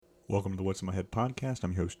Welcome to the What's in My Head podcast.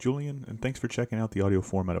 I'm your host, Julian, and thanks for checking out the audio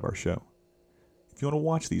format of our show. If you want to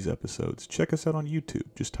watch these episodes, check us out on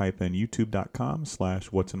YouTube. Just type in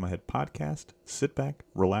youtube.com/What's in My Head podcast. Sit back,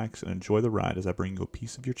 relax, and enjoy the ride as I bring you a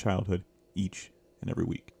piece of your childhood each and every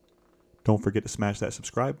week. Don't forget to smash that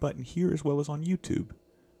subscribe button here as well as on YouTube.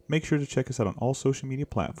 Make sure to check us out on all social media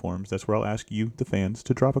platforms. That's where I'll ask you, the fans,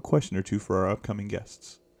 to drop a question or two for our upcoming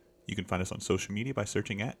guests. You can find us on social media by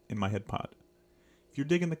searching at In My Head Pod. If you're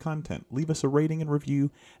digging the content, leave us a rating and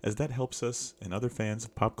review, as that helps us and other fans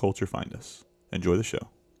of pop culture find us. Enjoy the show.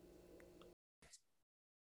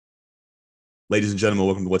 Ladies and gentlemen,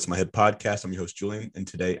 welcome to What's in My Head podcast. I'm your host, Julian, and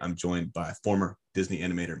today I'm joined by former Disney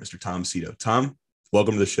animator, Mr. Tom Sito. Tom,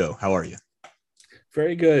 welcome to the show. How are you?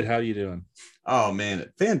 Very good. How are you doing? Oh, man,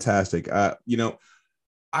 fantastic.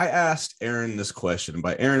 I asked Aaron this question, and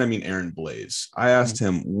by Aaron, I mean Aaron Blaze. I asked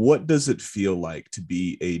him, what does it feel like to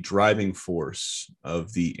be a driving force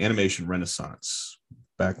of the animation renaissance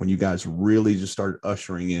back when you guys really just started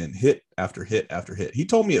ushering in hit after hit after hit? He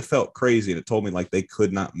told me it felt crazy, and it told me like they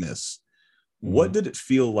could not miss. What did it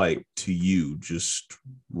feel like to you just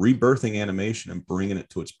rebirthing animation and bringing it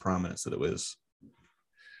to its prominence that it was?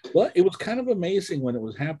 Well, it was kind of amazing when it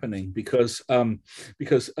was happening because prior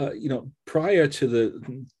to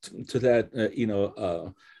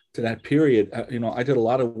that period, I did a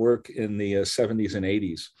lot of work in the 70s and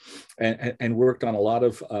 80s, and worked on a lot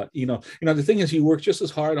of the thing is, you work just as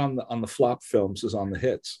hard on the flop films as on the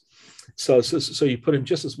hits. So you put in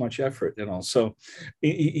just as much effort, So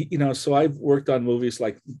I've worked on movies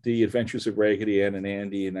like The Adventures of Raggedy Ann and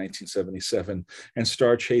Andy in 1977, and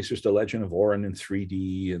Star Chasers: The Legend of Orin in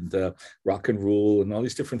 3D, and Rock and Rule, and all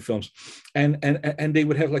these different films, and they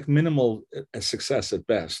would have like minimal success at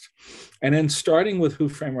best. And then starting with Who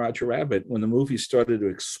Framed Roger Rabbit, when the movie started to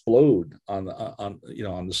explode on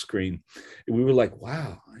the screen, we were like,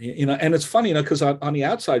 wow, And it's funny, because on the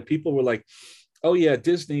outside, people were like, oh yeah,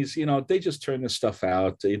 Disney's, they just turn this stuff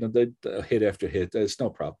out, they hit after hit. There's no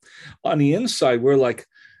problem. On the inside, we're like,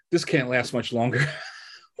 this can't last much longer.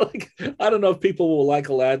 Like, I don't know if people will like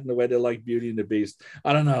Aladdin the way they like Beauty and the Beast.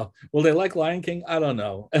 I don't know. Will they like Lion King? I don't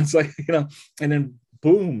know. And it's like, and then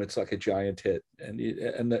boom, it's like a giant hit. And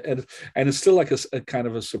it's still like a kind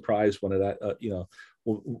of a surprise when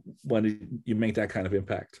you make that kind of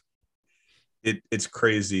impact. It's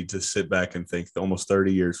crazy to sit back and think almost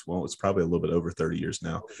 30 years. Well, it's probably a little bit over 30 years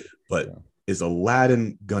now, but is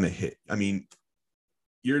Aladdin gonna hit? I mean,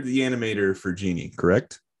 you're the animator for Genie,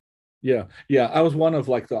 correct? Yeah. I was one of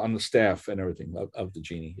on the staff and everything of the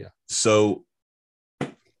Genie. Yeah. So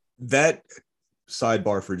that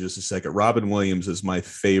sidebar for just a second. Robin Williams is my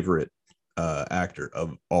favorite actor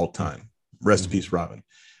of all time. Rest in peace, Robin.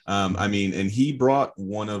 And he brought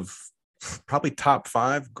one of probably top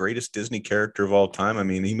 5 greatest Disney character of all time. I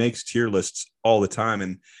mean, he makes tier lists all the time,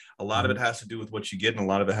 and a lot of it has to do with what you get, and a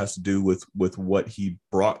lot of it has to do with what he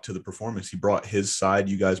brought to the performance. He brought his side,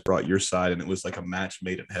 you guys brought your side, and it was like a match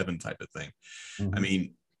made in heaven type of thing. I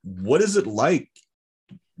mean, what is it like?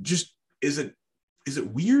 Just is it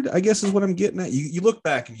weird, I guess, is what I'm getting at. You look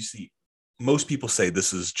back and you see most people say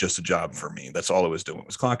this is just a job for me. That's all I was doing,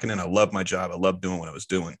 was clocking in. I love my job. I love doing what I was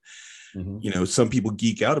doing. Some people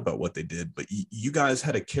geek out about what they did, but you guys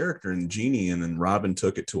had a character in Genie, and then Robin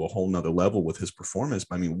took it to a whole nother level with his performance.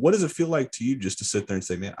 I mean, what does it feel like to you just to sit there and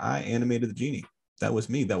say, man, I animated the Genie? That was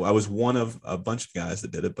me. I was one of a bunch of guys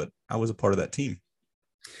that did it, but I was a part of that team.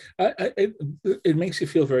 It makes you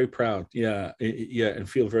feel very proud. And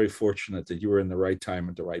feel very fortunate that you were in the right time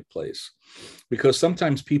at the right place, because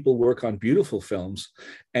sometimes people work on beautiful films,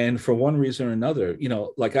 and for one reason or another,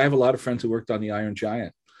 like I have a lot of friends who worked on The Iron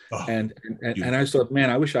Giant. And I thought, man,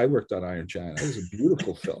 I wish I worked on Iron Giant. It was a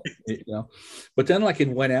beautiful film, But then, it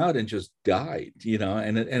went out and just died,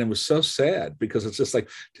 and it was so sad, because it's just like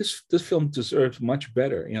this film deserves much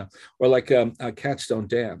better, Or like Cats Don't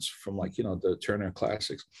Dance from the Turner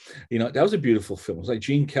Classics, that was a beautiful film. It was like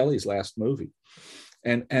Gene Kelly's last movie,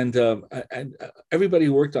 and everybody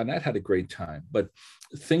who worked on that had a great time. But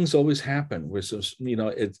things always happen where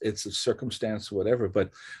it's a circumstance or whatever. But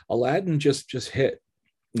Aladdin just hit.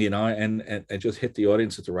 And just hit the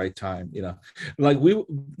audience at the right time.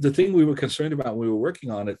 The thing we were concerned about when we were working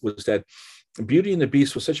on it was that Beauty and the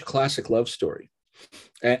Beast was such a classic love story,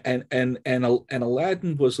 and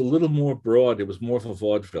Aladdin was a little more broad. It was more of a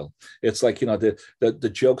vaudeville. It's like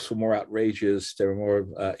the jokes were more outrageous. They were more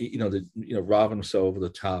Robin was so over the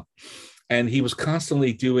top. And he was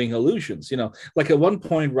constantly doing allusions, like at one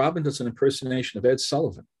point, Robin does an impersonation of Ed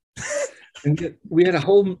Sullivan. And we had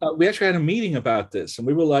we actually had a meeting about this, and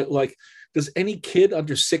we were like, does any kid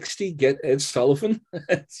under 60 get Ed Sullivan?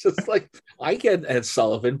 It's just like, I get Ed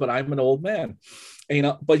Sullivan, but I'm an old man.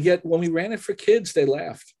 And, but yet when we ran it for kids, they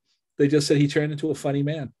laughed. They just said he turned into a funny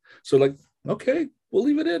man. So like, okay, we'll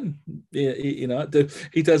leave it in.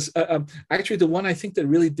 He does. Actually, the one I think that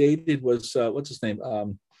really dated was what's his name?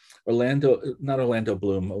 Not Orlando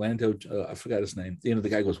Bloom. I forgot his name. The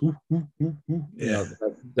guy goes, whoo, whoo, whoo, whoo.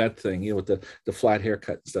 That thing. With the flat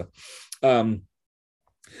haircut and stuff.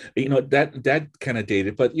 That kind of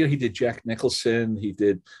dated. But he did Jack Nicholson. He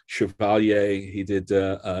did Chevalier. He did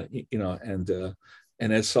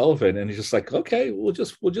and Ed Sullivan. And he's just like, okay, we'll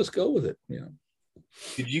just go with it.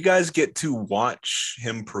 Did you guys get to watch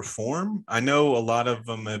him perform? I know a lot of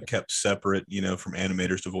them have kept separate, from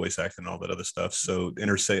animators to voice acting and all that other stuff. So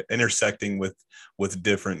intersecting with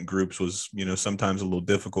different groups was, sometimes a little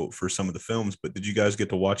difficult for some of the films. But did you guys get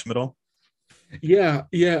to watch him at all? Yeah.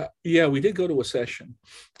 We did go to a session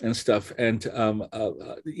and stuff, and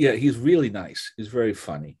he's really nice. He's very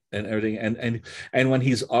funny and everything, and when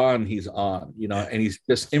he's on, and he's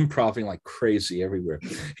just improvising like crazy everywhere.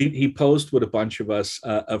 He posed with a bunch of us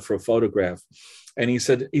for a photograph, and he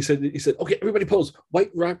said, okay, everybody pose.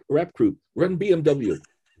 White rap group, run BMW.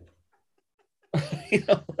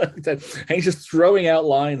 And he's just throwing out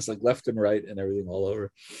lines like left and right and everything all over.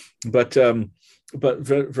 But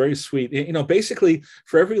very, very sweet. Basically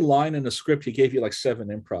for every line in the script, he gave you like 7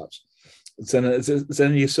 improvs.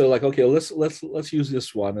 Then you said like, okay, let's use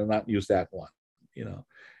this one and not use that one.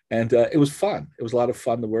 And it was fun. It was a lot of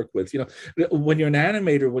fun to work with. When you're an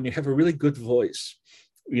animator, when you have a really good voice,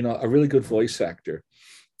 a really good voice actor,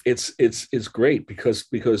 it's great because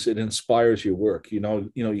it inspires your work.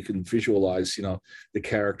 You can visualize the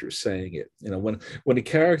character saying it. When a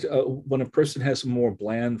person has a more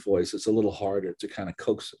bland voice, it's a little harder to kind of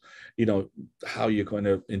coax how you're going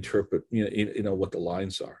to interpret what the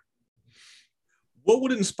lines are. What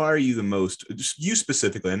would inspire you the most? Just you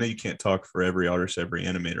specifically. I know you can't talk for every artist, every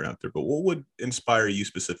animator out there, but what would inspire you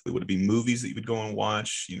specifically? Would it be movies that you would go and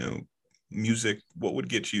watch? Music? What would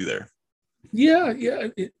get you there? Yeah.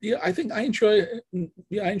 I think I enjoy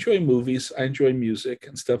movies. I enjoy music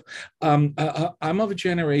and stuff. I'm of a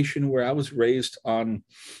generation where I was raised on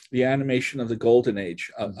the animation of the golden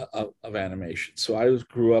age of animation. So I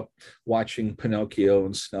grew up watching Pinocchio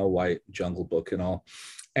and Snow White, Jungle Book, and all.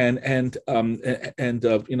 And then on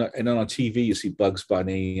TV you see Bugs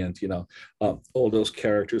Bunny and all those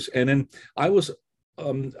characters. And then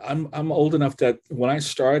I'm old enough that when I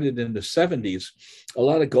started in the 70s, a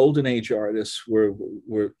lot of golden age artists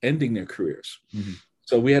were ending their careers. Mm-hmm.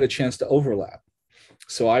 So we had a chance to overlap.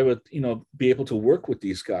 So I would, be able to work with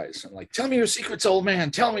these guys and like, tell me your secrets, old man.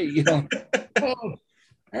 Tell me, oh,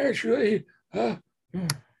 actually, no,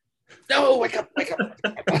 wake up.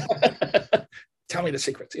 Tell me the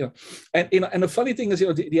secrets, And the funny thing is,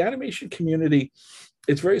 the animation community,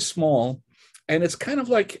 it's very small. And it's kind of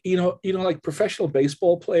like, like professional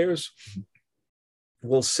baseball players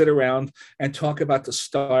will sit around and talk about the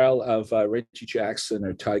style of Reggie Jackson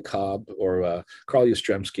or Ty Cobb or Carl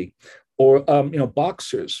Yastrzemski, or,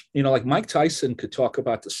 boxers, like Mike Tyson could talk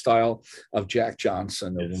about the style of Jack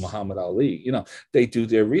Johnson or Muhammad Ali. They do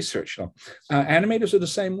their research. Animators are the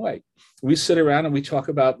same way. We sit around and we talk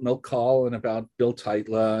about Milt Kahl and about Bill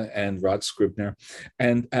Teitla and Rod Scribner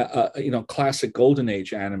and, classic golden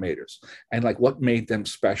age animators and like what made them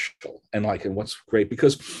special and what's great,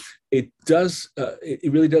 because it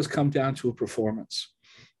really does come down to a performance.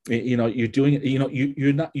 You're doing it,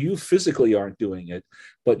 you physically aren't doing it,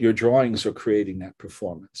 but your drawings are creating that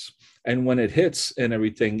performance. And when it hits and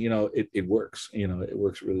everything, it works, it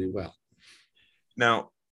works really well.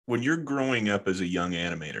 Now, when you're growing up as a young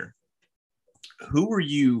animator, who were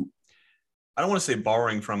you? I don't want to say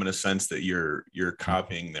borrowing from in a sense that you're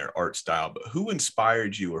copying their art style, but who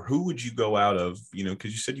inspired you, or who would you go out of,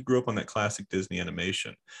 because you said you grew up on that classic Disney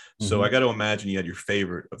animation. Mm-hmm. So I got to imagine you had your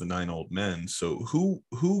favorite of the 9 old men. So who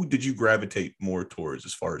did you gravitate more towards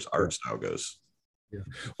as far as art style goes? Yeah.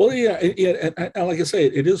 Well, yeah. And like I say,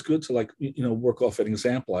 it is good to work off an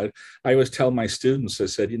example. I always tell my students, I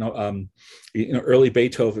said, early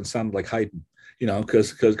Beethoven sounded like Haydn.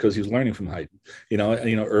 Because he was learning from Haydn.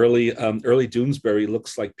 Early Doonesbury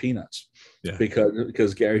looks like Peanuts,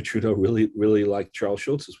 because Gary Trudeau really liked Charles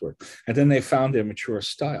Schulz's work, and then they found their mature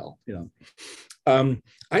style.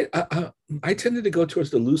 I tended to go towards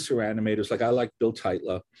the looser animators. Like I liked Bill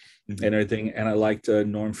Teitler and everything, and I liked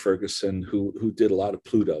Norm Ferguson, who did a lot of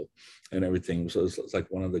Pluto and everything. So it was like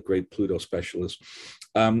one of the great Pluto specialists.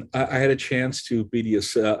 I had a chance to be be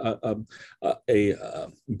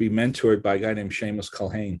mentored by a guy named Seamus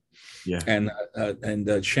Culhane. Yeah. And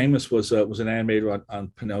Seamus was an animator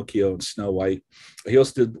on Pinocchio and Snow White. He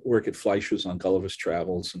also did work at Fleischer's on Gulliver's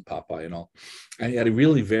Travels and Popeye and all. And he had a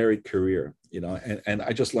really varied career, and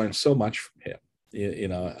I just learned so much from him.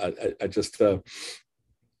 I just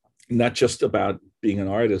not just about being an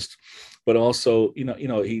artist, but also,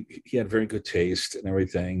 he had very good taste and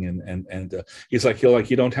everything. And he's like,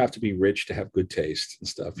 you don't have to be rich to have good taste and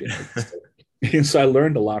stuff. And so I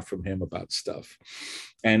learned a lot from him about stuff,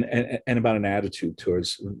 and about an attitude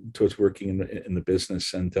towards working in the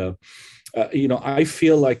business. And I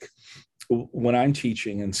feel like when I'm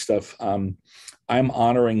teaching and stuff, I'm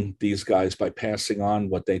honoring these guys by passing on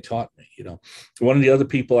what they taught me. One of the other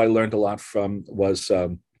people I learned a lot from was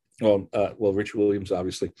Richard Williams,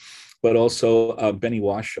 obviously, but also Benny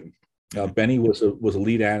Washam. Benny was a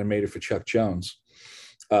lead animator for Chuck Jones.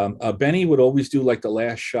 Benny would always do like the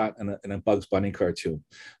last shot in a Bugs Bunny cartoon,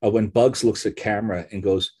 when Bugs looks at camera and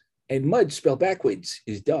goes, "And mud spelled backwards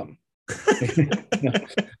is dumb."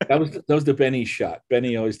 That was the Benny shot.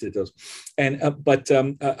 Benny always did those. And but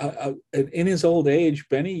in his old age,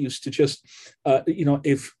 Benny used to just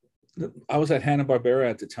if I was at Hanna-Barbera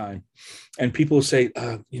at the time, and people would say,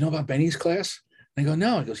 "You know about Benny's class?" And I go,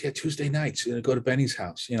 "No." He goes, "Yeah, Tuesday nights, go to Benny's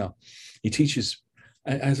house. He teaches."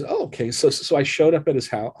 I said, "Oh, okay." So I showed up at his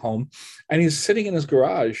home, and he's sitting in his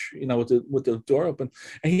garage, with the door open,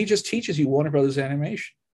 and he just teaches you Warner Brothers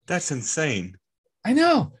animation. That's insane. I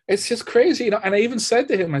know, it's just crazy, And I even said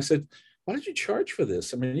to him, I said, "Why did you charge for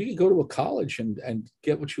this? I mean, you can go to a college and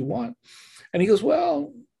get what you want." And he goes,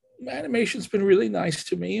 "Well, animation's been really nice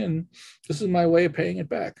to me, and this is my way of paying it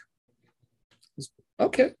back."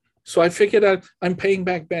 Okay, so I figured out I'm paying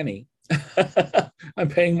back Benny. I'm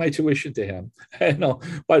paying my tuition to him,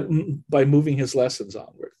 by moving his lessons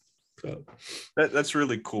onward. So that's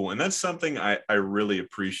really cool, and that's something I really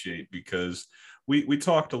appreciate, because we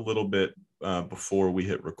talked a little bit before we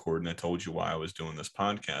hit record, and I told you why I was doing this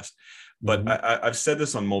podcast. But I've said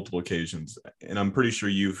this on multiple occasions, and I'm pretty sure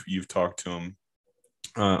you've talked to him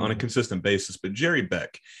on a consistent basis. But Jerry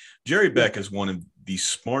Beck is one of the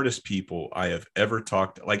smartest people I have ever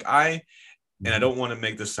talked to. And I don't want to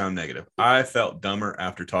make this sound negative, I felt dumber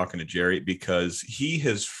after talking to Jerry, because he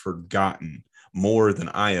has forgotten more than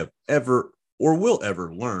I have ever or will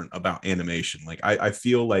ever learn about animation. I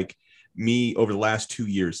feel like me over the last 2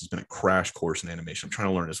 years has been a crash course in animation. I'm trying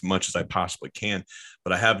to learn as much as I possibly can,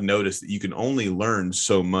 but I have noticed that you can only learn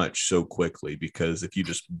so much so quickly, because if you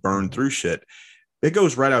just burn through shit, it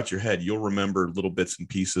goes right out your head. You'll remember little bits and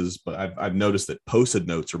pieces, but I've noticed that Post-it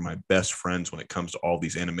notes are my best friends when it comes to all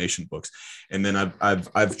these animation books. And then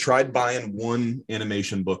I've tried buying one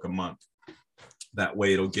animation book a month. That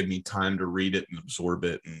way it'll give me time to read it and absorb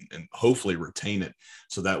it and hopefully retain it.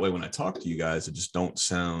 So that way when I talk to you guys, it just don't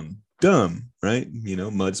sound dumb, right?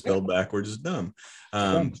 Mud spelled backwards is dumb.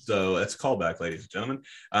 So that's a callback, ladies and gentlemen.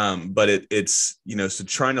 But it's so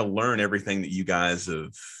trying to learn everything that you guys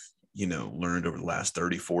have learned over the last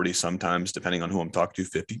 30, 40, sometimes depending on who I'm talking to,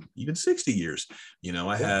 50, even 60 years.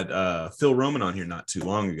 I had Phil Roman on here not too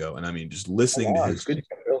long ago, and I mean, just listening to his,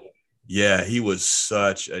 yeah, he was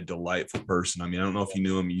such a delightful person. I mean, I don't know if you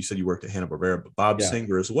knew him. You said you worked at Hanna-Barbera, but Bob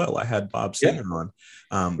Singer as well. I had Bob Singer on,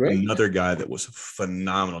 another guy that was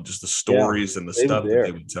phenomenal. Just the stories and the stuff that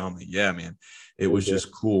they would tell me. Yeah, man, it was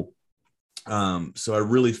just cool. So I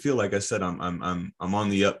really feel like I said, I'm on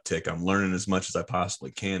the uptick. I'm learning as much as I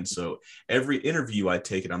possibly can. So every interview I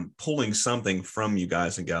take it, I'm pulling something from you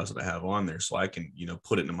guys and gals that I have on there, so I can,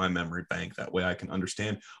 put it in my memory bank. That way I can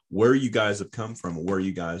understand where you guys have come from and where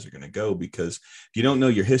you guys are going to go. Because if you don't know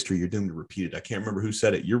your history, you're doomed to repeat it. I can't remember who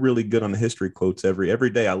said it. You're really good on the history quotes every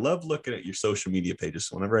day. I love looking at your social media pages.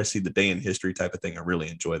 So whenever I see the day in history type of thing, I really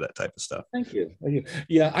enjoy that type of stuff. Thank you.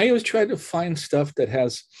 Yeah, I always try to find stuff that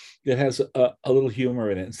has a little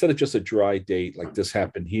humor in it, instead of just a dry date like this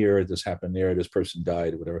happened here, this happened there, this person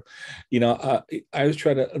died, whatever. I always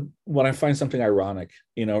try to, when I find something ironic,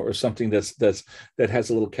 or something that has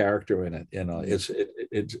a little character in it,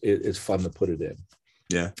 it's fun to put it in.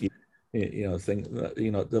 Yeah.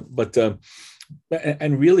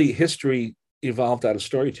 And really history evolved out of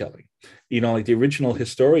storytelling. Like the original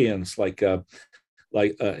historians, like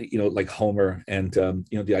like Homer and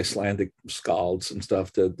the Icelandic skalds and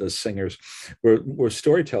stuff, the singers were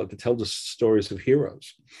storytellers to tell the stories of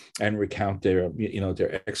heroes and recount their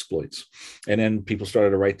exploits, and then people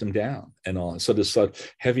started to write them down and all. So this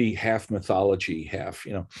heavy half mythology, half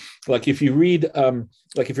like if you read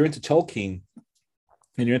like if you're into Tolkien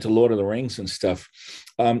and you're into Lord of the Rings and stuff,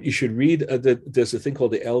 you should read. There's a thing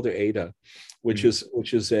called the Elder Ada, which is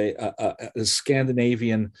a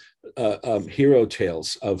Scandinavian hero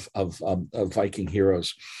tales of Viking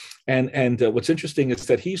heroes, and what's interesting is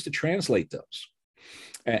that he used to translate those.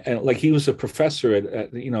 And like he was a professor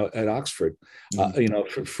at Oxford,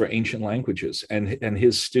 for ancient languages, and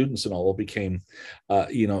his students and all became,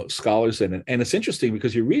 scholars in it. And it's interesting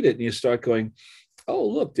because you read it and you start going, oh,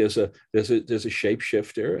 look, there's a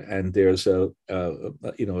shapeshifter, and there's a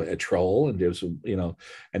troll, and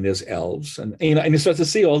and there's elves, and and you start to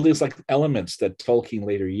see all these like elements that Tolkien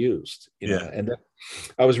later used, And then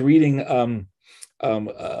I was reading it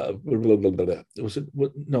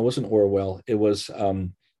wasn't Orwell, it was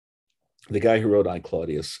the guy who wrote I,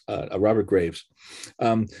 Claudius, Robert Graves.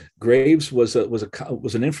 Graves was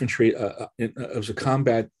an infantry was a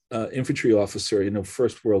combat infantry officer in the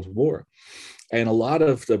First World War. And a lot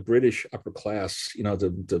of the British upper class,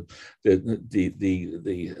 the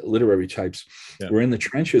literary types, were in the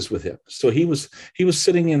trenches with him. So he was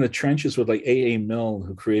sitting in the trenches with like A. Milne,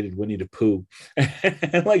 who created Winnie the Pooh,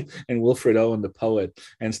 and Wilfred Owen, the poet,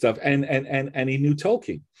 and stuff. And he knew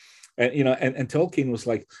Tolkien, and Tolkien was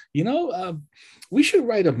like, we should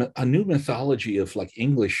write a new mythology of like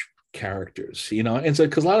English characters, and so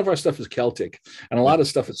because a lot of our stuff is Celtic and a lot of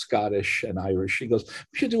stuff is Scottish and Irish. He goes,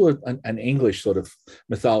 we should do an English sort of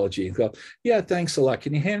mythology. And go, yeah, thanks a lot.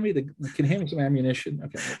 Can you hand me some ammunition?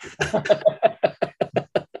 Okay.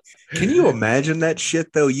 Can you imagine that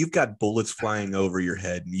shit though? You've got bullets flying over your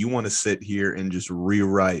head and you want to sit here and just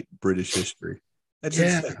rewrite British history. That's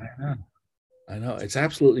insane. I know, it's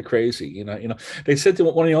absolutely crazy. They said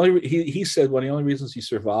that he said one of the only reasons he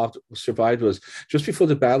survived was just before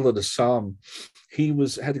the Battle of the Somme. He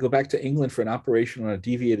had to go back to England for an operation on a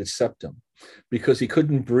deviated septum because he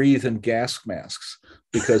couldn't breathe in gas masks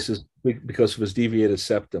because of his deviated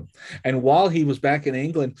septum. And while he was back in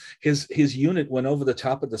England, his unit went over the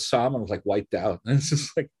top of the Somme and was like wiped out. And it's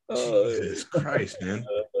just like, Jesus Christ, man.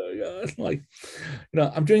 God. Like,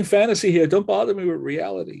 I'm doing fantasy here. Don't bother me with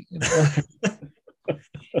reality.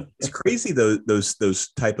 It's crazy those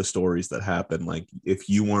type of stories that happen. Like if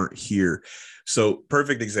you weren't here. So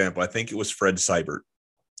perfect example. I think it was Fred Seibert.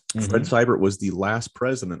 Mm-hmm. Fred Seibert was the last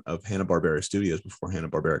president of Hanna-Barbera Studios before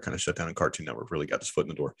Hanna-Barbera kind of shut down and Cartoon Network really got his foot in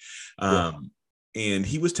the door. And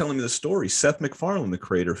he was telling me the story. Seth MacFarlane, the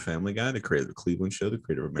creator of Family Guy, the creator of the Cleveland Show, the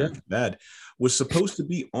creator of American Dad, was supposed to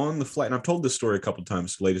be on the flight. And I've told this story a couple of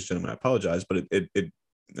times, ladies and gentlemen, I apologize, but I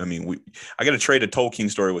got to trade a Tolkien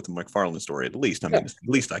story with the MacFarlane story at least. It's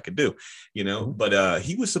the least I could do, Mm-hmm. But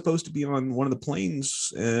he was supposed to be on one of the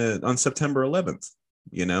planes on September 11th.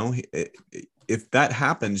 If that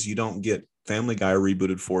happens, you don't get Family Guy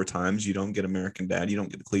rebooted 4 times. You don't get American Dad. You don't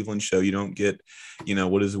get the Cleveland Show. You don't get,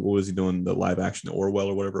 what was he doing? The live action, the Orwell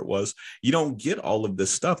or whatever it was. You don't get all of this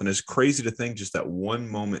stuff. And it's crazy to think just that one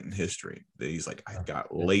moment in history that he's like, I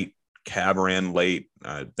got late, cab ran late.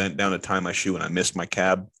 I bent down to tie my shoe and I missed my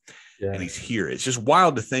cab. And he's here. It's just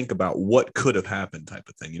wild to think about what could have happened type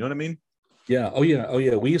of thing. You know what I mean? Yeah. Oh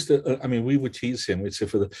yeah. We used to, we would tease him. We'd say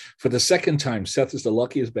for the second time, Seth is the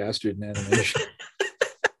luckiest bastard in animation.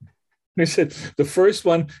 He said the first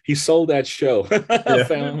one, he sold that show.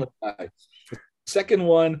 Family Guy. Second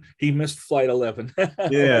one, he missed Flight 11.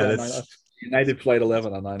 United Flight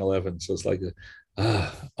 11 on 9/11. So it's like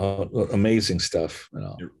amazing stuff.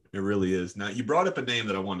 It really is. Now, you brought up a name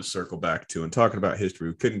that I want to circle back to, and talking about history,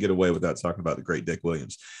 we couldn't get away without talking about the great Dick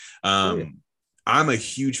Williams. I'm a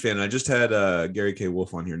huge fan. I just had Gary K.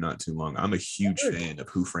 Wolf on here not too long. I'm a huge fan of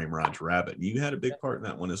Who Framed Roger Rabbit. You had a big part in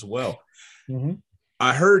that one as well. Mm-hmm.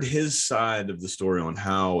 I heard his side of the story on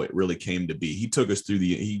how it really came to be. He took us through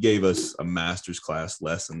he gave us a master's class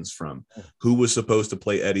lessons from who was supposed to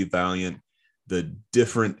play Eddie Valiant, the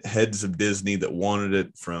different heads of Disney that wanted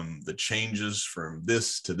it, from the changes from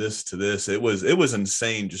this to this to this. It was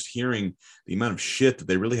insane just hearing the amount of shit that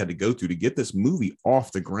they really had to go through to get this movie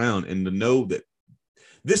off the ground, and to know that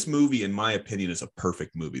this movie, in my opinion, is a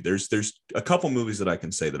perfect movie. There's a couple movies that I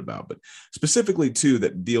can say that about, but specifically 2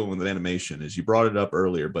 that deal with animation, as you brought it up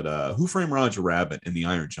earlier. But Who Framed Roger Rabbit and The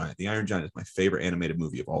Iron Giant. The Iron Giant is my favorite animated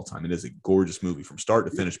movie of all time. It is a gorgeous movie from start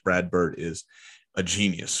to finish. Brad Bird is a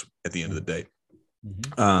genius at the end of the day.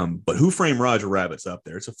 Mm-hmm. But Who Framed Roger Rabbit's up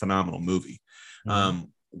there. It's a phenomenal movie.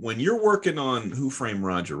 Mm-hmm. when you're working on Who Framed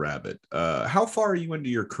Roger Rabbit, how far are you into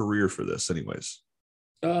your career for this, anyways?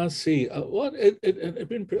 Let's see. What it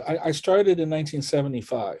been? I started in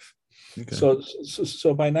 1975. Okay,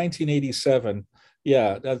 So by 1987,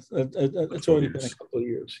 yeah, about it's 12 already been a years. couple of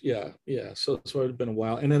years. Yeah, yeah. So it's already been a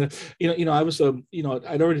while. And then I was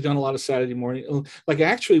I'd already done a lot of Saturday morning. Like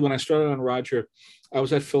actually, when I started on Roger, I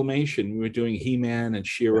was at Filmation. We were doing He-Man and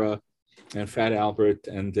She-Ra and Fat Albert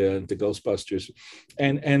and the Ghostbusters,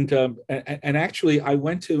 and actually, I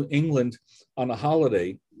went to England on a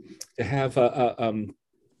holiday to have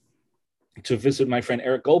to visit my friend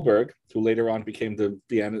Eric Goldberg, who later on became the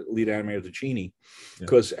lead animator of the Genie, Yeah.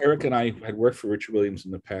 because Eric and I had worked for Richard Williams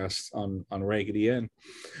in the past on Raggedy Ann,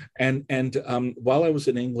 and while I was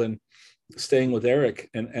in England, staying with Eric,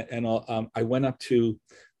 and I went up to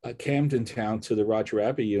Camden Town to the Roger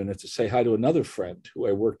Rabbit unit to say hi to another friend who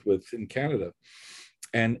I worked with in Canada,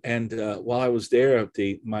 and while I was there,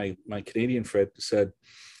 my Canadian friend said,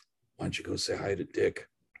 "Why don't you go say hi to Dick?"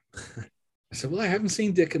 I said, "Well, I haven't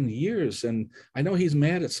seen Dick in years, and I know he's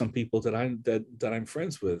mad at some people that I'm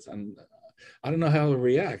friends with, and I don't know how to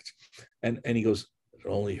react." And he goes, "It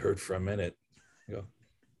only hurt for a minute." I go,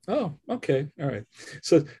 "Oh, okay, all right."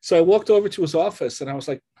 So I walked over to his office, and I was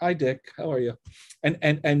like, "Hi, Dick, how are you?"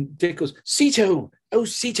 And Dick goes, "Sito, oh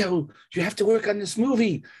Sito, you have to work on this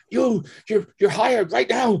movie. You're hired right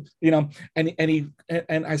now, you know."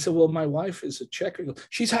 And I said, "Well, my wife is a Checker.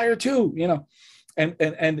 She's hired too, you know."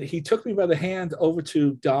 And he took me by the hand over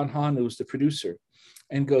to Don Hahn, who was the producer,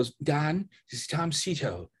 and goes, "Don, this is Tom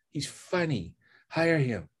Sito. He's funny. Hire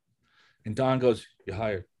him." And Don goes, "You're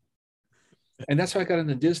hired." And that's how I got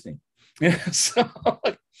into Disney. Yeah, so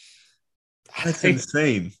That's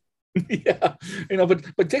insane. yeah,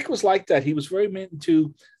 but Dick was like that. He was very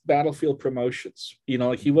into battlefield promotions.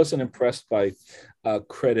 Like he wasn't impressed by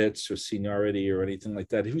credits or seniority or anything like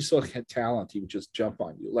that. If he saw had talent, he would just jump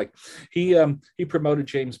on you. Like he promoted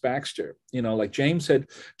James Baxter. Like James had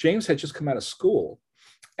just come out of school,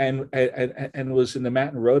 and was in the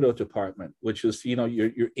Matt and Roto department, which is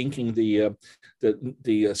you're inking the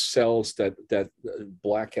cells that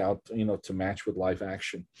black out to match with live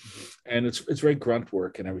action, and it's very grunt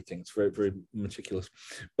work and everything. It's very very meticulous,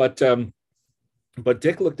 but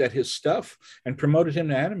Dick looked at his stuff and promoted him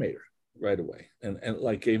to animator right away, and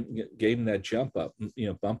like gave him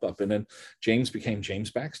that bump up, and then James became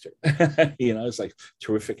James Baxter. It's like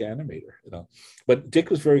terrific animator. But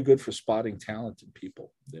Dick was very good for spotting talented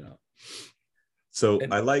people. So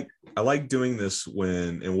I like doing this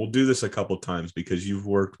and we'll do this a couple times because you've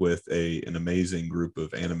worked with an amazing group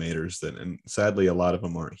of animators and sadly a lot of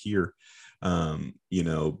them aren't here.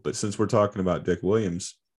 But since we're talking about Dick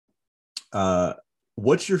Williams,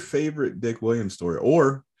 what's your favorite Dick Williams story?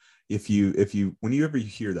 Or whenever you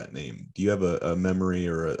hear that name, do you have a memory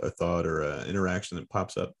or a thought or an interaction that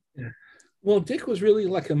pops up? Yeah. Well, Dick was really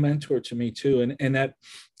like a mentor to me too, and that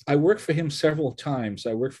I worked for him several times.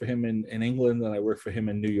 I worked for him in England, and I worked for him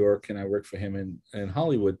in New York, and I worked for him in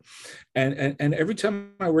Hollywood, and every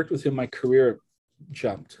time I worked with him, my career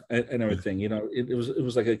jumped and everything. It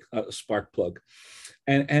was like a spark plug,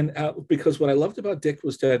 and because what I loved about Dick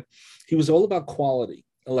was that he was all about quality.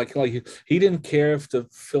 Like he didn't care if the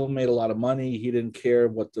film made a lot of money. He didn't care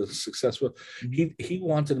what the success was. He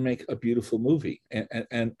wanted to make a beautiful movie,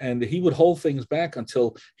 and he would hold things back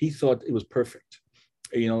until he thought it was perfect.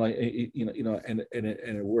 And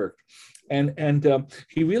it worked. And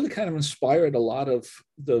he really kind of inspired a lot of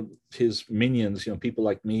his minions, people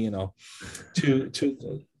like me, to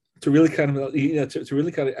really kind of to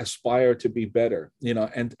really kind of aspire to be better,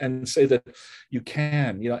 and say that you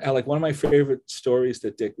can, like one of my favorite stories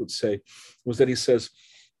that Dick would say was that he says,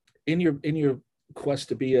 in your quest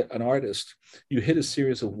to be an artist, you hit a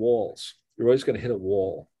series of walls. You're always going to hit a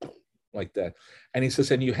wall like that. And he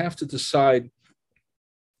says, and you have to decide,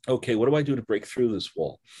 okay, what do I do to break through this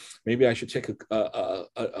wall? Maybe I should take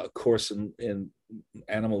a course in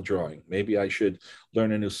animal drawing. Maybe I should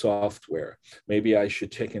learn a new software. Maybe I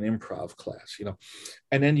should take an improv class,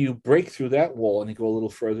 And then you break through that wall and you go a little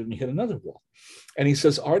further and you hit another wall. And he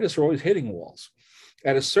says, artists are always hitting walls.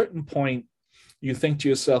 At a certain point, you think to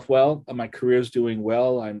yourself, well, my career's doing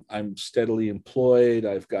well. I'm steadily employed.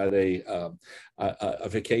 I've got a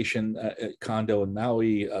vacation condo in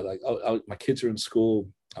Maui. My kids are in school.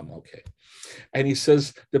 I'm okay. And he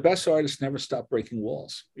says, the best artists never stop breaking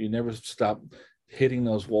walls. You never stop hitting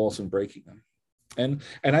those walls and breaking them. And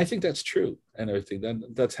I think that's true and everything.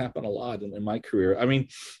 That's happened a lot in my career. I mean,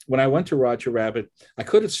 when I went to Roger Rabbit, I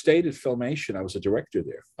could have stayed at Filmation. I was a director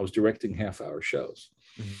there. I was directing half-hour shows.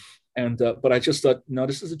 Mm-hmm. And but I just thought, no,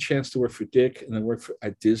 this is a chance to work for Dick and then work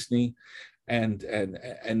at Disney.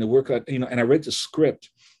 and the work on, and I read the script,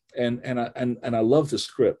 and I love the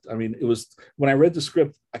script. I mean, it was, when I read the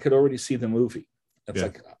script, I could already see the movie. It's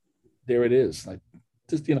like, there it is. Like,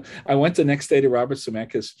 just, I went the next day to Robert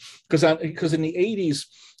Zemeckis because in the 80s,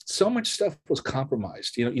 so much stuff was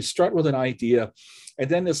compromised. You start with an idea, and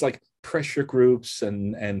then there's like pressure groups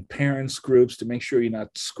and parents groups to make sure you're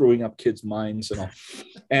not screwing up kids' minds and all.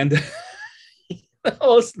 And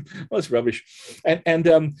it's rubbish,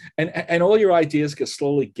 and all your ideas get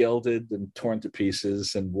slowly gilded and torn to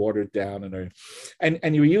pieces and watered down,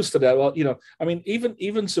 and you're used to that. Well, I mean, even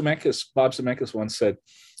Bob Zemeckis once said,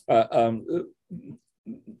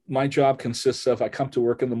 my job consists of, I come to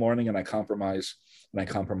work in the morning and I compromise and I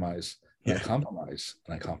compromise and I compromise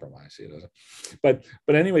and I compromise. But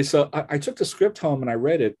anyway, so I took the script home and I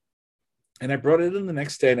read it, and I brought it in the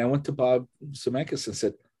next day, and I went to Bob Zemeckis and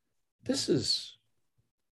said, "This is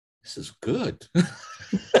good."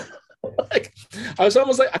 Like, I was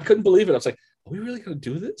almost like, I couldn't believe it. I was like, "Are we really going to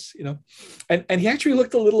do this?" And he actually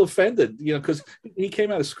looked a little offended, because he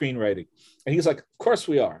came out of screenwriting, and he's like, "Of course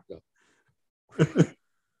we are."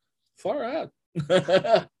 Far out.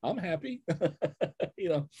 I'm happy.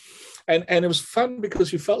 And it was fun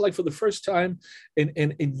because you felt like for the first time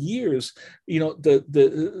in years,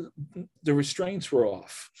 the restraints were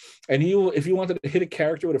off, and if you wanted to hit a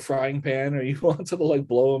character with a frying pan, or you wanted to like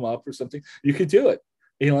blow him up or something, you could do it.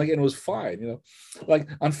 And it was fine. Like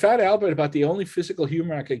on Fat Albert, about the only physical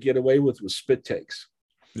humor I could get away with was spit takes.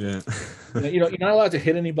 Yeah. You're not allowed to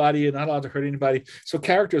hit anybody, you're not allowed to hurt anybody, so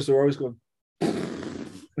characters are always going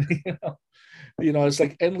it's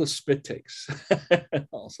like endless spit takes.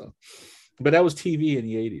 Also, but that was TV in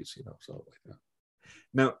the 80s, so like that.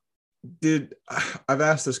 Now, I've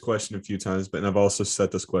asked this question a few times, but I've also set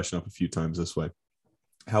this question up a few times this way.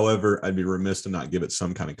 However, I'd be remiss to not give it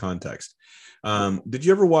some kind of context. Did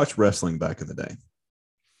you ever watch wrestling back in the day?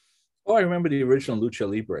 Oh, I remember the original Lucha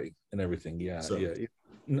Libre and everything. Yeah.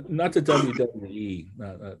 Not the WWE,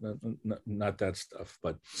 not that stuff,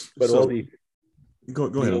 but all the go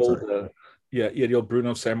ahead. I'm sorry. The old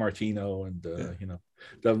Bruno Sammartino and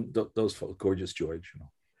those folks, Gorgeous George.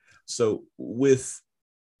 So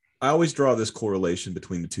I always draw this correlation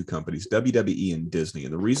between the two companies, WWE and Disney,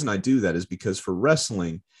 and the reason I do that is because for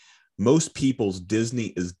wrestling, most people's Disney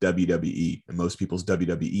is WWE, and most people's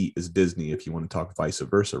WWE is Disney. If you want to talk vice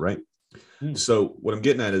versa, right? So what I'm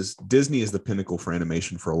getting at is Disney is the pinnacle for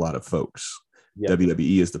animation for a lot of folks. Yeah.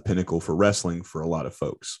 WWE is the pinnacle for wrestling for a lot of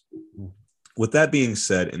folks. With that being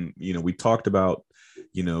said, and we talked about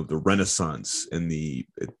the Renaissance, and it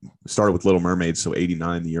started with Little Mermaid, so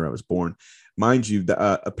 89, the year I was born. Mind you,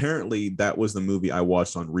 apparently that was the movie I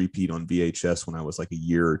watched on repeat on VHS when I was like a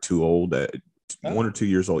year or two old, 1 or 2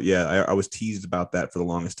 years old. Yeah, I was teased about that for the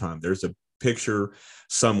longest time. There's a picture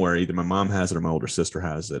somewhere, either my mom has it or my older sister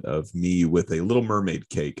has it, of me with a Little Mermaid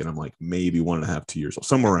cake, and I'm like maybe 1.5, 2 years old,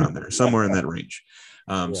 somewhere around there, somewhere in that range.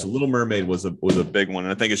 So Little Mermaid was a big one,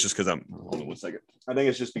 and I think it's just because hold on 1 second. I think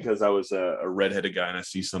it's just because I was a redheaded guy, and I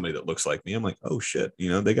see somebody that looks like me. I'm like, oh shit,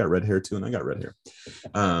 they got red hair too, and I got red hair.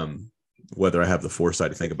 Whether I have the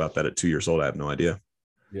foresight to think about that at 2 years old, I have no idea.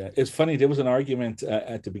 Yeah, it's funny. There was an argument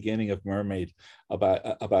at the beginning of Mermaid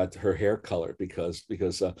about her hair color because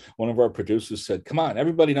one of our producers said, "Come on,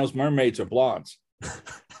 everybody knows mermaids are blondes."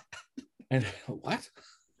 And what?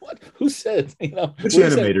 Who said? Which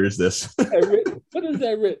animator is this? What is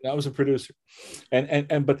that written? I was a producer,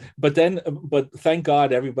 but thank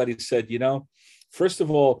God everybody said, first of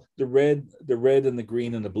all, the red and the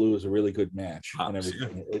green and the blue is a really good match, and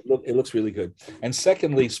everything. It looks really good. And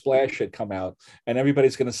secondly, Splash had come out, and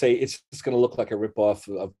everybody's going to say it's going to look like a ripoff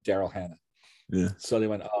of Daryl Hannah. Yeah. So they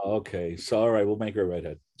went, oh, okay, so all right, we'll make her a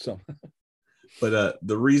redhead. So, but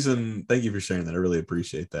the reason, thank you for sharing that. I really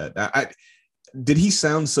appreciate that. Did he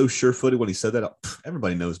sound so sure-footed when he said that?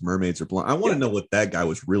 Everybody knows mermaids are blonde. I want to know what that guy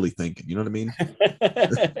was really thinking. You know what I mean?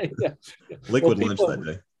 Liquid lunch that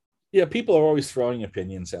day. Yeah, people are always throwing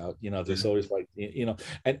opinions out. There's always like,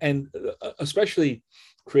 and especially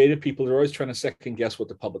creative people are always trying to second guess what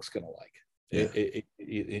the public's going to like.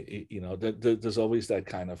 There's always that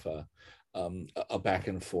kind of a back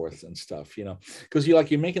and forth and stuff. Because you're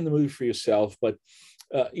making the movie for yourself, but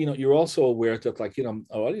you're also aware that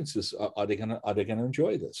audiences are they gonna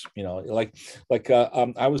enjoy this?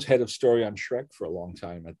 I was head of story on Shrek for a long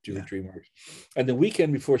time at DreamWorks, and the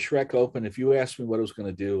weekend before Shrek opened, if you asked me what I was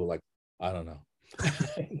going to do, I don't know.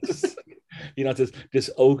 this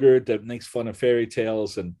ogre that makes fun of fairy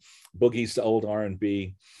tales and boogies to old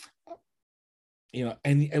R&B, and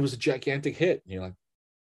it was a gigantic hit. And you're like,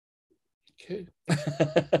 okay,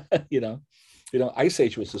 Ice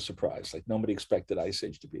Age was a surprise. Like nobody expected Ice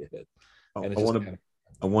Age to be a hit. and it I just want to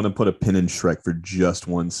I want to put a pin in Shrek for just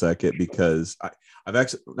 1 second because I've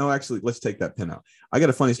actually let's take that pin out. I got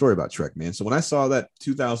a funny story about Shrek, man. So when I saw that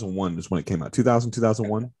 2001 is when it came out,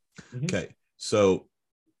 2001. mm-hmm. Okay, so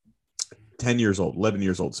 10 years old, 11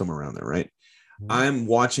 years old, somewhere around there, right? Mm-hmm. I'm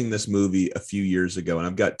watching this movie a few years ago, and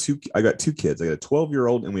I got two kids. I got a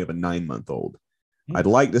 12-year-old and we have a 9-month-old. Mm-hmm. I'd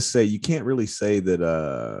like to say you can't really say that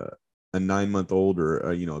a 9-month-old or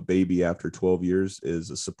a baby after 12 years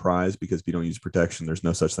is a surprise, because if you don't use protection, there's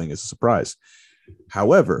no such thing as a surprise.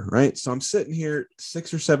 However, right, so I'm sitting here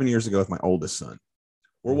 6 or 7 years ago with my oldest son.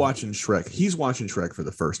 We're watching Shrek. He's watching Shrek for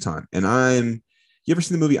the first time, and you ever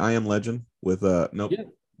seen the movie I Am Legend with nope. Yeah.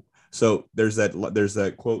 So there's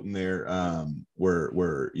that quote in there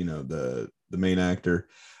where the main actor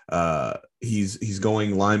he's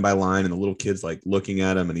going line by line, and the little kid's like looking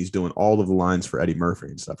at him, and he's doing all of the lines for Eddie Murphy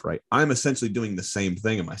and stuff, right? I'm essentially doing the same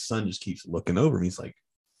thing, and my son just keeps looking over me. He's like,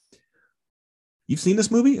 "You've seen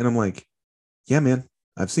this movie?" And I'm like, "Yeah, man,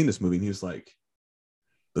 I've seen this movie." And he was like,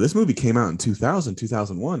 "But this movie came out in 2000,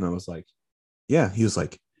 2001." And I was like, "Yeah." He was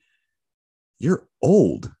like, "You're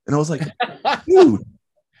old." And I was like, "Dude,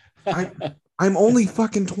 I'm only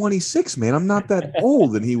fucking 26, man. I'm not that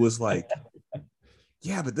old." And he was like,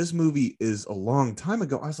 "Yeah, but this movie is a long time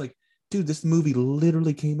ago." I was like, "Dude, this movie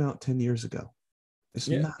literally came out 10 years ago. It's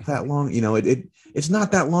not that long. It's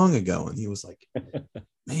not that long ago." And he was like,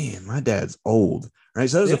 "Man, my dad's old." Right.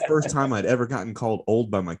 So that was the first time I'd ever gotten called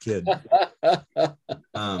old by my kid.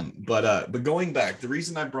 But going back, the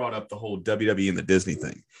reason I brought up the whole WWE and the Disney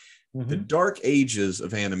thing, the dark ages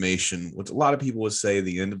of animation, which a lot of people would say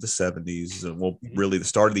the end of the 70s, really the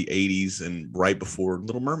start of the 80s, and right before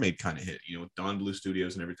Little Mermaid kind of hit, with Don Bluth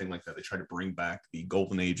Studios and everything like that. They tried to bring back the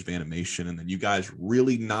golden age of animation, and then you guys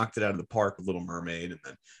really knocked it out of the park with Little Mermaid, and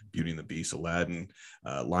then Beauty and the Beast, Aladdin,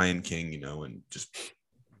 Lion King, and just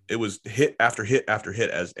it was hit after hit after hit,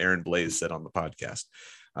 as Aaron Blaze said on the podcast.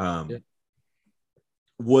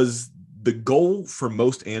 Was the goal for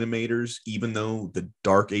most animators, even though the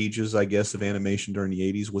dark ages, I guess, of animation during the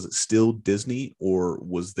 80s, was it still Disney, or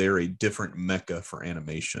was there a different mecca for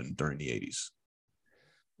animation during the 80s?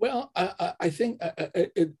 Well, I think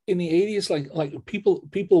in the 80s, like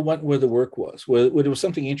people went where the work was, where there was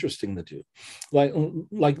something interesting to do. Like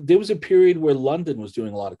there was a period where London was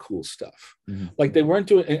doing a lot of cool stuff. Mm-hmm. Like they weren't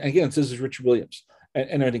doing, again, this is Richard Williams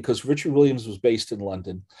and everything, because Richard Williams was based in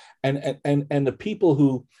London, and the people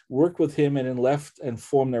who worked with him and then left and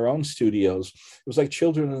formed their own studios, it was like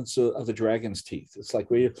children of the dragon's teeth. It's like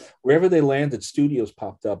wherever they landed, studios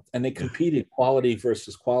popped up, and they competed quality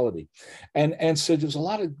versus quality, and so there's a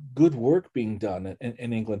lot of good work being done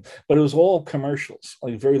in England, but it was all commercials,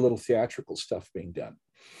 like very little theatrical stuff being done.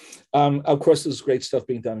 Of course, there's great stuff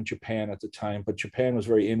being done in Japan at the time, but Japan was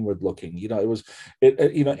very inward looking. It was,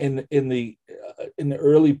 in the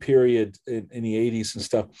early period in the 80s and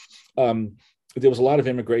stuff. There was a lot of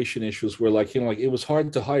immigration issues where, it was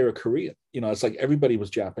hard to hire a Korean. It's like everybody was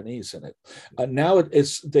Japanese in it. Now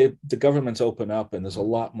it's the government's open up, and there's a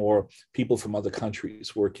lot more people from other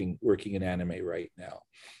countries working in anime right now.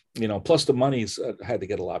 Plus the money's had to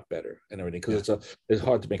get a lot better and everything, because it's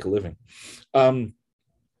hard to make a living.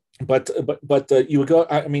 But you would go.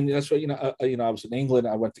 I mean, that's what I was in England.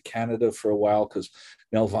 I went to Canada for a while because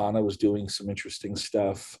Nelvana was doing some interesting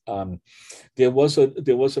stuff. There was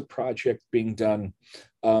a project being done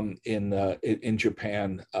in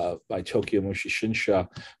Japan by Tokyo Mushishinsha,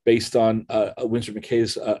 based on Winsor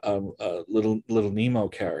McKay's Little Nemo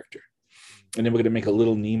character. And then we're going to make a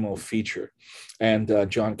Little Nemo feature. And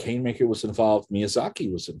John Canemaker was involved.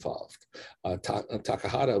 Miyazaki was involved.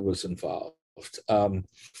 Takahata was involved.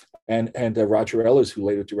 And Roger Ellis, who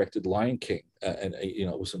later directed Lion King,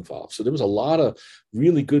 was involved. So there was a lot of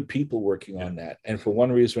really good people working on that. And for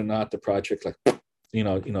one reason or not, the project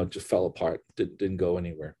just fell apart, didn't go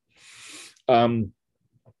anywhere.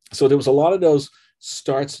 So there was a lot of those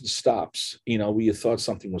starts and stops, where you thought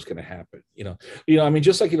something was going to happen. I mean,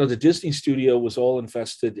 just like the Disney studio was all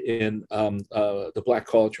invested in the Black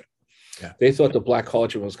Cauldron. Yeah. They thought the Black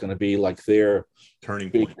Cauldron was going to be like their turning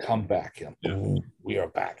big point comeback. Boom, we are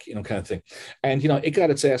back, kind of thing. And it got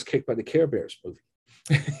its ass kicked by the Care Bears movie.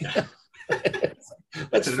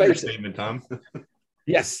 That's an understatement, Tom.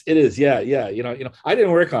 Yes, it is. Yeah. I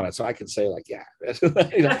didn't work on it, so I can say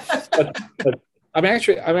but I'm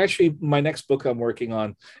actually my next book I'm working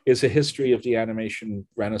on is a history of the animation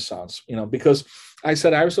renaissance, because I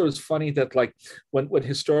always thought it's funny that when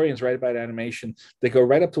historians write about animation, they go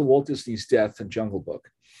right up to Walt Disney's death and Jungle Book,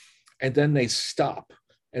 and then they stop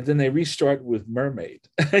and then they restart with Mermaid.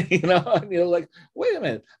 And you're like, wait a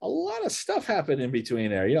minute, a lot of stuff happened in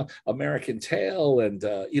between there. American Tail and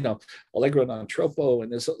Allegro non troppo,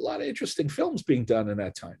 and there's a lot of interesting films being done in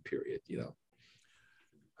that time period.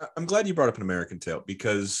 I'm glad you brought up An American Tail,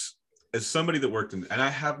 because as somebody that worked in, and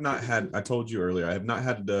I told you earlier, I have not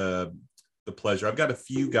had the pleasure. I've got a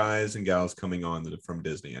few guys and gals coming on that are from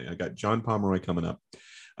Disney. I got John Pomeroy coming up.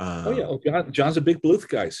 John's a big Bluth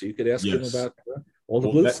guy, so you could ask him about all the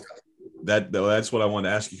Bluth stuff. That's what I wanted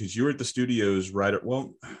to ask you, because you were at the studios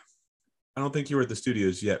I don't think you were at the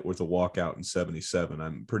studios yet with a walkout in '77.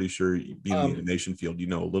 I'm pretty sure, being in the animation field, you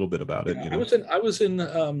know a little bit about it. I was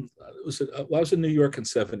in New York in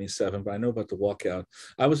 '77, but I know about the walkout.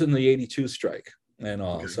 I was in the '82 strike and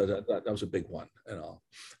all, so that was a big one and all.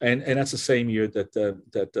 And that's the same year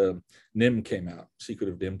that NIM came out, Secret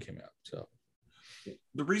of NIM came out. So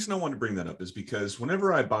the reason I want to bring that up is because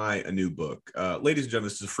whenever I buy a new book, ladies and gentlemen,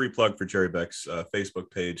 this is a free plug for Jerry Beck's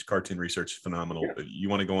Facebook page. Cartoon Research is phenomenal. Yeah. You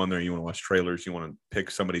want to go on there, you want to watch trailers, you want to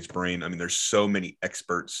pick somebody's brain. I mean, there's so many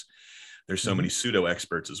experts. There's so many pseudo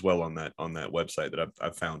experts as well on that website that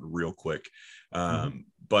I've found real quick.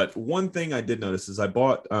 But one thing I did notice is I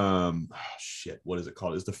bought what is it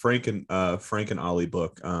called? It's the Frank and Ollie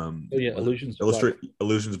book. Illusions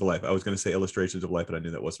of Life. I was going to say Illustrations of Life, but I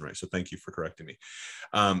knew that wasn't right. So thank you for correcting me.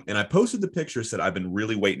 And I posted the picture, said I've been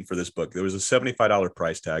really waiting for this book. There was a $75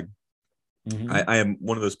 price tag. I am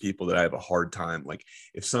one of those people that I have a hard time. Like,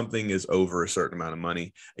 if something is over a certain amount of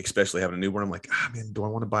money, especially having a newborn, I'm like, man, do I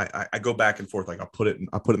want to buy it? I go back and forth. Like, I'll put it in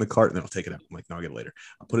the cart and then I'll take it out. I'm like, no, I'll get it later.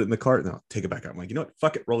 I'll put it in the cart and then I'll take it back out. I'm like, you know what?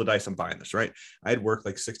 Fuck it. Roll the dice. I'm buying this. Right. I had worked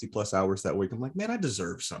like 60+ hours that week. I'm like, man, I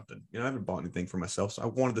deserve something. I haven't bought anything for myself. So I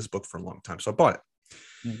wanted this book for a long time. So I bought it.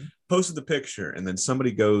 Posted the picture, and then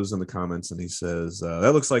somebody goes in the comments and he says,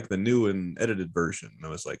 that looks like the new and edited version. And I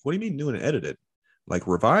was like, what do you mean new and edited? Like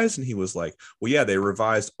revised? And he was like, well, yeah, they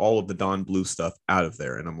revised all of the Don Bluth stuff out of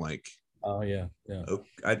there. And I'm like, oh yeah.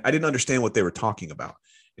 I didn't understand what they were talking about.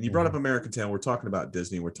 And you brought up American Tail. We're talking about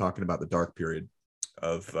Disney. We're talking about the dark period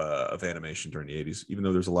of animation during the 80s, even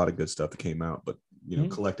though there's a lot of good stuff that came out, but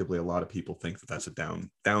collectively a lot of people think that that's a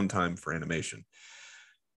downtime for animation.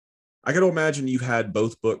 I got to imagine you've had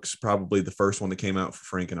both books, probably the first one that came out for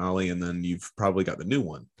Frank and Ollie, and then you've probably got the new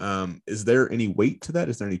one. Is there any weight to that?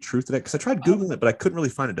 Is there any truth to that? Because I tried Googling it, but I couldn't really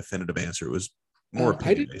find a definitive answer. It was more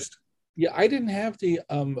opinion-based. I didn't have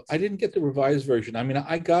I didn't get the revised version. I mean,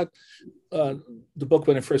 I got the book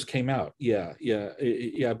when it first came out. I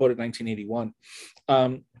bought it in 1981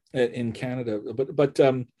 in Canada. But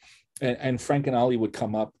and Frank and Ollie would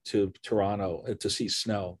come up to Toronto to see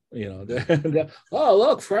snow. Oh,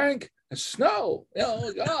 look, Frank, it's snow.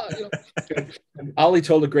 Oh God. And Ollie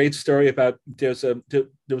told a great story about there was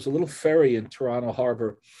a little ferry in Toronto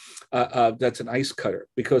Harbor that's an ice cutter,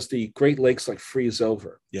 because the Great Lakes like freeze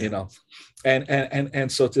over.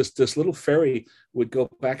 And so this little ferry would go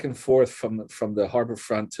back and forth from the harbor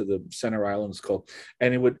front to the center island, it's called,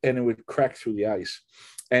 and it would crack through the ice.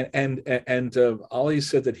 And Ollie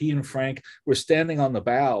said that he and Frank were standing on the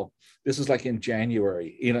bow. This is like in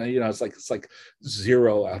January, it's like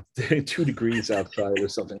 0 out there, 2 degrees outside or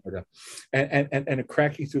something like that, and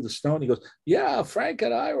cracking through the snow. And he goes, yeah, Frank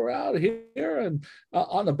and I were out here and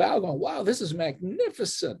on the bow going, wow, this is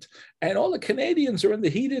magnificent. And all the Canadians are in the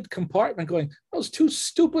heated compartment going, those 2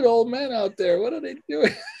 stupid old men out there, what are they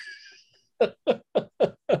doing?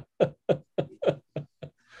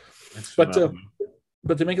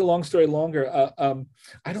 But to make a long story longer,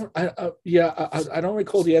 I don't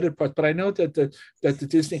recall the edit part, but I know that the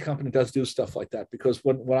Disney company does do stuff like that, because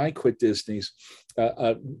when I quit Disney's,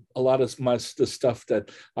 a lot of the stuff that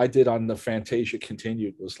I did on the Fantasia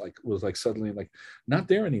Continued was like suddenly like not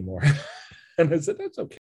there anymore, and I said that's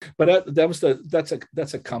okay. But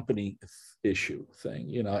that's a company issue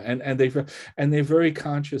thing, and they're very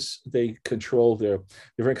conscious. They're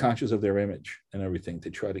very conscious of their image and everything. They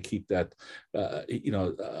try to keep that,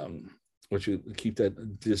 keep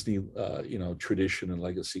that Disney, tradition and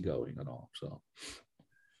legacy going and all. So,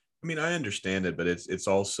 I mean, I understand it, but it's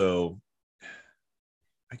also,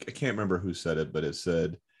 I can't remember who said it, but it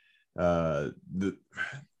said, I'm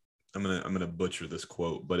gonna butcher this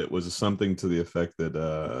quote, but it was something to the effect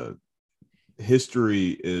that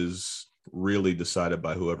history is really decided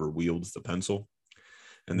by whoever wields the pencil,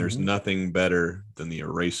 and there's nothing better than the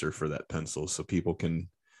eraser for that pencil, so people can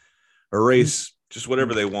erase just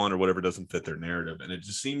whatever they want or whatever doesn't fit their narrative. And it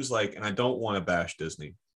just seems like, and I don't want to bash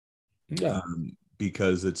Disney,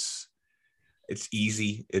 because it's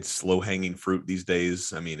easy, it's low-hanging fruit these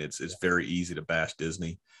days. I mean, it's very easy to bash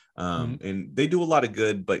Disney. And they do a lot of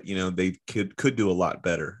good, but they could do a lot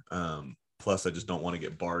better. plus I just don't want to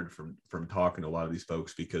get barred from talking to a lot of these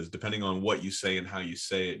folks, because depending on what you say and how you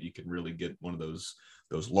say it, you can really get one of those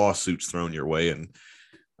lawsuits thrown your way. And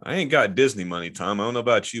I ain't got Disney money, Tom. I don't know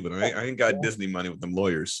about you, but I ain't got Disney money with them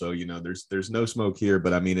lawyers. So, you know, there's no smoke here.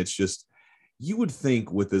 But I mean, it's just, you would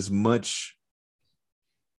think with as much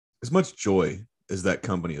joy as that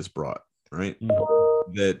company has brought, right?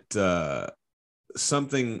 That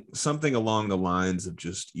something along the lines of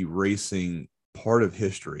just erasing part of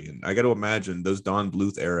history. And I got to imagine those Don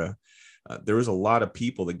Bluth era, there was a lot of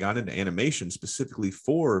people that got into animation specifically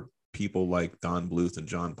for people like Don Bluth and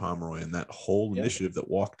John Pomeroy and that whole initiative that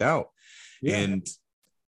walked out. And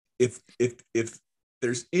if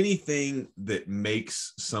there's anything that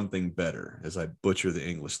makes something better, as I butcher the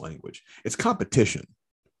English language, it's competition,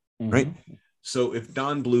 right? So if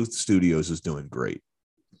Don Bluth Studios is doing great,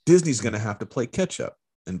 Disney's going to have to play catch up,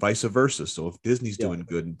 and vice versa. So if Disney's doing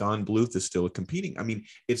good and Don Bluth is still competing, I mean,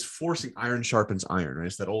 it's forcing iron sharpens iron, right?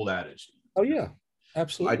 It's that old adage. Oh yeah,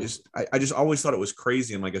 absolutely. I just always thought it was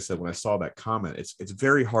crazy. And like I said, when I saw that comment, it's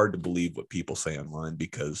very hard to believe what people say online,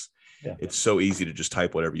 because it's so easy to just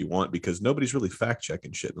type whatever you want, because nobody's really fact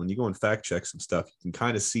checking shit. When you go and fact check some stuff, you can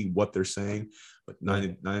kind of see what they're saying, but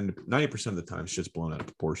 90% of the time shit's blown out of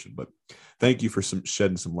proportion. But thank you for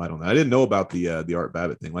shedding some light on that. I didn't know about the Art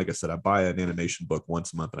Babbitt thing. Like I said, I buy an animation book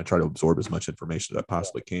once a month and I try to absorb as much information as I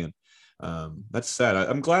possibly can. That's sad.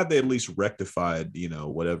 I'm glad they at least rectified, you know,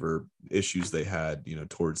 whatever issues they had, you know,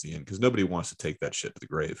 towards the end, because nobody wants to take that shit to the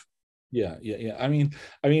grave. Yeah. I mean,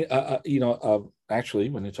 actually,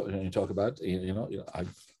 when you talk about,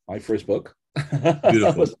 my first book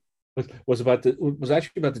was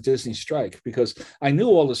actually about the Disney strike, because I knew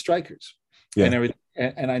all the strikers and everything,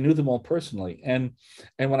 and I knew them all personally. And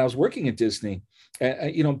when I was working at Disney,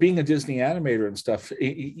 being a Disney animator and stuff,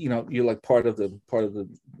 you're like part of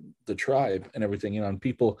the tribe and everything, and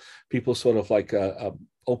people sort of like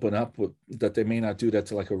open up with that they may not do that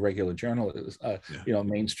to like a regular journalist,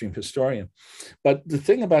 mainstream historian. But the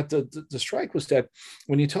thing about the strike was that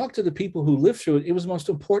when you talk to the people who lived through it, it was the most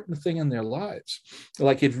important thing in their lives.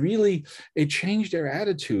 Like it changed their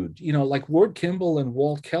attitude. Like Ward Kimball and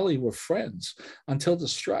Walt Kelly were friends until the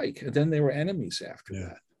strike, and then they were enemies after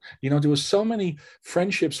that. There was so many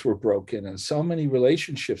friendships were broken and so many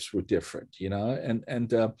relationships were different,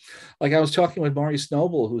 and like I was talking with Maurice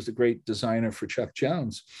Noble, who's the great designer for Chuck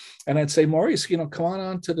Jones. And I'd say, Maurice, come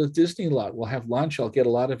on to the Disney lot. We'll have lunch. I'll get a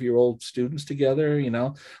lot of your old students together,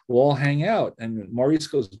 we'll all hang out. And Maurice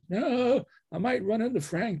goes, no, I might run into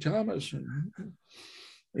Frank Thomas and,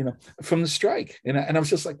 from the strike. And I was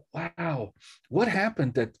just like, wow, what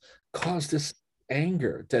happened that caused this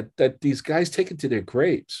anger that these guys take it to their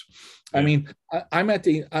graves? I mean, I'm at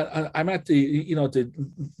the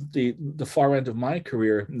the far end of my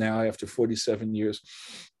career now after 47 years.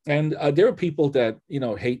 And there are people that,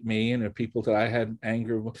 hate me, and there are people that I had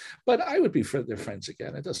anger with, but I would be their friends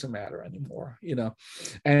again. It doesn't matter anymore,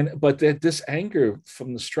 but this anger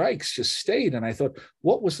from the strikes just stayed. And I thought,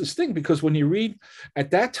 what was this thing? Because when you read at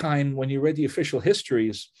that time, when you read the official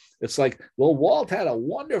histories, it's like, well, Walt had a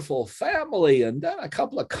wonderful family, and then a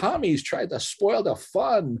couple of commies tried to spoil the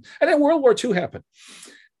fun. And then World War II happened.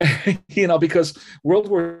 Because World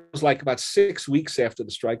War was like about 6 weeks after the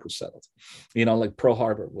strike was settled. Like Pearl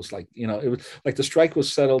Harbor was like, it was like the strike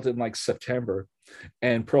was settled in like September,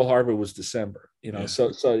 and Pearl Harbor was December.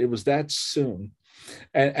 So it was that soon,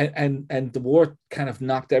 and the war kind of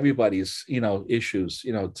knocked everybody's issues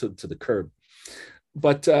to the curb.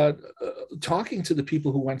 But talking to the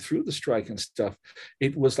people who went through the strike and stuff,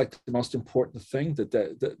 it was like the most important thing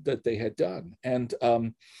that they had done. And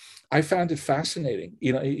I found it fascinating,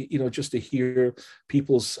 just to hear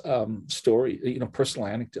people's story, personal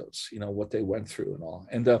anecdotes, what they went through and all.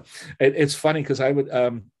 And it's funny because I would,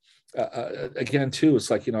 again, too, it's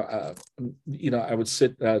like, I would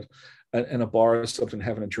sit in a bar or something,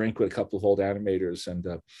 having a drink with a couple of old animators. And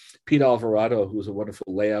Pete Alvarado, who was a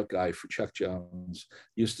wonderful layout guy for Chuck Jones,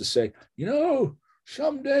 used to say,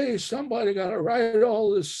 someday somebody got to write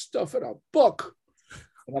all this stuff in a book.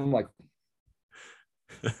 And I'm like,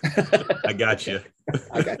 I got you.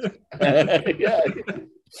 I got you.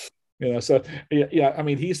 Yeah. So yeah. I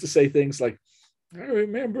mean, he used to say things like, I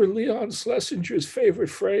remember Leon Schlesinger's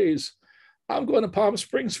favorite phrase, I'm going to Palm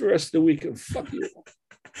Springs for the rest of the week and fuck you.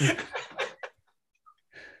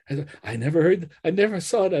 I never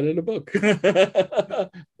saw that in a book.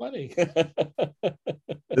 Funny.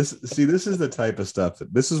 This is the type of stuff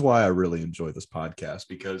this is why I really enjoy this podcast,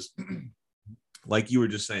 because like you were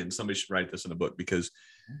just saying, somebody should write this in a book, because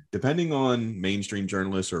depending on mainstream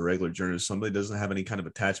journalists or regular journalists, somebody doesn't have any kind of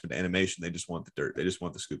attachment to animation. They just want the dirt. They just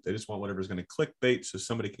want the scoop. They just want whatever's going to clickbait so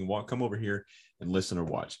somebody can come over here and listen or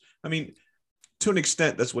watch. I mean, to an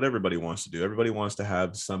extent, that's what everybody wants to do. Everybody wants to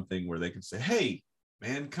have something where they can say, hey,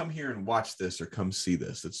 man, come here and watch this or come see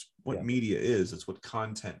this. That's what media is. It's what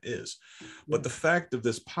content is. But the fact of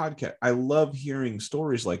this podcast, I love hearing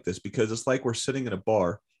stories like this because it's like we're sitting in a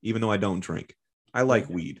bar, even though I don't drink. I like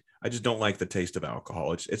weed. I just don't like the taste of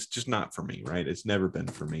alcohol. It's just not for me, right? It's never been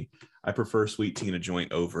for me. I prefer sweet tea and a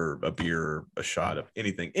joint over a beer or a shot of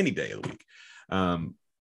anything, any day of the week.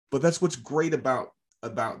 But that's what's great about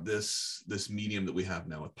this medium that we have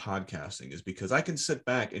now with podcasting, is because I can sit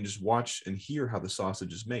back and just watch and hear how the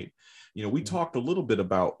sausage is made. You know, we talked a little bit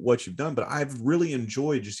about what you've done, but I've really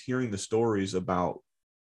enjoyed just hearing the stories about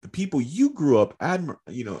the people you grew up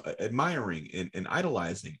admiring and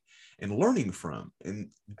idolizing and learning from. And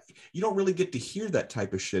you don't really get to hear that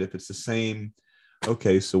type of shit if it's the same.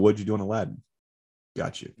 Okay, so what'd you do in Aladdin?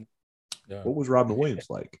 Got you. Yeah. What was Robin Williams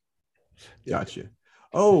like? Got you.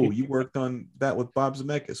 Oh, you worked on that with Bob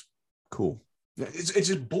Zemeckis. Cool. It's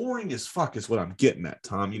just boring as fuck is what I'm getting at,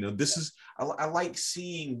 Tom. You know, this is, I like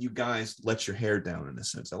seeing you guys let your hair down in a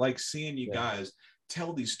sense. I like seeing you guys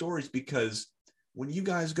tell these stories, because when you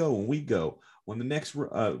guys go, when we go, when the next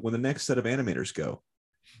set of animators go,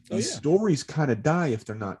 these stories kind of die if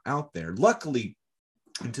they're not out there. Luckily,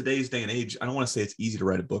 in today's day and age, I don't want to say it's easy to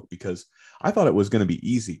write a book, because I thought it was going to be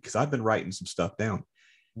easy, because I've been writing some stuff down.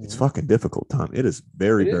 It's fucking difficult, Tom. It is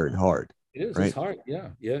very hard. It is. Right? It's hard.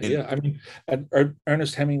 Yeah. I mean,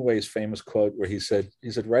 Ernest Hemingway's famous quote where he said,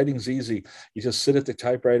 writing's easy. You just sit at the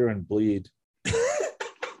typewriter and bleed. Isn't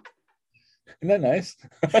that nice?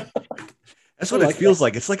 That's what it feels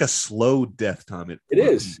like. It's like a slow death, Tom. It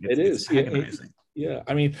is. It's agonizing. Yeah.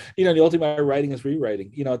 I mean, you know, the ultimate writing is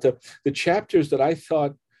rewriting. You know, the chapters that I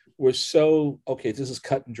thought were so, okay, this is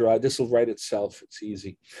cut and dry, this will write itself, it's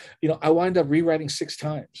easy. You know, I wind up rewriting 6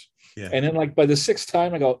 times. Yeah. And then, like, by the 6th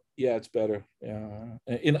time, I go, yeah, it's better. Yeah.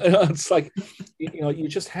 You know, it's like, you know, you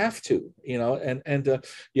just have to, you know, and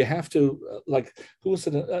you have to, like, who was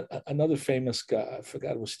it? Another famous guy, I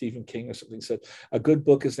forgot, it was Stephen King or something, said, a good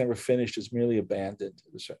book is never finished, it's merely abandoned.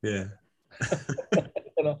 Yeah.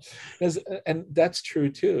 You know, and that's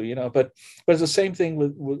true too, you know, but it's the same thing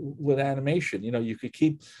with animation. You know, you could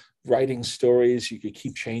keep writing stories, you could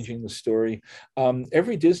keep changing the story.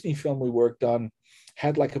 Every Disney film we worked on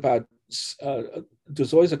had like about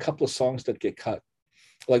there's always a couple of songs that get cut,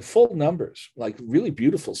 like full numbers, like really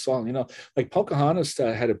beautiful song, you know, like Pocahontas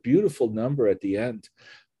had a beautiful number at the end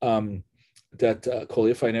that called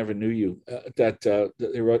If I Never Knew You, that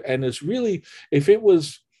they wrote. And it's really, if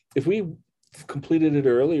we completed it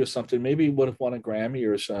early or something, maybe would have won a Grammy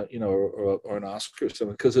or you know, or an Oscar or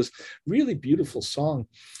something, because it's really beautiful song,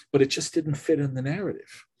 but it just didn't fit in the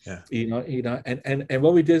narrative. Yeah, you know, and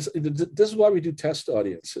what we did is, this is why we do test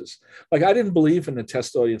audiences. Like, I didn't believe in the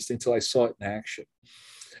test audience until I saw it in action,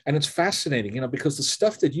 and it's fascinating, you know, because the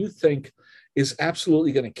stuff that you think is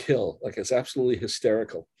absolutely going to kill, like it's absolutely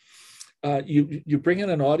hysterical, you bring in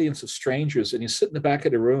an audience of strangers and you sit in the back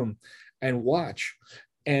of the room and watch.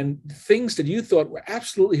 And things that you thought were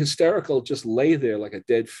absolutely hysterical just lay there like a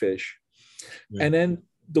dead fish. Yeah. And then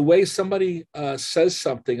the way somebody says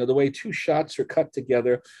something, or the way 2 shots are cut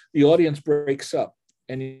together, the audience breaks up.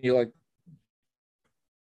 And you're like,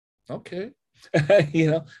 okay.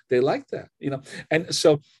 You know, they like that, you know. And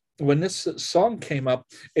so when this song came up,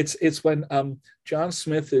 it's when John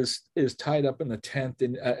Smith is tied up in the tent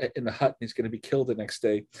in the hut, and he's going to be killed the next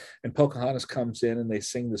day. And Pocahontas comes in, and they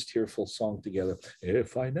sing this tearful song together.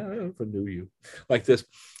 If I never knew you, like this.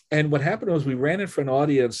 And what happened was, we ran it for an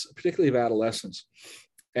audience, particularly of adolescents,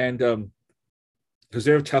 and because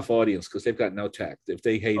they're a tough audience, because they've got no tact. If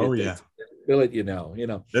they hate it, they'll let you know. You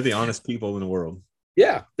know, they're the honest people in the world.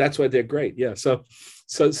 Yeah, that's why they're great. Yeah, so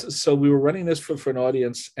we were running this for an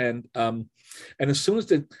audience, and as soon as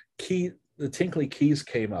the tinkly keys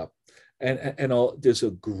came up, and all, there's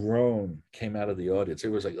a groan came out of the audience.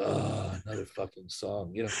 It was like, oh, another fucking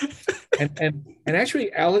song, you know. and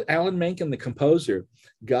actually, Alan Menken, the composer,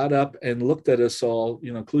 got up and looked at us all,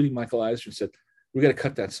 you know, including Michael Eisner, and said, "We got to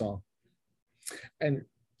cut that song." And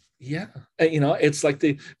yeah, you know, it's like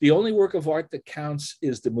the only work of art that counts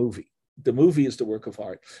is the movie. The movie is the work of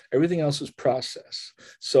art. Everything else is process.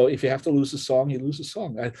 So if you have to lose a song, you lose a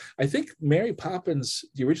song. I think Mary Poppins,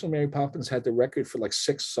 the original Mary Poppins, had the record for like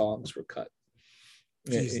 6 songs were cut.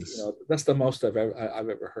 Jesus. You know, that's the most I've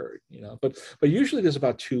ever heard. You know, but usually there's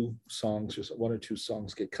about 2 songs, or 1 or 2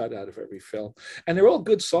 songs get cut out of every film, and they're all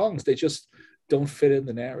good songs. They just don't fit in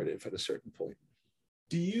the narrative at a certain point.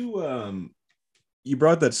 Do you you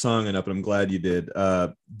brought that song up, and I'm glad you did.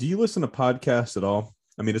 Do you listen to podcasts at all?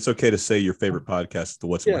 I mean, it's okay to say your favorite podcast is the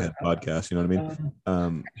What's in My Yeah, Head podcast. You know what I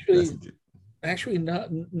mean? actually, not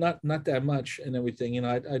that much and everything. You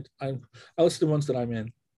know, I listen to ones that I'm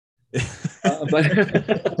in. But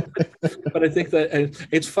but I think that, and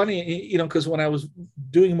it's funny, you know, because when I was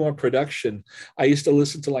doing more production, I used to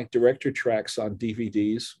listen to like director tracks on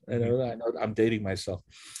DVDs. And I know I'm dating myself,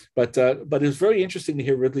 but it's very interesting to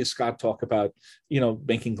hear Ridley Scott talk about, you know,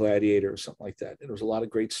 making Gladiator or something like that. And there was a lot of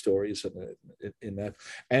great stories in that,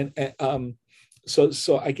 and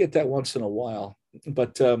so I get that once in a while,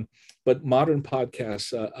 but modern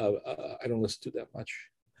podcasts, I don't listen to that much.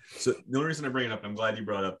 So the only reason I bring it up, I'm glad you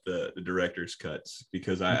brought up the director's cuts,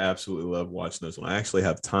 because I absolutely love watching those when I actually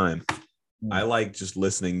have time. I like just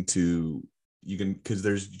listening to, you can, because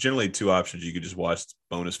there's generally two options. You could just watch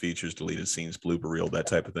bonus features, deleted scenes, blooper reel, that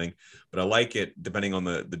type of thing. But I like it depending on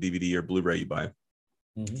the DVD or Blu-ray you buy.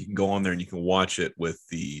 You can go on there and you can watch it with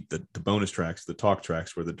the bonus tracks, the talk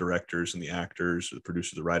tracks, where the directors and the actors, or the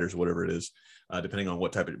producers, the writers, whatever it is, depending on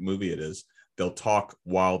what type of movie it is, they'll talk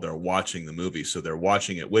while they're watching the movie. So they're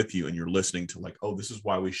watching it with you and you're listening to like, oh, this is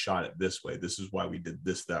why we shot it this way. This is why we did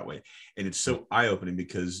this that way. And it's so eye-opening,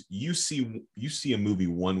 because you see a movie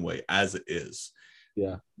one way as it is.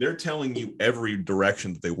 Yeah. They're telling you every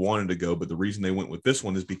direction that they wanted to go, but the reason they went with this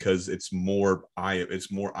one is because it's more eye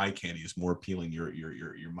candy, it's more appealing.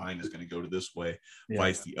 Your mind is going to go to this way,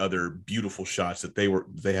 vice the other beautiful shots that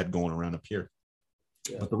they had going around up here.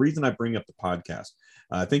 Yeah. But the reason I bring up the podcast,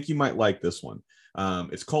 I think you might like this one.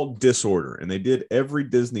 It's called Disorder, and they did every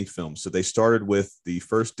Disney film. So they started with the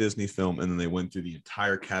first Disney film, and then they went through the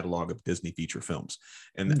entire catalog of Disney feature films.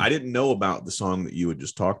 And I didn't know about the song that you had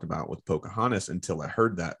just talked about with Pocahontas until I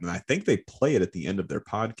heard that. And I think they play it at the end of their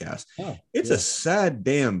podcast. It's a sad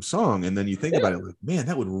damn song. And then you think about it, like, man,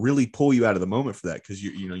 that would really pull you out of the moment for that, because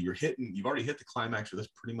you've already hit the climax, or that's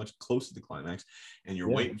pretty much close to the climax, and you're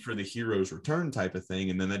waiting for the hero's return type of thing.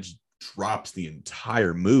 And then that just drops the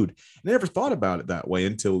entire mood. And I never thought about it that way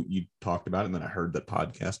until you talked about it, and then I heard that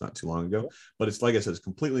podcast not too long ago. But it's, like I said, it's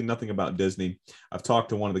completely nothing about Disney. I've talked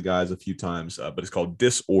to one of the guys a few times, but it's called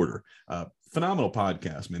Disorder. Phenomenal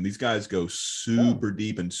podcast, man. These guys go super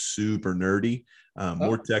deep and super nerdy,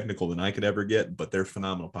 more technical than I could ever get, but they're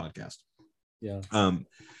phenomenal podcast.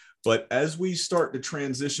 But as we start to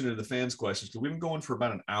transition into the fans' questions, because we've been going for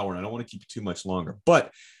about an hour, and I don't want to keep you too much longer,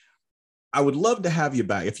 but I would love to have you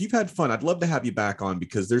back. If you've had fun, I'd love to have you back on,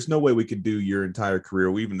 because there's no way we could do your entire career,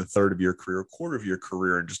 or even the third of your career, a quarter of your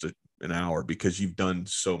career in just an hour, because you've done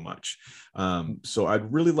so much. So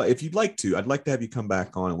I'd really like, if you'd like to, I'd like to have you come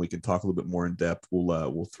back on and we can talk a little bit more in depth.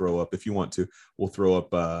 We'll throw up, if you want to, we'll throw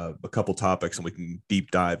up a couple topics and we can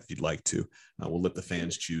deep dive if you'd like to. We'll let the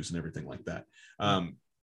fans choose and everything like that.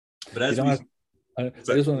 But as I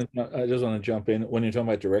just want to jump in when you're talking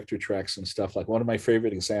about director tracks and stuff. Like, one of my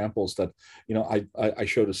favorite examples that, you know, I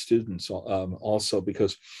show to students also,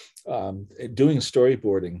 because doing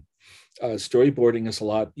storyboarding is a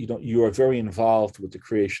lot. You are very involved with the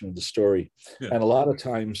creation of the story, and a lot of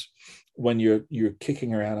times when you're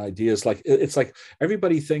kicking around ideas, like it's like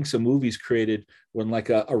everybody thinks a movie's created when like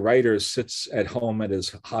a writer sits at home at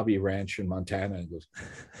his hobby ranch in Montana and goes,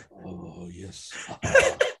 "Oh yes."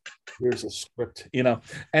 Here's a script, you know,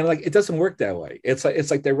 and like it doesn't work that way. It's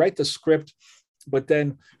like they write the script, but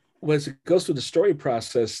then as it goes through the story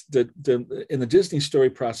process, in the Disney story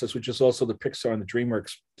process, which is also the Pixar and the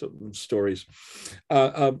DreamWorks stories,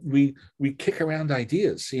 we kick around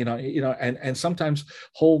ideas, you know, and sometimes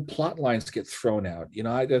whole plot lines get thrown out. You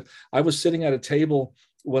know, I was sitting at a table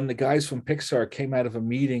when the guys from Pixar came out of a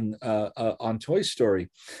meeting on Toy Story,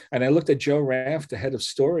 and I looked at Joe Ranft, the head of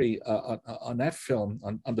story on that film,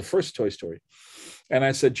 on the first Toy Story, and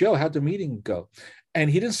I said, "Joe, how'd the meeting go?" And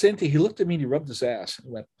he didn't say anything. He looked at me and he rubbed his ass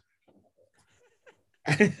and went,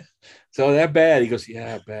 "So that bad?" He goes,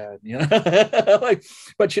 "Yeah, bad." You know, like,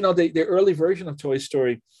 but you know, the early version of Toy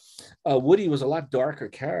Story, Woody was a lot darker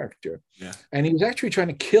character, and he was actually trying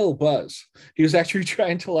to kill Buzz. He was actually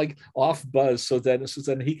trying to like off Buzz so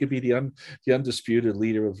that he could be the undisputed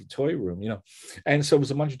leader of the toy room, you know, and so it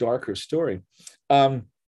was a much darker story. But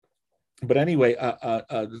anyway,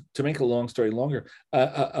 to make a long story longer,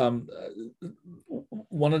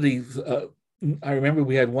 one of the I remember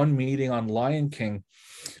we had one meeting on Lion King,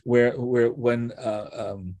 where when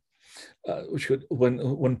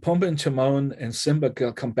Pumbaa and Timon and Simba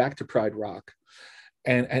come back to Pride Rock,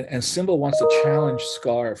 and Simba wants to challenge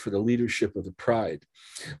Scar for the leadership of the Pride,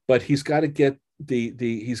 but he's got to get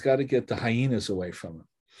the hyenas away from him.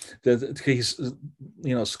 He's,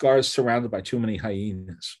 Scar's surrounded by too many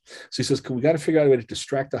hyenas. So he says, we got to figure out a way to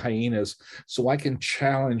distract the hyenas so I can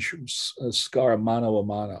challenge Scar mano a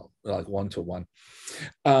mano, like 1-to-1.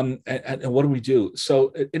 And what do we do?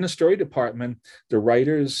 So in the story department, the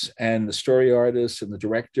writers and the story artists and the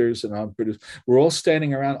directors and our producers, we're all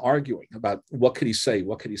standing around arguing about what could he say,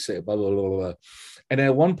 blah, blah, blah, blah. And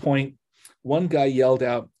at one point, one guy yelled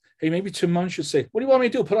out, hey, maybe Timon should say, what do you want me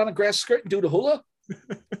to do? Put on a grass skirt and do the hula?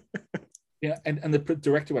 Yeah, and the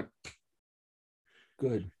director went,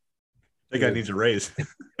 good. That guy needs a raise.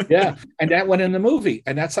 Yeah, and that went in the movie,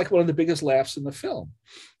 and that's like one of the biggest laughs in the film.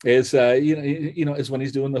 Is is when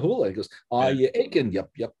he's doing the hula. He goes, "Are you aching?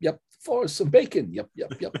 Yep, yep, yep. For some bacon? Yep,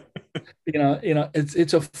 yep, yep."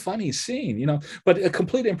 It's a funny scene, but a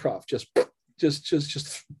complete improv. Just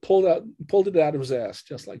pulled it out of his ass,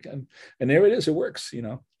 just like, and there it is. It works.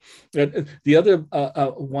 The other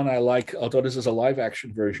one I like, although this is a live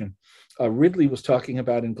action version, Ridley was talking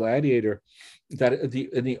about in Gladiator, that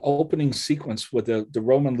in the opening sequence where the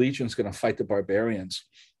Roman legion's going to fight the barbarians,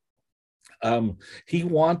 he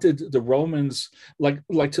wanted the Romans, like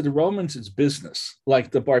to the Romans, it's business.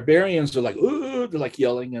 Like the barbarians are like, ooh, they're like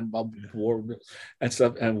yelling and war and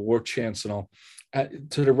stuff and war chants and all.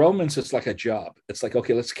 To the Romans, it's like a job. It's like,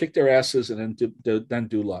 okay, let's kick their asses and then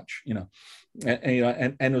do lunch, and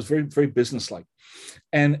it was very, very businesslike.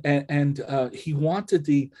 And he wanted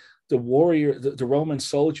the warrior, the Roman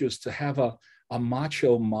soldiers, to have a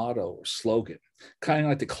macho motto or slogan, kind of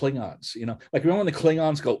like the Klingons, like remember when the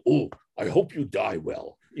Klingons go, "Oh, I hope you die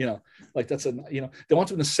well," like that's they want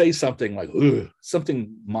them to say something like,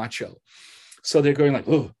 something macho. So they're going like,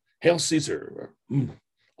 "Oh, Hail Caesar," or,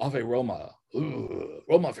 Ave Roma,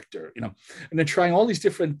 Roma Victor, and they're trying all these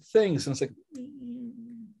different things. And it's like,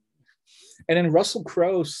 and then Russell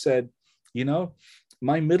Crowe said,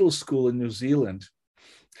 my middle school in New Zealand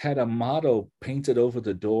had a motto painted over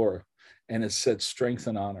the door, and it said strength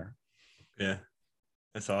and honor. Yeah,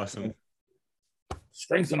 that's awesome.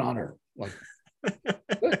 Strength and honor, like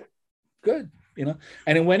good, and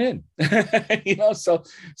it went in. So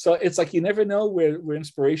it's like you never know where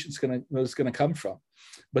inspiration is gonna come from,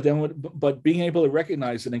 but being able to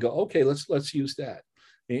recognize it and go, okay, let's use that.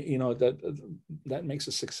 That makes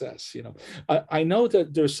a success. I know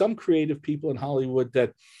that there's some creative people in Hollywood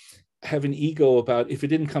that have an ego about, if it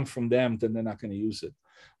didn't come from them, then they're not going to use it.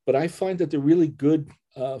 But I find that the really good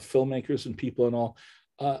filmmakers and people and all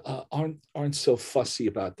aren't so fussy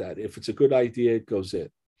about that. If it's a good idea, it goes in.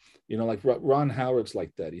 Like Ron Howard's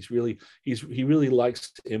like that. He really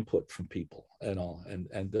likes input from people and all.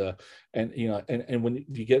 And when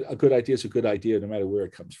you get a good idea, it's a good idea, no matter where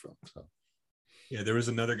it comes from. So. Yeah, there was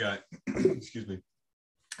another guy. Excuse me.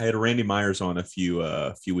 I had Randy Myers on a few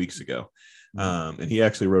weeks ago, and he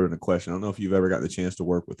actually wrote in a question. I don't know if you've ever gotten the chance to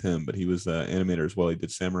work with him, but he was an animator as well. He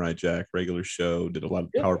did Samurai Jack, Regular Show, did a lot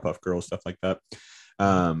of Powerpuff Girls, stuff like that.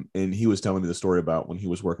 And he was telling me the story about when he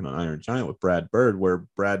was working on Iron Giant with Brad Bird, where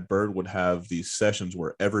Brad Bird would have these sessions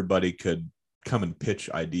where everybody could come and pitch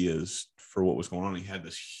ideas for what was going on. He had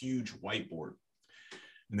this huge whiteboard,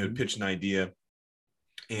 and they would pitch an idea,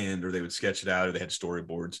 or they would sketch it out, or they had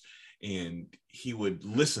storyboards, and he would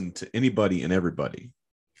listen to anybody and everybody,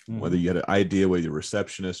 whether you had an idea, whether you're a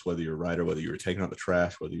receptionist, whether you're a writer, whether you were taking out the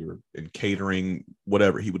trash, whether you were in catering,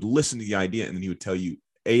 whatever. He would listen to the idea, and then he would tell you,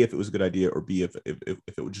 A, if it was a good idea, or B, if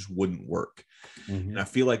it just wouldn't work. And I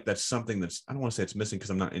feel like that's something that's, I don't want to say it's missing because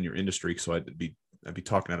I'm not in your industry, so I'd be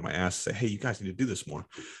talking out of my ass to say, hey, you guys need to do this more.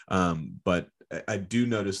 But I do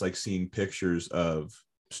notice, like, seeing pictures of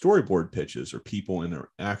storyboard pitches or people in an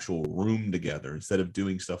actual room together, instead of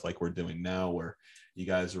doing stuff like we're doing now, where you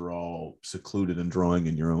guys are all secluded and drawing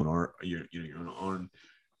in your own art, your own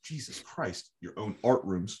Jesus Christ, your own art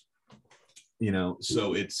rooms.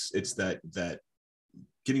 So it's that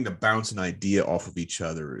getting to bounce an idea off of each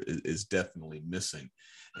other is definitely missing.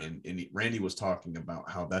 And Randy was talking about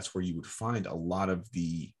how that's where you would find a lot of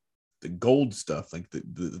the gold stuff, like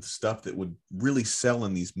the stuff that would really sell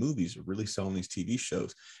in these movies or really sell in these TV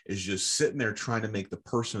shows, is just sitting there trying to make the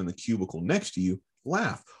person in the cubicle next to you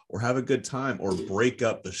laugh or have a good time or break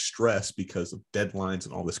up the stress because of deadlines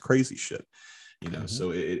and all this crazy shit. So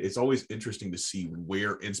it's always interesting to see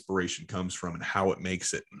where inspiration comes from and how it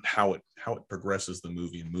makes it and how it progresses the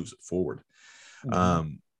movie and moves it forward. Like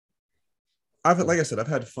I said, I've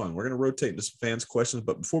had fun. We're going to rotate into some fans' questions,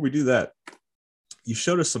 but before we do that, you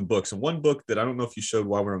showed us some books, and one book that I don't know if you showed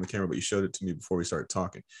while we were on the camera, but you showed it to me before we started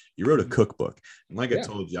talking. You wrote a cookbook, and like I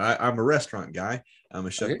told you, I'm a restaurant guy. I'm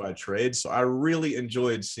a chef by trade, so I really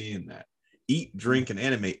enjoyed seeing that. Eat, drink, and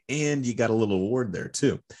animate, and you got a little award there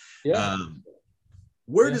too.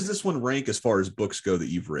 Where does this one rank as far as books go that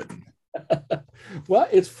you've written? Well,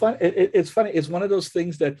 it's fun. It's funny. It's one of those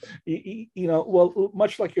things that well,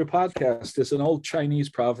 much like your podcast, there's an old Chinese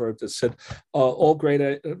proverb that said, all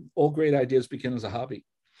great ideas begin as a hobby."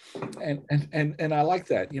 And I like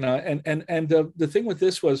that, and the thing with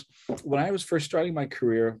this was, when I was first starting my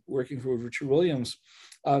career working for Richard Williams,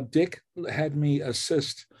 Dick had me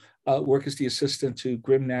work as the assistant to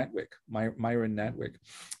Grim Natwick, Myron Natwick,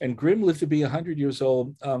 and Grim lived to be 100 years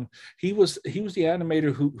old. He was the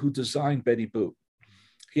animator who designed Betty Boop.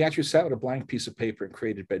 He actually sat with a blank piece of paper and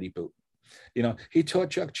created Betty Boop. He taught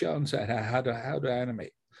Chuck Jones how to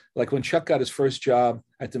animate. Like when Chuck got his first job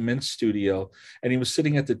at the Mint studio and he was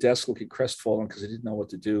sitting at the desk looking crestfallen because he didn't know what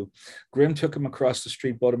to do, Grim took him across the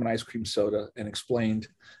street, bought him an ice cream soda, and explained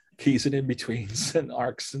keys and in-betweens and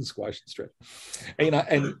arcs and squash and stretch.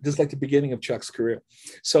 And this is like the beginning of Chuck's career.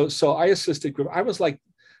 So I assisted Grim. I was like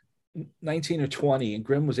 19 or 20 and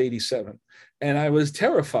Grim was 87. And I was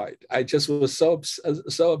terrified. I just was so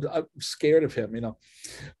scared of him,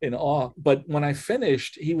 in awe. But when I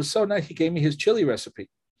finished, he was so nice. He gave me his chili recipe.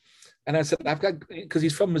 And I said, because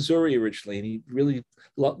he's from Missouri originally, and he really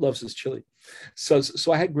loves his chili. So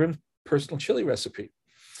I had Grim's personal chili recipe.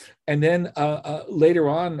 And then later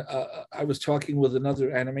on, I was talking with another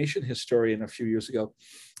animation historian a few years ago.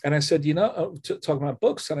 And I said, talking about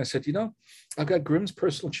books. And I said, I've got Grimm's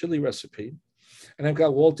personal chili recipe. And I've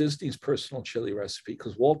got Walt Disney's personal chili recipe,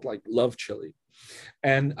 because Walt loved chili.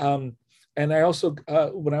 And I also,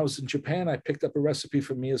 when I was in Japan, I picked up a recipe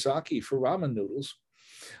from Miyazaki for ramen noodles.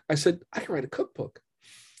 I said, I can write a cookbook,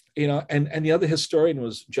 and the other historian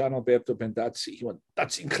was Gian Alberto Bendazzi. He went,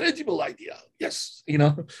 "That's an incredible idea. Yes." He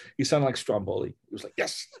sounded like Stromboli. He was like,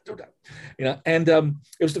 "Yes, do that." And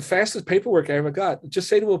it was the fastest paperwork I ever got. Just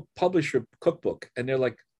say to a publisher, cookbook, and they're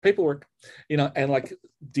like, paperwork, and like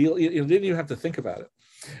deal, didn't even have to think about it.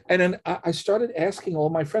 And then I started asking all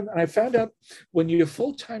my friends, and I found out when your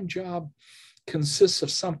full-time job consists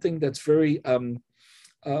of something that's very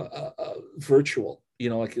virtual,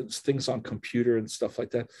 like it's things on computer and stuff like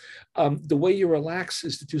that. The way you relax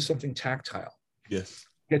is to do something tactile. Yes.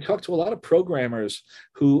 I talked to a lot of programmers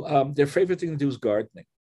who their favorite thing to do is gardening,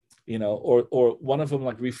 or one of them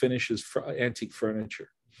like refinishes antique furniture.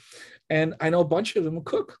 And I know a bunch of them who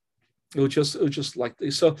cook. It was just like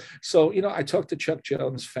this. So I talked to Chuck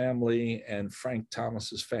Jones' family and Frank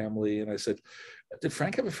Thomas's family, and I said, "Did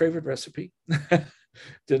Frank have a favorite recipe?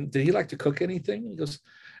 Did he like to cook anything?" He goes,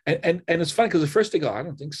 and it's funny because at first they go, "I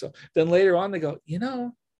don't think so." Then later on they go,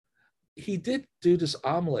 he did do this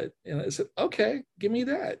omelet. And I said, "Okay, give me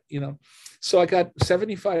that." So I got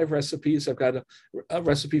 75 recipes. I've got a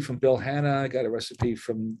recipe from Bill Hanna. I got a recipe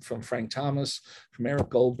from Frank Thomas, from Eric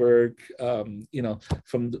Goldberg, from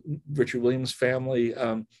the Richard Williams family.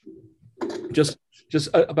 Just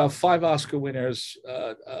about 5 Oscar winners,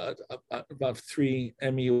 about 3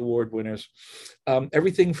 Emmy Award winners.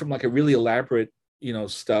 Everything from like a really elaborate,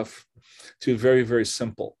 stuff to very, very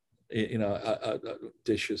simple,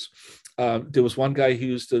 dishes. There was one guy who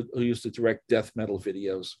used to direct death metal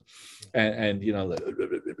videos, and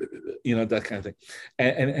that kind of thing.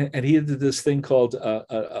 And he did this thing called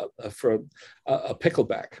for a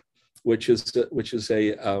pickleback, which is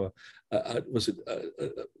a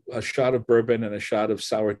shot of bourbon and a shot of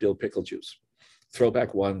sour dill pickle juice.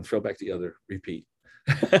 Throwback one, throwback the other, repeat.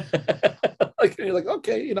 You're like,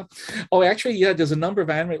 okay, Oh, actually, yeah, there's a number of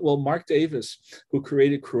animators. Well, Mark Davis, who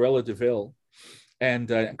created Cruella de Vil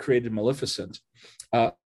and created Maleficent,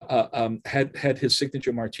 had his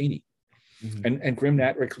signature martini. Mm-hmm. And Grim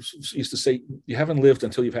Natwick used to say, "You haven't lived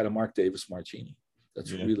until you've had a Mark Davis martini."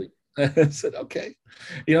 That's really. I said, okay,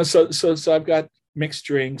 so I've got mixed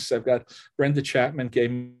drinks. I've got Brenda Chapman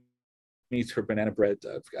gave me her banana bread.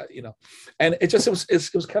 I've got, and it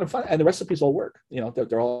was kind of fun. And the recipes all work.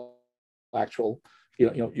 They're all actual. You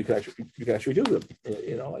can actually do them.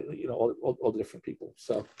 All the different people.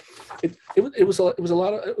 So it was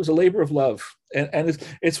a labor of love, and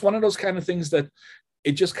it's one of those kind of things that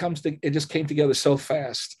it just came together so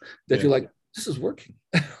fast that you're like, this is working.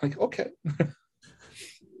 Like, okay.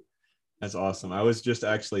 That's awesome. I was just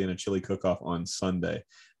actually in a chili cook-off on Sunday.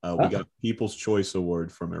 We got People's Choice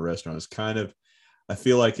Award from a restaurant. It's I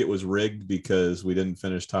feel like it was rigged because we didn't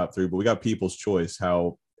finish top 3, but we got People's Choice.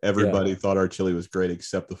 How everybody thought our chili was great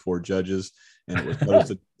except the 4 judges, and it was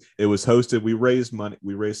hosted. It was hosted. We raised money.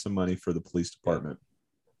 We raised some money for the police department.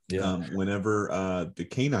 Whenever the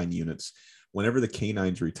canine units. Whenever the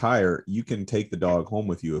canines retire, you can take the dog home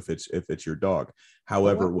with you if it's your dog.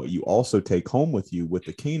 However, what you also take home with you with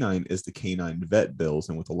the canine is the canine vet bills.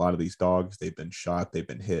 And with a lot of these dogs, they've been shot, they've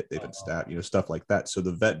been hit, they've been stabbed, stuff like that. So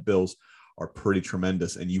the vet bills are pretty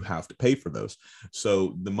tremendous, and you have to pay for those.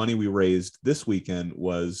 So the money we raised this weekend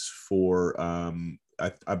was for,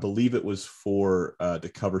 I believe it was for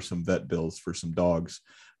to cover some vet bills for some dogs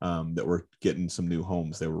that were getting some new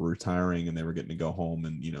homes. They were retiring and they were getting to go home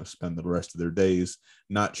and, spend the rest of their days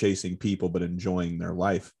not chasing people, but enjoying their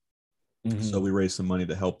life. Mm-hmm. So we raised some money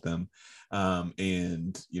to help them.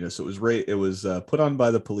 And, so it was put on by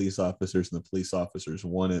the police officers, and the police officers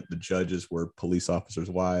won it. The judges were police officers'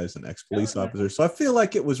 wives and ex-police officers. So I feel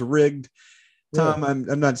like it was rigged. Tom,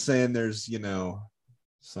 I'm not saying there's,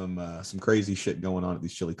 some crazy shit going on at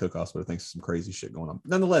these chili cook-offs, but I think some crazy shit going on.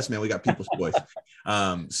 Nonetheless, man, we got people's choice.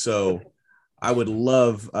 So I would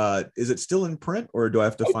love, is it still in print, or do I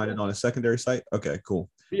have to find it on a secondary site? Okay, cool.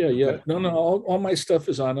 Yeah. Okay. No. All my stuff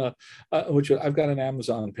is on which I've got an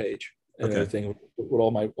Amazon page and everything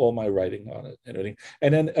with all my writing on it and everything.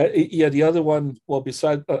 And then the other one. Well,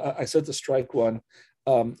 besides I said the strike one.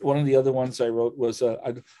 One of the other ones I wrote was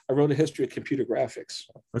I wrote a history of computer graphics.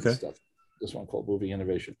 Okay. Stuff. This one called Movie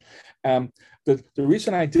Innovation. The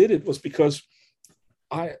reason I did it was because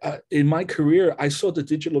I in my career I saw the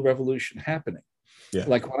digital revolution happening. Yeah.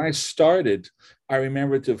 Like when I started, I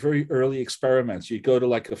remember the very early experiments. You go to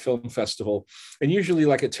like a film festival, and usually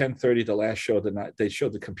like at 10:30, the last show of the night, they show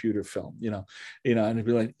the computer film, and it'd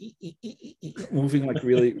be like moving like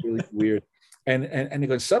really, really weird. And they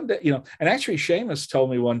go someday, and actually Seamus told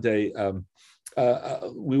me one day,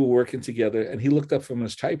 we were working together, and he looked up from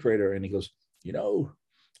his typewriter and he goes,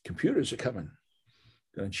 computers are coming,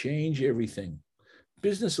 going to change everything.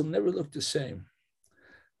 Business will never look the same.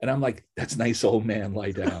 And I'm like, that's nice, old man, lie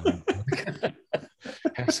down.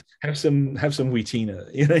 have some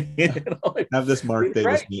Wheatina. Have this Mark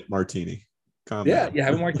Davis meat martini. Calm down.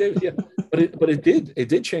 Have Mark Davis. Yeah, but it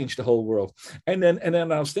did change the whole world. And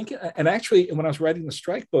then I was thinking, and actually, when I was writing the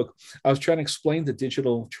strike book, I was trying to explain the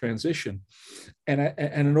digital transition, and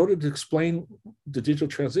in order to explain the digital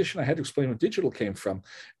transition, I had to explain where digital came from,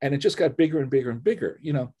 and it just got bigger and bigger and bigger.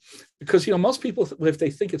 Because most people, if they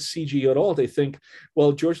think it's CG at all, they think,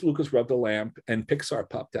 well, George Lucas rubbed a lamp and Pixar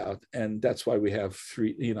popped out, and that's why we have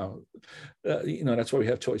that's why we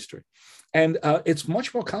have Toy Story. And it's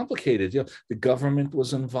much more complicated. The government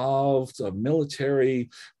was involved, military,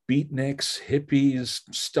 beatniks, hippies,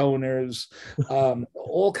 stoners,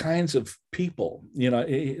 all kinds of people.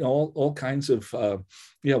 All kinds of.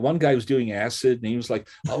 One guy was doing acid, and he was like,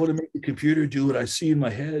 "I want to make the computer do what I see in my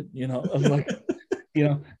head." I'm like,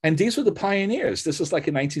 And these were the pioneers. This was like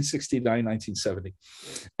in 1969, 1970,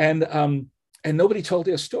 and nobody told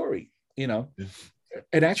their story.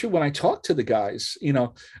 And actually, when I talked to the guys,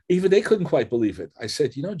 even they couldn't quite believe it. I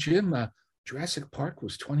said, Jim, Jurassic Park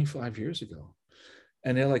was 25 years ago.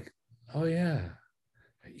 And they're like, oh, yeah,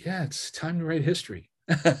 it's time to write history.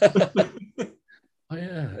 Oh,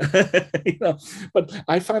 yeah. But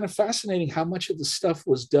I find it fascinating how much of the stuff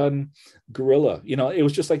was done guerrilla. It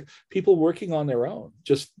was just like people working on their own,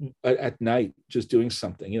 just at night, just doing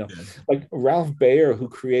something, like Ralph Baer, who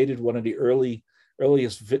created one of the earliest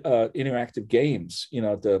interactive games,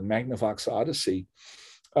 the Magnavox Odyssey.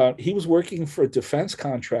 He was working for a defense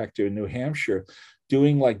contractor in New Hampshire,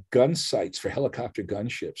 doing like gun sights for helicopter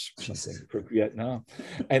gunships or something for Vietnam,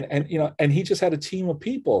 and he just had a team of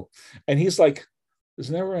people, and he's like,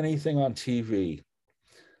 "There's never anything on TV.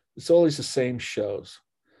 It's always the same shows.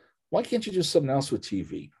 Why can't you do something else with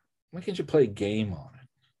TV? Why can't you play a game on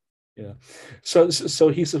it?" So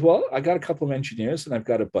he says, "Well, I got a couple of engineers and I've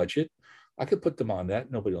got a budget. I could put them on that.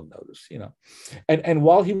 Nobody will notice, And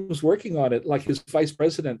while he was working on it, like his vice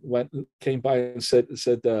president came by and said,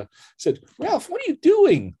 "Ralph, what are you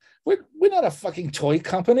doing? We're not a fucking toy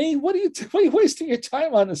company. Why are you wasting your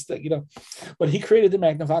time on this thing?" But he created the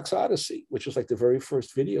Magnavox Odyssey, which was like the very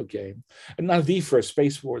first video game, and not the first.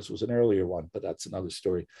 Space Wars was an earlier one, but that's another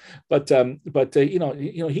story. But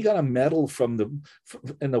he got a medal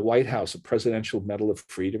in the White House, a Presidential Medal of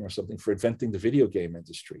Freedom or something, for inventing the video game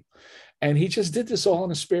industry. And he just did this all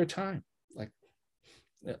in his spare time. Like,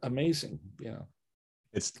 amazing,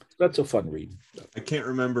 That's a fun read. I can't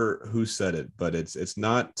remember who said it, but it's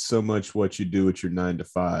not so much what you do at your 9 to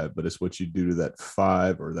 5, but it's what you do to that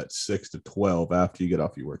 5 or that 6 to 12 after you get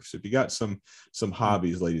off your work. So if you got some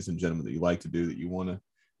hobbies, ladies and gentlemen, that you like to do, that you want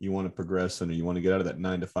to progress in, or you want to get out of that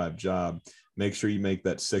 9 to 5 job, make sure you make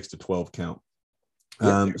that 6 to 12 count.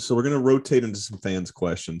 So we're going to rotate into some fans'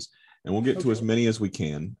 questions, and we'll get to as many as we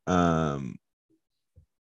can.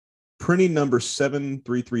 Printing number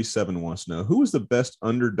 7337 wants to know, who was the best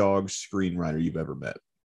underdog screenwriter you've ever met?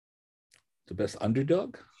 The best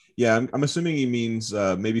underdog? Yeah, I'm assuming he means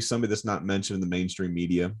maybe somebody that's not mentioned in the mainstream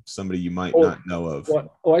media, somebody you might Oh, not know of. what?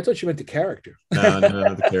 Oh, I thought you meant the character. No, no,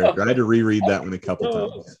 not the character. I had to reread that one a couple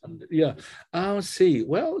Oh, times. yeah. Let's see.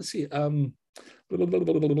 Well, let's see. Um,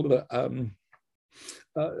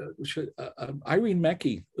 Irene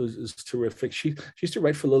Mackey is terrific. She used to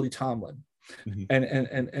write for Lily Tomlin,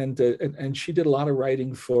 Mhm. and she did a lot of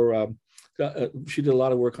writing for. She did a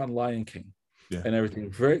lot of work on Lion King Yeah. and everything.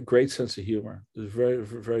 Very great sense of humor. Very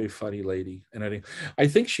very funny lady. And I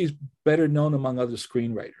think she's better known among other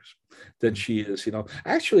screenwriters than Mhm. she is.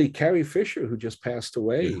 Actually, Carrie Fisher, who just passed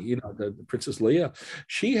away, Yeah. the Princess Leia,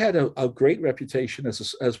 she had a great reputation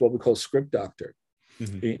as what we call script doctor,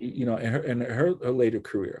 Mhm. in her later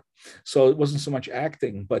career. So it wasn't so much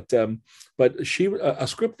acting, but she a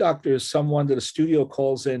script doctor is someone that a studio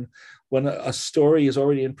calls in when a story is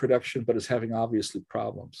already in production but is having obviously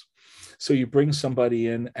problems. So you bring somebody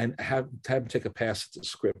in and have them take a pass at the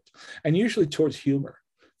script, and usually towards humor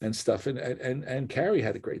and stuff. And Carrie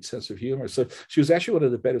had a great sense of humor, so she was actually one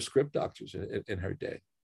of the better script doctors in her day.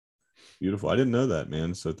 Beautiful. I didn't know that,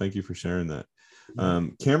 man. So thank you for sharing that.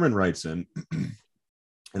 Mhm. Cameron writes in,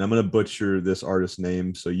 and I'm going to butcher this artist's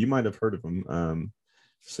name, so you might have heard of him.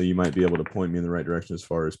 So you might be able to point me in the right direction as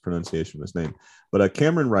far as pronunciation of his name. But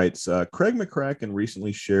Cameron writes, Craig McCracken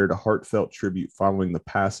recently shared a heartfelt tribute following the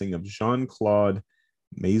passing of Jean-Claude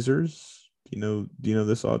Mazers. Do you know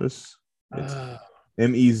this artist? It's Uh,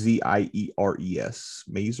 Meziers.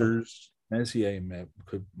 Mazers. Messier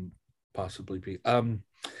could possibly be.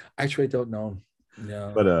 Actually, I don't know.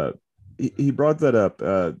 But No. he brought that up.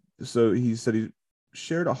 So he said he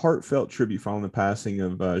shared a heartfelt tribute following the passing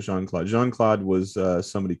of Jean-Claude. Jean-Claude was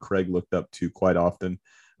somebody Craig looked up to quite often.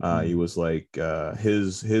 He was like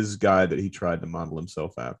his guy that he tried to model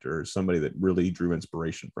himself after, somebody that really drew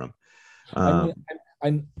inspiration from. I mean,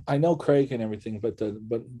 Um, I know Craig and everything, but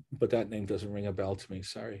that name doesn't ring a bell to me.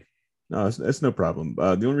 Sorry. no, it's no problem. The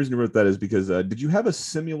only reason I wrote that is because did you have a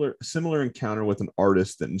similar encounter with an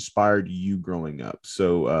artist that inspired you growing up?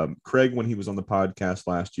 So Craig, when he was on the podcast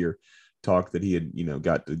last year, talked that he had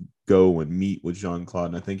got to go and meet with Jean Claude,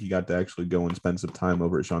 and I think he got to actually go and spend some time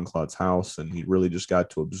over at Jean Claude's house, and he really just got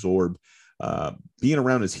to absorb being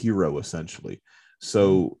around his hero essentially. Mhm.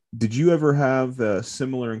 So, did you ever have a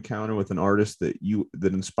similar encounter with an artist that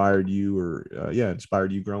inspired you, or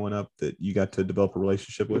inspired you growing up that you got to develop a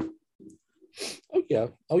relationship with? Oh yeah.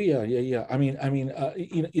 Oh yeah. Yeah. Yeah.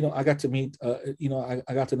 I got to meet.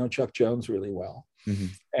 I got to know Chuck Jones really well. Mhm.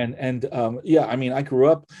 And yeah, I grew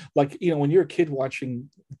up like when you're a kid watching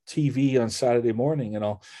TV on Saturday morning,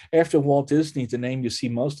 after Walt Disney, the name you see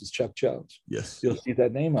most is Chuck Jones. Yes. You'll see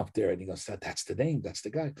that name up there, and he goes, "That's the name. That's the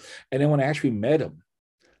guy." And then when I actually met him,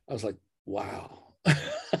 I was like, wow.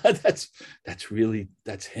 that's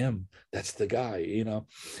him. That's the guy.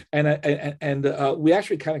 And we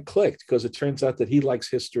actually kind of clicked because it turns out that he likes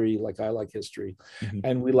history like I like history, Mhm.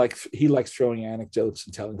 and he likes throwing anecdotes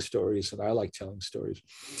and telling stories, and I like telling stories.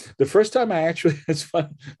 The first time I actually it's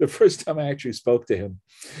fun. The first time I actually spoke to him,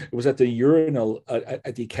 it was at the urinal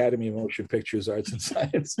at the Academy of Motion Pictures Arts and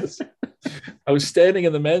Sciences. I was standing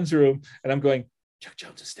in the men's room, and I'm going, Chuck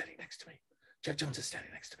Jones is standing next to me. Chuck Jones is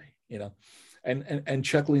standing next to me. And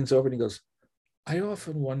Chuck leans over and he goes, I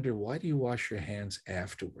often wonder, why do you wash your hands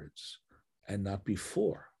afterwards and not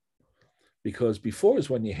before? Because before is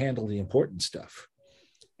when you handle the important stuff.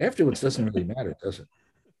 Afterwards doesn't really matter, does it?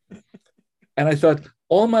 And I thought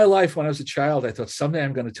all my life when I was a child, I thought someday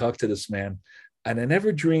I'm going to talk to this man. And I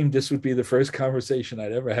never dreamed this would be the first conversation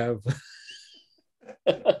I'd ever have.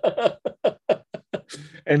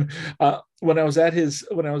 And when I was at his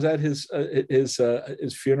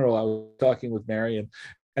funeral, I was talking with Mary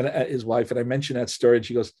and his wife, and I mentioned that story, and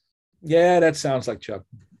she goes, "Yeah, that sounds like Chuck,"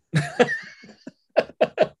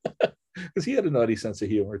 because he had a naughty sense of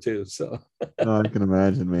humor too. So No, I can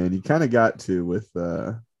imagine, man. You kind of got to with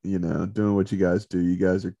doing what you guys do. You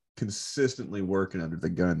guys are consistently working under the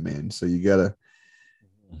gun, man. So you gotta,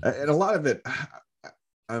 and a lot of it.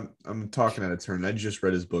 I'm talking out of turn. I just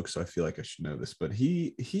read his book, so I feel like I should know this. But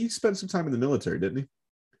he spent some time in the military, didn't he?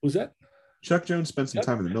 who's that? Chuck Jones spent some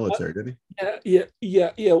time in the military, didn't Yeah.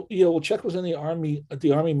 Well, Chuck was in the Army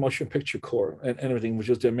Motion Picture Corps and everything, which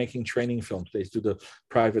is they're making training films. They do the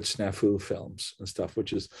private snafu films and stuff,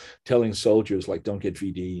 which is telling soldiers like don't get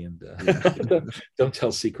VD and don't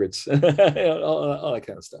tell secrets, all that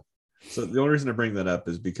kind of stuff. So the only reason I bring that up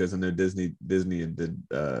is because I know Disney did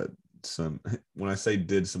some, when I say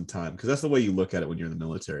did some time, because that's the way you look at it when you're in the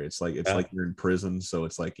military. It's like you're in prison, so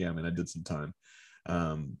it's like, yeah, man, I did some time.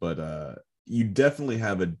 But you definitely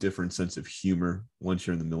have a different sense of humor once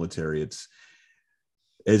you're in the military.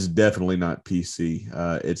 It's definitely not PC.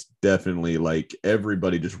 It's definitely like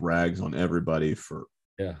everybody just rags on everybody for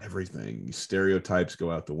Yeah. everything. Stereotypes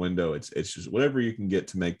go out the window. It's just whatever you can get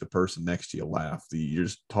to make the person next to you laugh. You're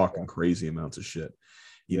just talking crazy amounts of shit,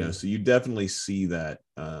 you know. So you definitely see that,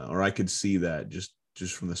 or I could see that just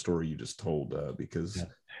from the story you just told, because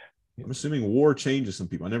I'm assuming war changes some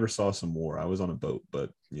people. I never saw some war. I was on a boat,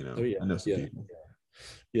 but you know, I know some people.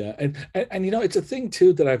 Yeah, and you know, it's a thing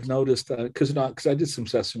too that I've noticed, because I did some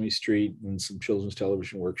Sesame Street and some children's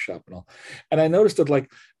television workshop and all, and I noticed that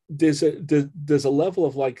like there's a level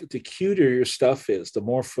of like the cuter your stuff is, the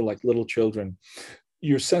more for like little children,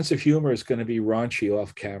 your sense of humor is going to be raunchy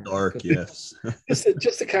off camera. Dark, yes.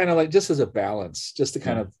 Just to kind of like, just as a balance, just to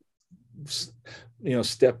kind of, you know,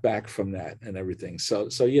 step back from that and everything. So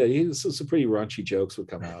yeah, some pretty raunchy jokes would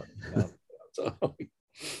come out. You know? So.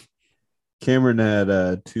 Cameron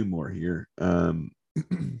had two more here.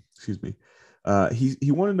 Excuse me.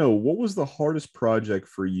 He wanted to know, what was the hardest project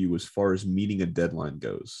for you as far as meeting a deadline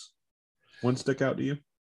goes? One stick out to you?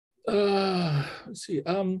 Let's see.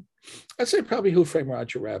 I'd say probably Who Framed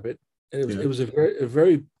Roger Rabbit. It was a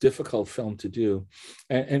very difficult film to do,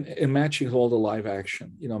 and matching all the live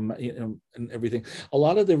action, you know, and everything. A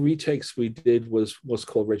lot of the retakes we did was what's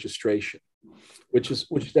called registration, which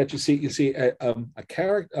that you see a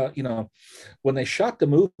character. You know, when they shot the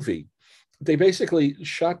movie, they basically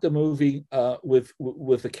shot the movie with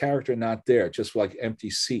the character not there, just like empty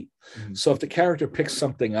seat. Mm-hmm. So if the character picks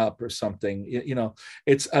something up or something, you know,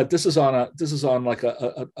 it's this is on like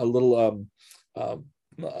a little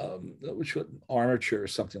which armature or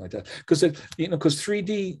something like that, because you know, because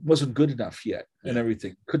 3D wasn't good enough yet and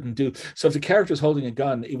everything couldn't do. So if the character's holding a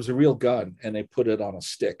gun, it was a real gun, and they put it on a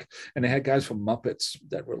stick, and they had guys from Muppets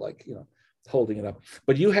that were like, you know, holding it up,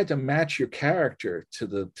 but you had to match your character to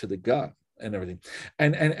the gun and everything.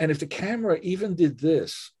 And if the camera even did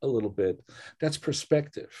this a little bit, that's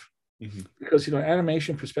perspective. Mm-hmm. Because, you know,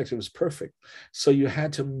 animation perspective is perfect, so you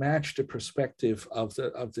had to match the perspective of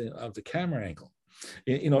the camera angle.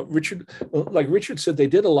 You know, Richard said, they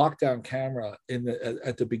did a lockdown camera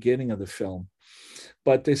at the beginning of the film,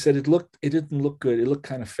 but they said it didn't look good. It looked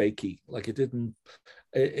kind of fakey, like it didn't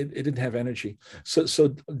have energy. So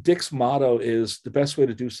Dick's motto is, the best way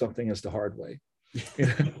to do something is the hard way. You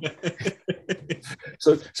know?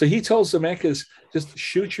 So he told Zemeckis, just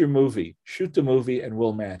shoot the movie and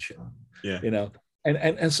we'll match it. Yeah. You know,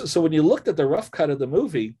 and so when you looked at the rough cut of the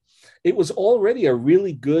movie, it was already a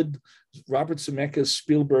really good Robert Zemeckis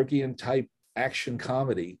Spielbergian type action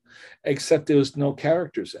comedy, except there was no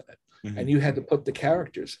characters in it. Mm-hmm. And you had to put the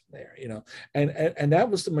characters in there, you know, and that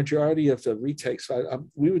was the majority of the retakes.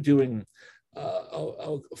 We were doing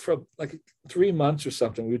for like 3 months or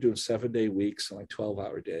something. We were doing 7-day weeks and like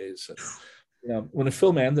 12-hour days. And, you know, when the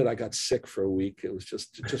film ended, I got sick for a week. It was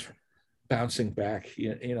just bouncing back,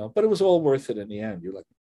 you know, but it was all worth it in the end. You're like,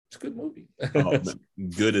 it's a good movie.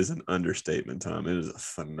 Good is an understatement, Tom. It is a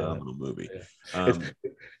phenomenal movie. Yeah.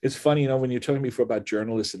 It's funny, you know, when you're talking before about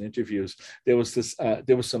journalists and interviews, there was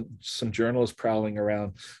some journalists prowling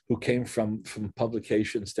around who came from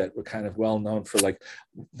publications that were kind of well known for like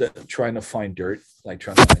trying to find dirt, like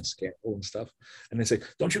trying to find scandal and stuff. And they say,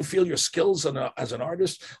 don't you feel your skills as an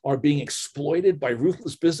artist are being exploited by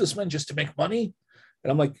ruthless businessmen just to make money?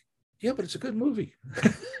 And I'm like, yeah, but it's a good movie.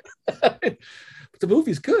 But the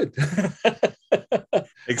movie's good.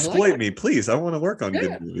 Exploit me, please. I want to work on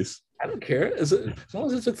good movies. I don't care, as long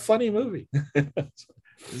as it's a funny movie.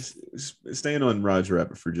 Staying on Roger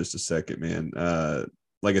Rabbit for just a second, man.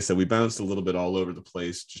 Like I said, we bounced a little bit all over the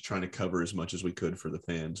place, just trying to cover as much as we could for the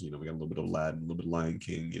fans. You know, we got a little bit of Aladdin, a little bit of Lion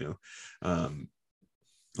King, you know, a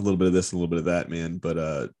little bit of this and a little bit of that, man.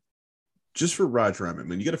 But just for Roger Rabbit,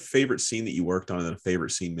 man, you got a favorite scene that you worked on, and a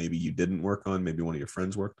favorite scene maybe you didn't work on, maybe one of your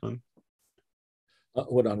friends worked on?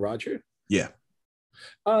 What, on Roger? Yeah.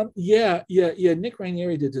 Yeah. Nick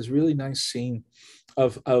Ranieri did this really nice scene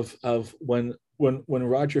of when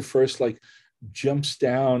Roger first like jumps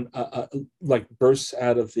down, like bursts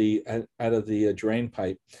out of the drain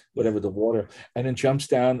pipe, whatever, the water, and then jumps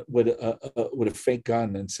down with a fake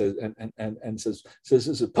gun and says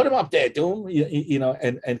says put him up there, do him, you know,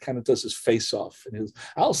 and kind of does his face off, and he goes,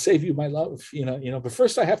 I'll save you, my love, you know, but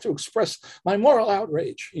first I have to express my moral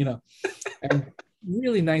outrage, you know, and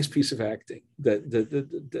really nice piece of acting that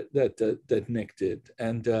Nick did,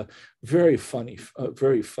 and very funny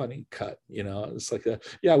cut. You know, it's like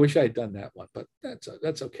I wish I had done that one, but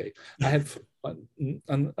that's okay. I had fun,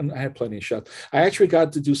 and I had plenty of shots. I actually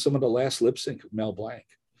got to do some of the last lip sync of Mel Blanc.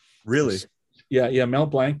 Really? Yeah. Mel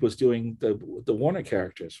Blanc was doing the Warner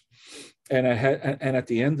characters, and at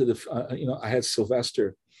the end of the I had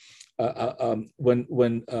Sylvester when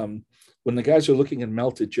the guys are looking at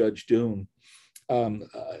melted Judge Doom,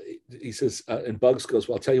 he says, and Bugs goes,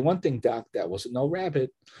 "Well, I'll tell you one thing, Doc, that wasn't no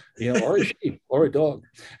rabbit, or a sheep, or a dog."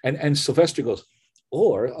 And Sylvester goes,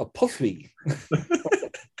 "Or a puffy."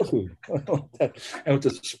 And with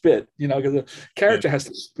the spit, because the character has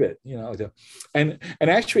to spit, and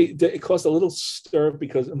actually it caused a little stir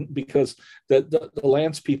because the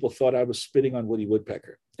Lance people thought I was spitting on Woody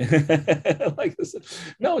Woodpecker. Like this,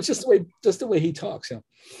 no, it's just the way he talks.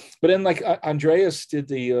 But then like Andreas did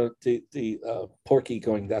the Porky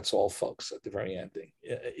going, "That's all, folks," at the very ending.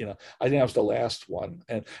 I think that was the last one,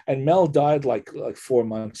 and Mel died like 4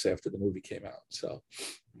 months after the movie came out. So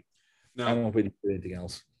no, I don't know if we did anything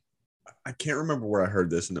else. I can't remember where I heard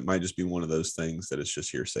this, and it might just be one of those things that it's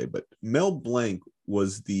just hearsay, but Mel Blanc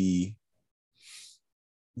was the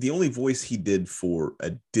only voice he did for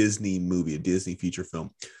a Disney movie, a Disney feature film.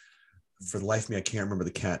 For the life of me, I can't remember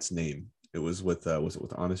the cat's name. It was with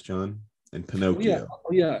Honest John and Pinocchio.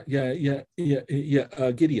 Gideon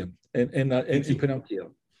and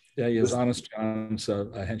Pinocchio. Yeah, he was Honest John's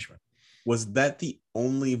henchman. Was that the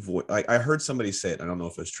only voice? I heard somebody say it. I don't know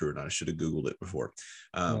if it's true or not. I should have Googled it before.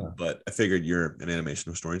 But I figured you're an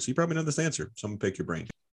animation historian, so you probably know this answer. Someone pick your brain.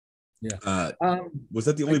 Yeah. Was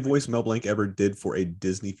that the only voice Mel Blanc ever did for a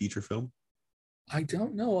Disney feature film? I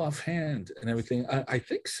don't know offhand and everything. I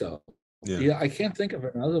think so. Yeah, I can't think of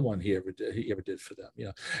another one he ever did for them.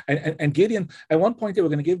 And Gideon, at one point they were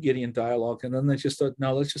going to give Gideon dialogue, and then they just thought,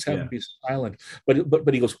 no, let's just have him be silent. But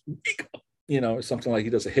he goes, something like he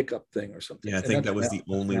does a hiccup thing or something. Yeah, I think that was the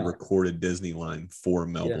only recorded Disney line for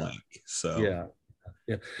Mel Blanc. So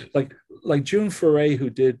yeah, like June Foray, who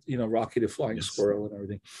did Rocky the Flying Squirrel and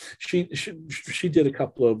everything. She did a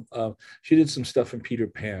couple of she did some stuff in Peter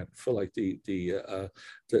Pan for like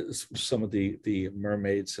some of the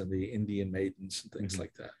mermaids and the Indian maidens and things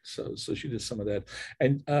like that. So she did some of that,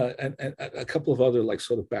 and a couple of other like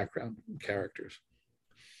sort of background characters.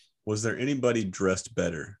 Was there anybody dressed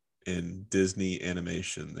better in Disney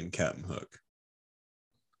animation than Captain Hook?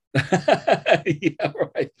 Yeah,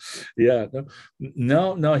 right. Yeah,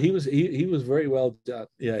 no. He was very well done.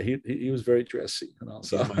 Yeah, he was very dressy and all.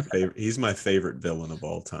 So he's my favorite villain of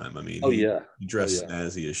all time. I mean, he dressed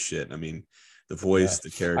snazzy as shit. I mean, the voice,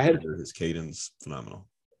 the character, his cadence, phenomenal.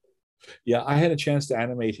 Yeah, I had a chance to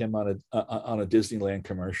animate him on a Disneyland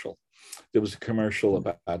commercial. There was a commercial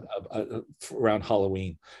about around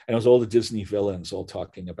Halloween, and it was all the Disney villains all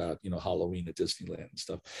talking about Halloween at Disneyland and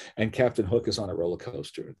stuff. And Captain Hook is on a roller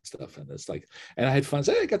coaster and stuff, and it's like, and I had fun.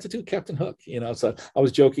 So I got to do Captain Hook, So I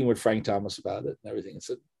was joking with Frank Thomas about it and everything, and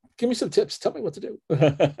said, "Give me some tips. Tell me what to do."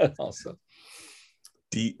 Also,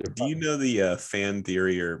 do you know the fan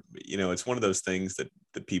theory, or it's one of those things that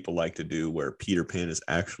people like to do, where Peter Pan is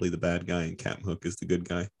actually the bad guy and Captain Hook is the good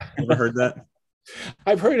guy? Ever heard that?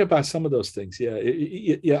 I've heard about some of those things.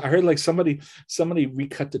 Yeah. I heard like somebody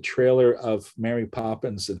recut the trailer of Mary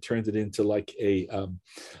Poppins and turned it into like a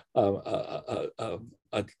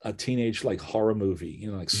teenage like horror movie,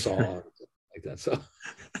 like Saw, like that. So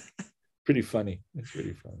pretty funny. It's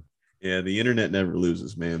pretty funny. Yeah, the internet never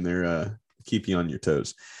loses, man. They're keep you on your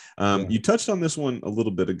toes. You touched on this one a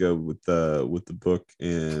little bit ago with the book,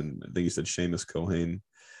 and I think you said Seamus Cohen.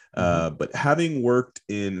 But having worked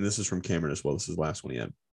and this is from Cameron as well. This is the last one he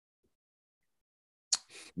had.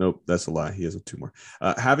 Nope, that's a lie. He has 2 more.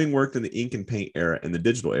 Having worked in the ink and paint era and the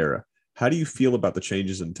digital era, how do you feel about the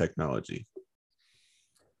changes in technology?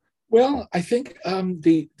 Well, I think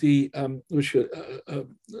the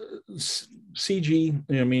CG,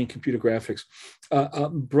 meaning computer graphics,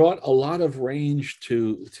 brought a lot of range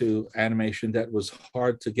to animation that was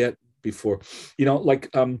hard to get before. Like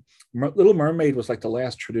Little Mermaid was like the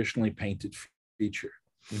last traditionally painted feature.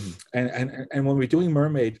 And when we're doing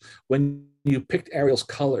Mermaid, when you picked Ariel's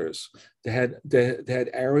colors, they had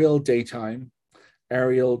Ariel daytime,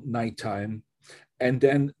 Ariel nighttime, and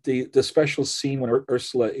then the special scene when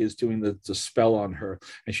Ursula is doing the spell on her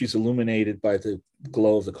and she's illuminated by the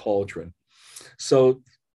glow of the cauldron. So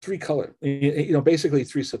 3 color, basically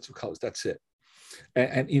 3 sets of colors. That's it.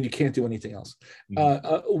 And you can't do anything else.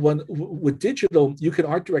 With digital, you can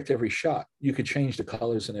art direct every shot. You could change the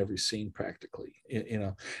colors in every scene practically,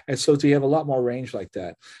 And so you have a lot more range like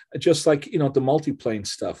that. Just like, the multiplane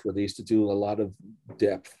stuff where they used to do a lot of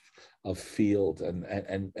depth of field and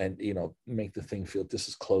make the thing feel this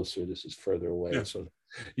is closer, this is further away. Yeah. So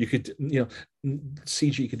you could,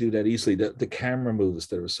 CG could do that easily. The camera moves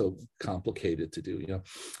that are so complicated to do,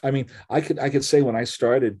 I mean, I could say when I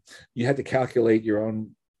started, you had to calculate your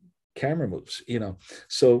own camera moves,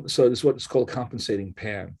 so it's what is called compensating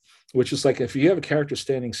pan, which is like if you have a character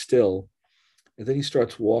standing still and then he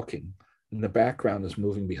starts walking, and the background is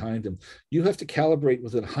moving behind him. You have to calibrate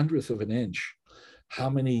within 100th of an inch how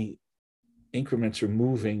many increments are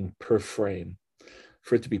moving per frame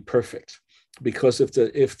for it to be perfect. Because if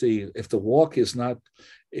the walk is not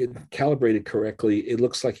calibrated correctly, it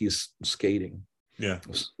looks like he's skating,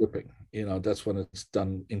 slipping. That's when it's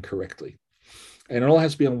done incorrectly. And it all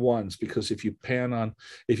has to be on ones, because if you move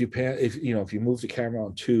the camera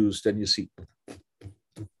on twos, then you see,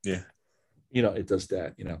 it does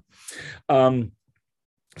that.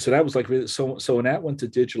 So that was like really, so when that went to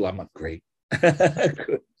digital, I'm like, great.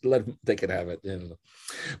 They can have it.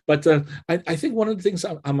 But I think one of the things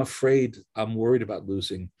I'm worried about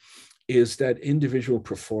losing is that individual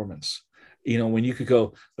performance. When you could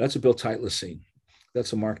go, that's a Bill Titler scene,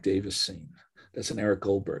 that's a Mark Davis scene, that's an Eric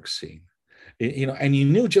Goldberg scene. And you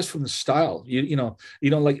knew just from the style,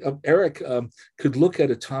 like Eric could look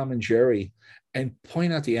at a Tom and Jerry and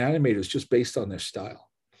point out the animators just based on their style.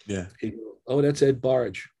 Yeah. Oh, that's Ed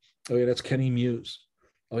Barge. Oh yeah, that's Kenny Muse.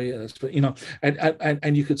 Oh yeah, that's,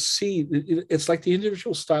 and you could see it's like the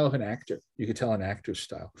individual style of an actor. You could tell an actor's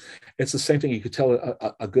style. It's the same thing. You could tell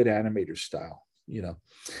a good animator's style.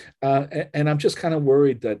 And I'm just kind of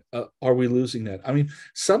worried that are we losing that? I mean,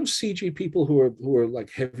 some CG people who are like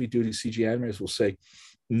heavy duty CG animators will say,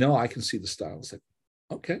 no, I can see the style. It's like,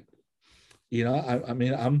 okay. I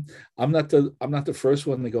mean, I'm not the first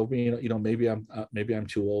one to go, maybe I'm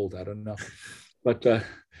too old. I don't know. But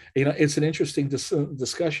it's an interesting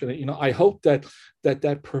discussion. I hope that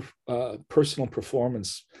personal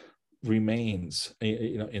performance remains,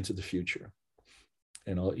 into the future.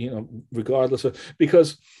 Regardless of,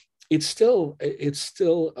 because it's still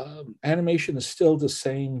animation is still the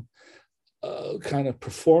same kind of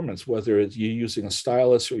performance, whether it's you're using a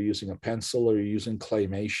stylus or you're using a pencil or you're using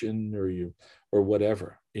claymation or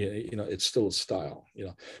whatever. It's still a style.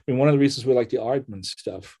 I mean, one of the reasons we like the Aardman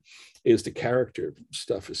stuff is the character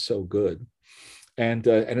stuff is so good, and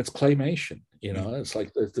it's claymation. It's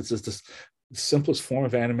like it's just the simplest form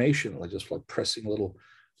of animation, like just like pressing little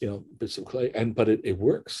bits of clay, but it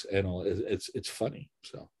works, and all. It's funny.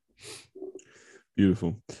 So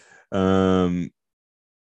beautiful.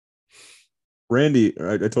 Randy,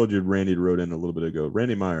 I told you Randy wrote in a little bit ago.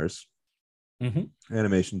 Randy Myers,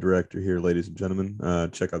 animation director here, ladies and gentlemen.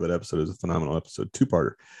 Check out that episode. It's a phenomenal episode,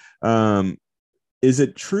 two-parter. Is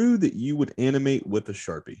it true that you would animate with a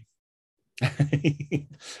Sharpie?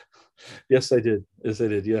 Yes, I did. Yes, I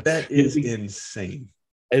did. Yeah, that is insane.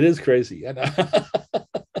 It is crazy.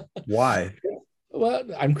 Why? Well,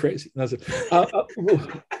 I'm crazy.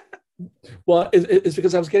 Well, it's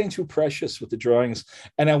because I was getting too precious with the drawings,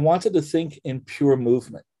 and I wanted to think in pure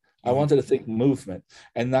movement. I wanted to think movement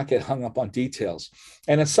and not get hung up on details.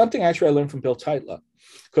 And it's something actually I learned from Bill Titler,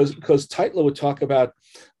 because Titler would talk about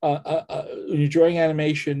when you're drawing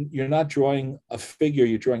animation, you're not drawing a figure,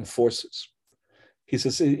 you're drawing forces. He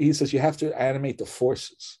says you have to animate the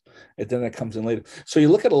forces, and then that comes in later. So you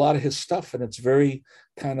look at a lot of his stuff, and it's very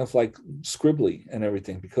kind of like scribbly and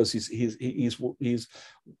everything, because he's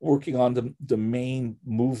working on the main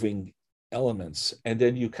moving elements, and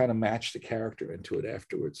then you kind of match the character into it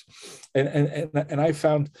afterwards. And I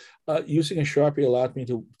found using a Sharpie allowed me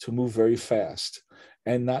to move very fast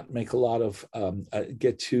and not make a lot of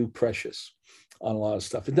get too precious on a lot of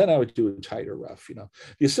stuff. And then I would do it tighter rough.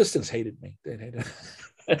 The assistants hated me. They hated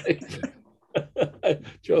I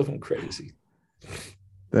drove them crazy.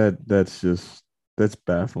 That's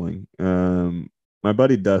baffling. My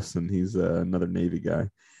buddy Dustin, he's another Navy guy.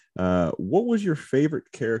 What was your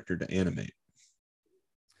favorite character to animate?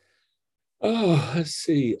 Oh, let's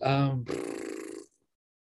see.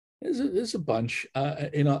 There's a bunch.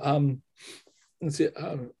 Let's see.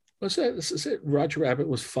 Let's say Roger Rabbit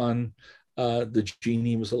was fun. The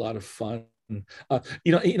genie was a lot of fun.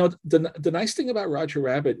 The nice thing about Roger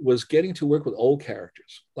Rabbit was getting to work with old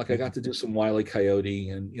characters. Like I got to do some Wile E. Coyote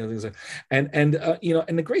and things like, and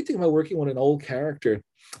the great thing about working with an old character.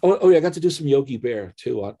 Oh yeah, I got to do some Yogi Bear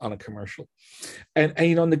too on a commercial, and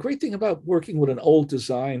the great thing about working with an old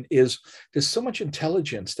design is there's so much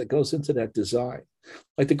intelligence that goes into that design.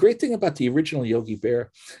 Like the great thing about the original Yogi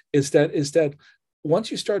Bear is that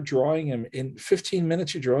once you start drawing him in 15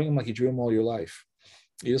 minutes, you're drawing him like you drew him all your life.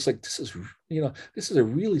 You're just like, this is a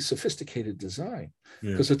really sophisticated design,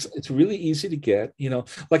 because it's really easy to get.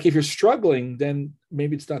 Like if you're struggling, then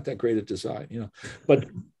maybe it's not that great a design. But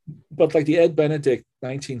like the Ed Benedict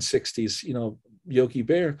 1960s, Yogi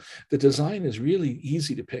Bear, the design is really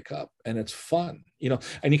easy to pick up, and it's fun.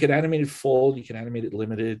 And you can animate it full, you can animate it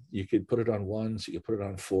limited, you could put it on ones, you can put it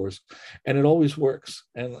on fours, and it always works,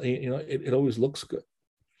 and it always looks good.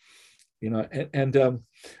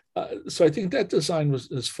 So I think that design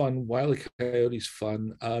is fun. Wile E. Coyote's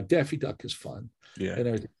fun. Daffy Duck is fun.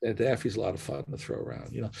 Yeah. And Daffy's a lot of fun to throw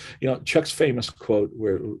around. Chuck's famous quote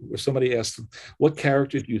where somebody asked him, "What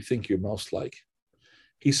character do you think you're most like?"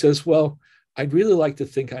 He says, "Well, I'd really like to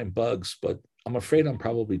think I'm Bugs, but I'm afraid I'm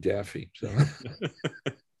probably Daffy." So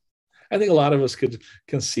I think a lot of us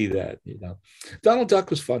can see that. Donald Duck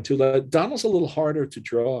was fun too. Donald's a little harder to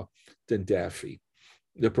draw than Daffy.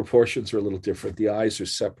 The proportions are a little different. The eyes are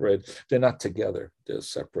separate. They're not together. They're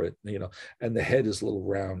separate, and the head is a little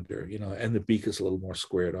rounder, and the beak is a little more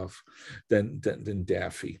squared off than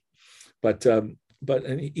Daffy. But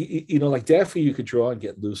like Daffy, you could draw and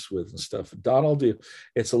get loose with and stuff. Donald,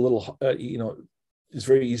 it's a little, it's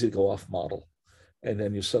very easy to go off model. And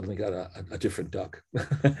then you suddenly got a different duck.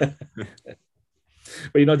 But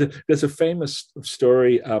there's a famous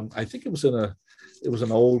story. I think it was an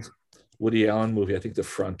old Woody Allen movie, I think The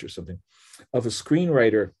Front or something, of a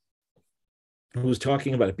screenwriter who was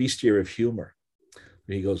talking about a bestiary of humor.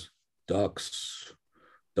 And he goes, ducks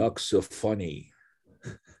are funny.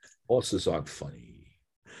 Horses aren't funny.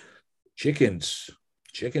 Chickens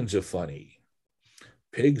are funny.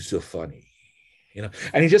 Pigs are funny.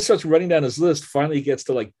 And he just starts running down his list. Finally, he gets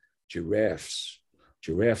to like giraffes.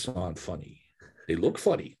 Giraffes aren't funny. They look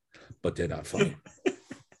funny, but they're not funny.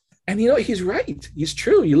 And he's right. He's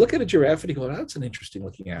true. You look at a giraffe and you go, "That's an interesting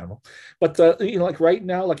looking animal." But like right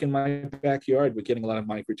now, like in my backyard, we're getting a lot of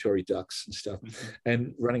migratory ducks and stuff,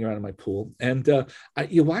 and running around in my pool. And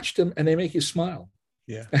you watch them, and they make you smile.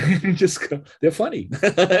 Yeah, you just go, they're funny.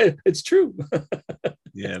 It's true.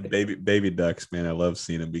 Yeah, baby ducks, man. I love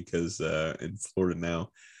seeing them because in Florida now,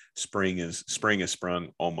 spring is sprung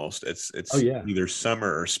almost. It's either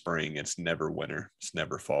summer or spring. It's never winter. It's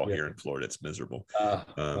never fall here in Florida. It's miserable.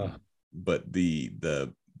 But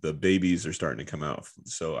the babies are starting to come out.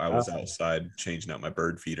 So I was outside changing out my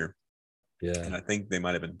bird feeder. Yeah, and I think they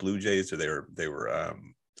might have been blue jays, or they were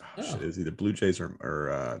it was either blue jays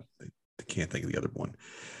or I can't think of the other one.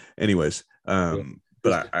 Anyways,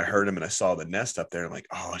 but I heard him and I saw the nest up there. I'm like,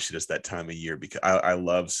 oh shit, it's that time of year, because I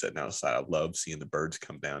love sitting outside. I love seeing the birds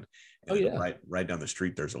come down. And right down the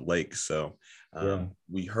street, there's a lake. So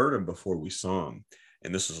we heard him before we saw him.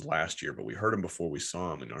 And this was last year, but we heard him before we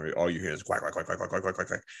saw him. And all you hear is quack, quack, quack, quack, quack, quack, quack,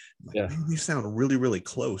 quack. Like, yeah. Man, these sound really, really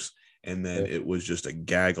close. And then it was just a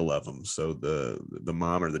gaggle of them. So the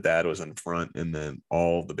mom or the dad was in front, and then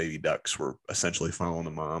all the baby ducks were essentially following the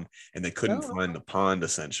mom, and they couldn't find the pond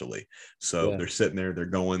essentially. So they're sitting there,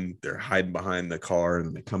 they're hiding behind the car, and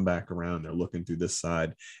then they come back around, they're looking through this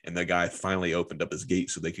side, and the guy finally opened up his gate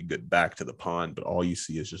so they could get back to the pond. But all you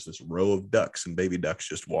see is just this row of ducks and baby ducks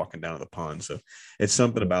just walking down the pond. So it's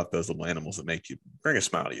something about those little animals that make you bring a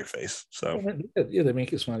smile to your face. So they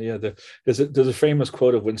make you smile. Yeah, there's a famous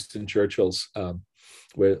quote of Winston Churchill's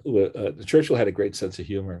where Churchill had a great sense of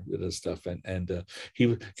humor with this stuff, and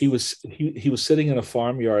he was sitting in a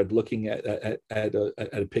farmyard looking at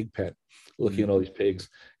a pig pen, looking at all these pigs,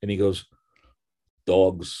 and he goes,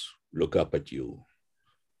 "Dogs look up at you,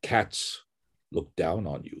 cats look down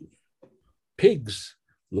on you, pigs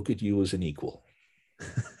look at you as an equal."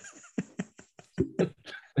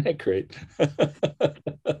 Great. I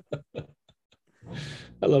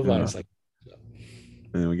love lines like.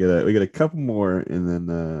 And we get a couple more, and then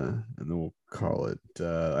we'll call it.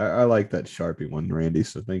 I like that Sharpie one, Randy.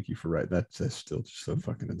 So thank you for writing. That's still just so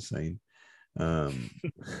fucking insane.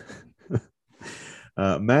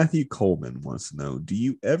 Matthew Coleman wants to know: do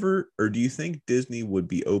you think Disney would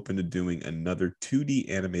be open to doing another 2D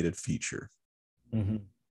animated feature? Mm-hmm.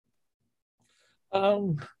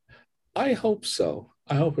 I hope so.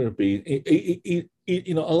 I hope it'll be.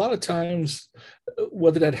 A lot of times,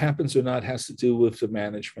 whether that happens or not has to do with the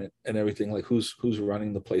management and everything, like who's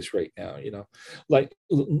running the place right now. Like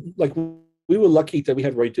we were lucky that we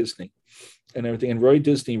had Roy Disney and everything, and Roy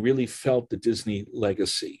Disney really felt the Disney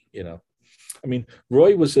legacy. I mean,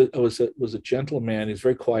 Roy was a gentleman. He's a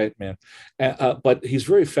very quiet man, but he's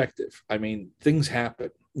very effective. I mean, things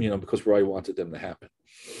happen, because Roy wanted them to happen.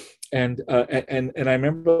 And I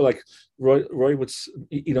remember, like, Roy would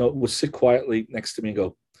sit quietly next to me and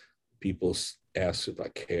go, "People ask if I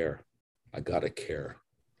care. I gotta care.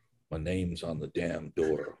 My name's on the damn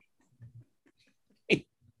door."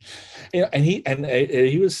 And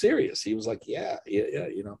he was serious. He was like, yeah.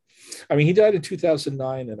 I mean, he died in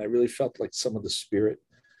 2009, and I really felt like some of the spirit,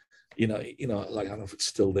 like, I don't know if it's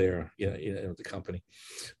still there, the company,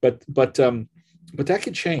 but that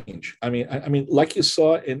could change. I mean, like you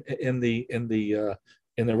saw in the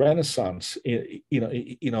Renaissance,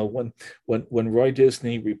 when Roy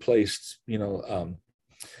Disney replaced,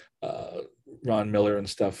 Ron Miller and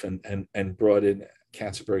stuff, and brought in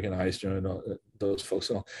Katzenberg and Eisner and all, those folks,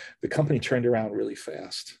 and all, the company turned around really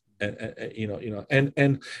fast.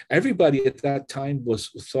 And everybody at that time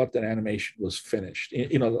thought that animation was finished.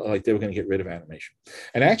 Like they were going to get rid of animation.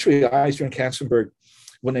 And actually, Eisner and Katzenberg,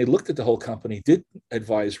 when they looked at the whole company, did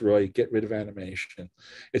advise Roy get rid of animation.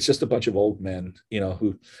 It's just a bunch of old men,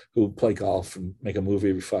 who play golf and make a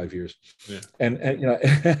movie every 5 years, Yeah. and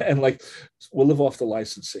and like we'll live off the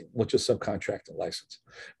licensing, we'll just subcontract the license.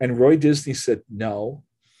 And Roy Disney said, no,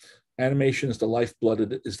 animation is the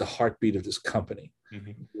lifeblood, is the heartbeat of this company.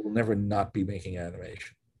 Mm-hmm. We'll never not be making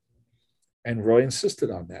animation. And Roy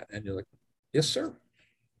insisted on that, and you're like, yes, sir.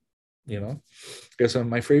 Because I'm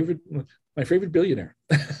my favorite billionaire.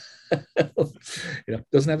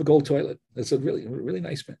 Doesn't have a gold toilet. That's a really, really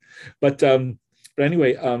nice man. But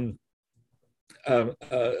anyway,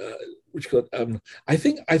 I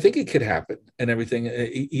think it could happen and everything.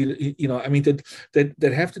 I mean, that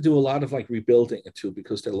have to do a lot of like rebuilding it too,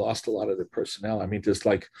 because they lost a lot of their personnel. I mean, there's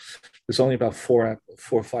only about four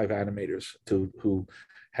or five animators who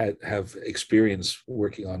have experience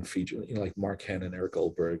working on feature, like Mark Henn and Eric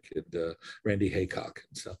Goldberg and Randy Haycock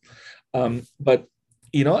and stuff. But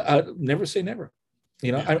never say never.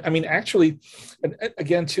 I mean, actually, and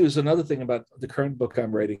again, too, is another thing about the current book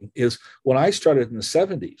I'm writing is when I started in the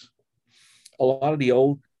 70s, a lot of the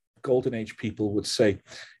old golden age people would say,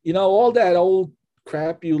 all that old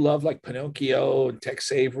crap you love, like Pinocchio and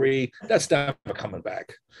Tex Avery, that's never coming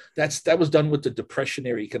back. That was done with the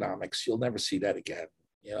Depressionary economics. You'll never see that again.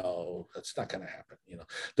 That's not going to happen.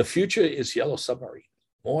 The future is Yellow Submarine,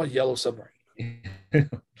 more Yellow Submarine.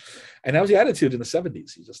 And that was the attitude in the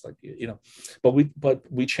 70s. You just like, but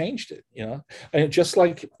we changed it, and just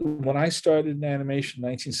like when I started in animation in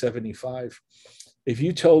 1975, if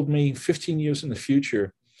you told me 15 years in the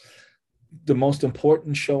future, the most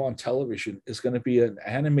important show on television is going to be an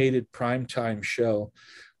animated primetime show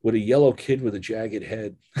with a yellow kid with a jagged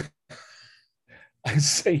head, I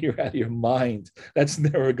say you're out of your mind. That's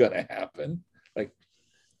never going to happen. Like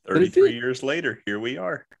 33 years later, here we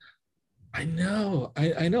are. I know.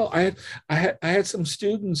 I had some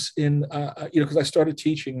students in, because I started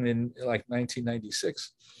teaching in like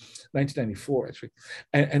 1994 actually,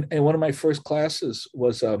 and one of my first classes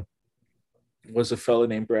was a fellow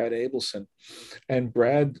named Brad Abelson, and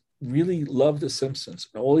Brad really loved The Simpsons,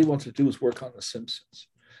 and all he wanted to do was work on The Simpsons.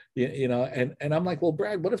 And I'm like, well,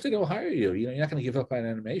 Brad, what if they don't hire you? You're not going to give up on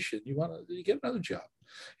animation. You get another job.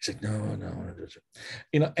 He's like, no.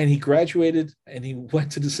 And he graduated and he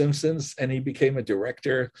went to The Simpsons and he became a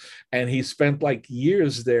director and he spent like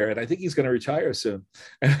years there. And I think he's going to retire soon.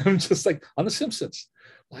 And I'm just like, on The Simpsons,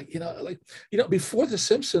 before The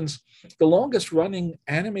Simpsons, the longest running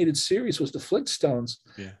animated series was The Flintstones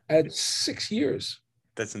at 6 years.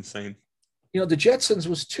 That's insane. The Jetsons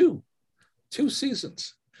was two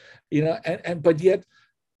seasons. But yet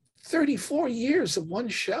 34 years of one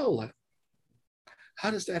show. How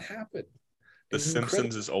does that happen? The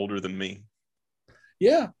Simpsons is older than me.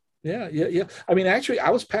 Yeah. I mean, actually, I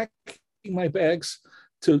was packing my bags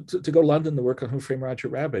to go to London to work on Who Framed Roger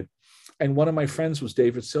Rabbit. And one of my friends was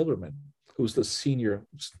David Silverman, who's the senior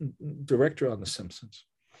director on The Simpsons.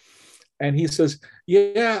 And he says,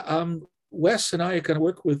 Wes and I are going to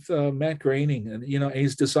work with Matt Groening. And,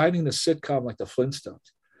 he's designing the sitcom like The Flintstones.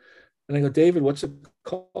 And I go, David, what's it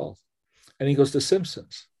called? And he goes, The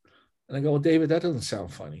Simpsons. And I go, well, David, that doesn't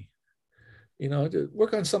sound funny.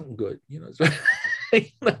 Work on something good.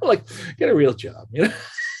 Like get a real job.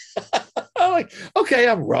 I'm like, okay,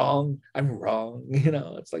 I'm wrong.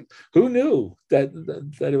 It's like, who knew that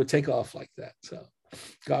it would take off like that? So,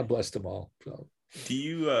 God bless them all. So, do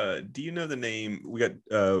you know the name? We got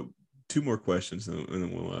 2 more questions, and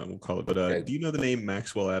then we'll call it. But okay. Do you know the name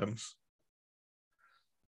Maxwell Adams?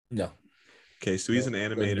 No. Okay, so he's an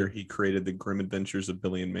animator. He created the Grim Adventures of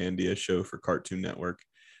Billy and Mandy, a show for Cartoon Network,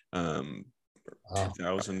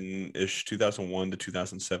 2000-ish, 2001 to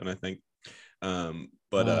 2007, I think.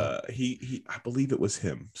 He I believe it was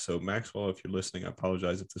him. So Maxwell, if you're listening, I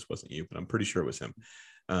apologize if this wasn't you, but I'm pretty sure it was him.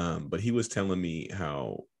 But he was telling me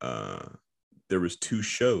how there was 2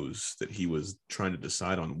 shows that he was trying to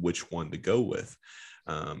decide on which one to go with.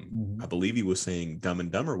 I believe he was saying Dumb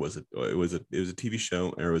and Dumber was a TV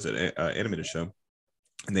show, or it was an animated show,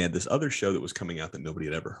 and they had this other show that was coming out that nobody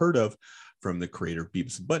had ever heard of from the creator of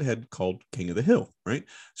Beavis and Butthead called King of the Hill, right?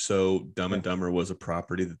 So Dumb and Dumber was a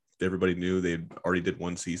property that everybody knew. They already did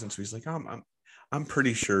 1 season, so he's like, I'm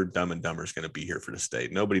pretty sure Dumb and Dumber is going to be here for the stay.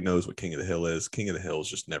 Nobody knows what King of the Hill is. King of the Hill is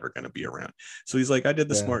just never going to be around. So he's like, I did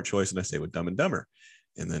the smart choice and I stayed with Dumb and Dumber,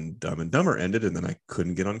 and then Dumb and Dumber ended, and then I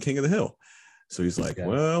couldn't get on King of the Hill. So he's like, Yeah.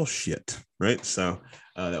 well, shit, right? So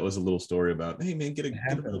that was a little story about, hey man, get a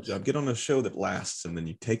real job, get on a show that lasts, and then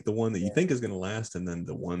you take the one that you think is going to last, and then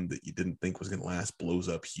the one that you didn't think was going to last blows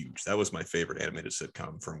up huge. That was my favorite animated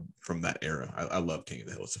sitcom from that era. I love King of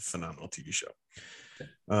the Hill. It's a phenomenal TV show.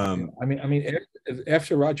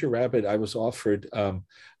 After Roger Rabbit, I was offered, I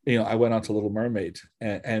went on to Little Mermaid,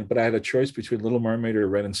 but I had a choice between Little Mermaid or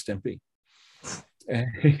Ren and Stimpy.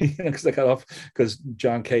 Because I got off because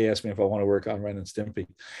John Kay asked me if I want to work on Ren and Stimpy,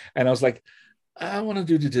 and I was like, I want to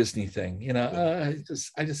do the Disney thing. I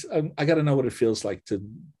got to know what it feels like to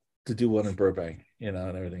do one in Burbank, and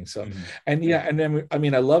everything. So, and then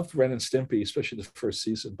I loved Ren and Stimpy, especially the first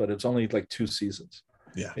season, but it's only like 2 seasons.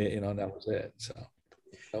 Yeah, and that was it. So,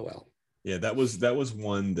 oh well. Yeah, that was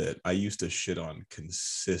one that I used to shit on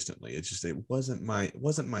consistently. It wasn't my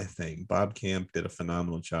thing. Bob Camp did a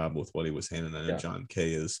phenomenal job with what he was handling. I know John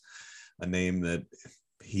Kay is a name that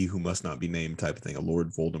he who must not be named type of thing, a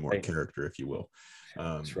Lord Voldemort character, if you will.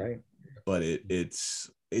 That's right. But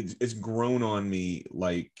it's grown on me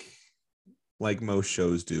like most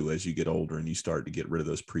shows do as you get older and you start to get rid of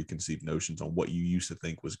those preconceived notions on what you used to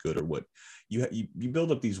think was good, or what you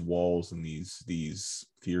build up these walls and these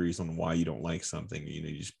theories on why you don't like something.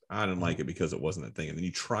 I don't like it because it wasn't a thing, and then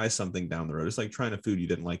you try something down the road. It's like trying a food you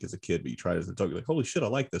didn't like as a kid, but you tried it as an adult. You're like, holy shit, I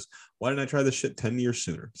like this. Why didn't I try this shit 10 years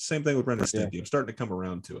sooner? Same thing with Ren and Stimpy. I'm starting to come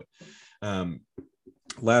around to it.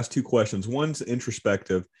 Last 2 questions. One's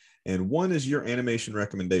introspective, and one is your animation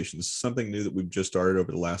recommendation. This is something new that we've just started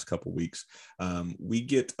over the last couple of weeks. We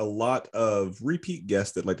get a lot of repeat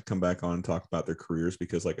guests that like to come back on and talk about their careers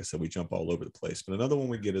because, like I said, we jump all over the place. But another one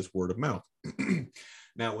we get is word of mouth.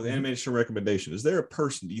 Now, with animation recommendation, is there a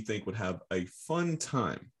person do you think would have a fun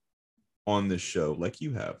time on this show like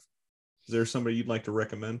you have? Is there somebody you'd like to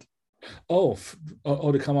recommend? To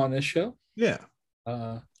come on this show? Yeah.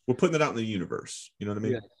 We're putting it out in the universe. You know what I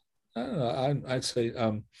mean? Yeah. I don't know. I'd say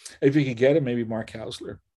if you could get him, maybe Mark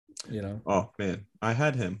Hausler. Oh man, I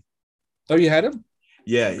had him. Oh, you had him?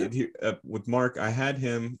 Yeah, with Mark, I had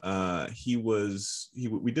him.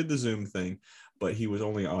 We did the Zoom thing, but he was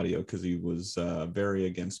only audio because he was very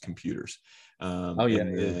against computers.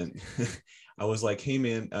 And I was like, hey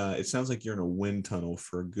man, it sounds like you're in a wind tunnel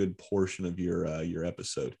for a good portion of your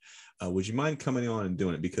episode. Would you mind coming on and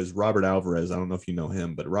doing it? Because Robert Alvarez, I don't know if you know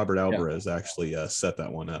him, but Robert Alvarez actually set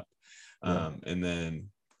that one up. And then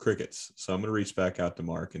crickets. So I'm going to reach back out to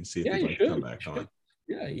Mark and see if he'd like to come back on.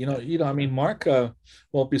 Yeah, Mark.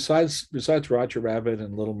 Besides Roger Rabbit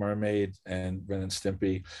and Little Mermaid and Ren and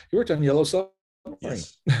Stimpy, he worked on Yellow Submarine.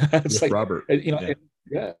 Yes. It's like Robert.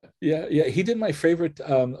 Yeah. He did my favorite.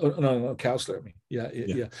 No, Counselor. He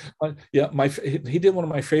did one of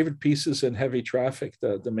my favorite pieces in Heavy Traffic,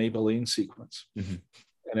 the Maybelline sequence, and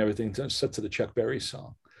everything set to the Chuck Berry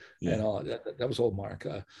song. Yeah. And all that was all Mark.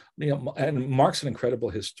 And Mark's an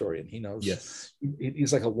incredible historian. He knows. Yes.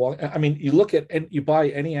 He's like a walk. I mean, you look at and you buy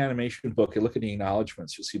any animation book, you look at the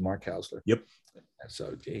acknowledgments, you'll see Mark Hausler. Yep.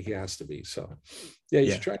 So he has to be. So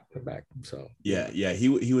you should try to come back. So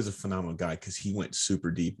he was a phenomenal guy because he went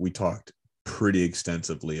super deep. We talked pretty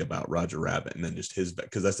extensively about Roger Rabbit and then just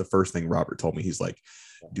because that's the first thing Robert told me. He's like,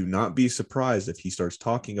 do not be surprised if he starts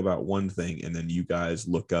talking about one thing and then you guys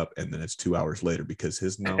look up and then it's 2 hours later, because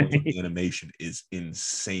his knowledge of animation is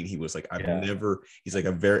insane. He was like, I've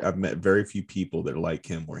met very few people that are like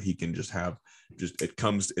him, where he can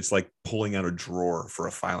it's like pulling out a drawer for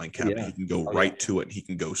a filing cabinet. He can go to it and he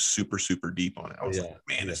can go super, super deep on it. I was like,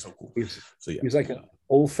 man, it's so cool. He's like an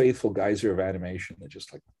old faithful geyser of animation that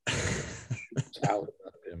just like out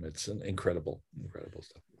of him. It's an incredible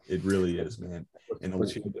stuff. It really is, man. And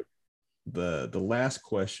the last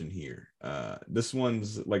question here, this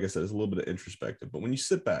one's, like I said, is a little bit of introspective, but when you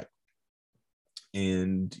sit back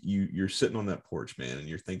and you're sitting on that porch, man, and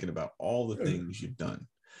you're thinking about all the things you've done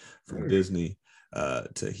from Disney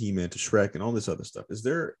to He-Man to Shrek and all this other stuff, is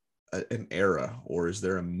there an era or is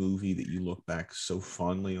there a movie that you look back so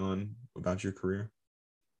fondly on about your career?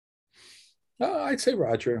 I'd say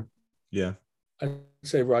Roger. Yeah. I'd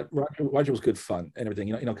say Roger was good fun and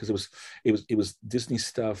everything, because it was Disney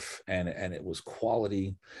stuff and it was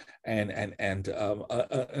quality, and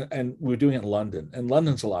we were doing it in London, and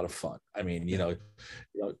London's a lot of fun. I mean,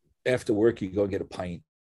 after work you go and get a pint.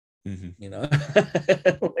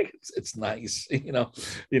 Like it's nice,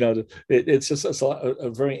 it's just a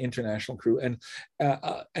very international crew, and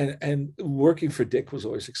working for Dick was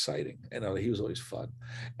always exciting, he was always fun,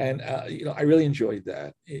 and I really enjoyed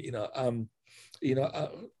that.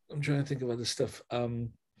 I'm trying to think of other stuff.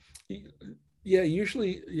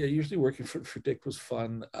 Usually working for Dick was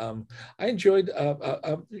fun. I enjoyed,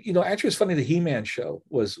 actually it's funny, the He-Man show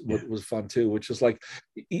Yeah. was fun too, which is like,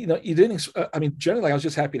 you didn't, I mean, generally I was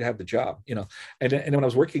just happy to have the job, and when I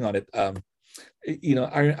was working on it, I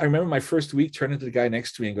remember my first week turning to the guy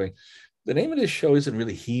next to me and going, the name of this show isn't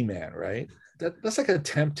really He-Man, right? That's like a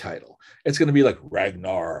temp title. It's going to be like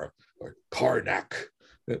Ragnar or Karnak.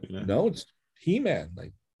 Yeah. No, it's He-Man.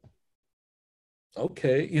 Like,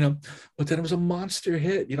 okay, but then it was a monster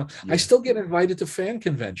hit. I Yeah. still get invited to fan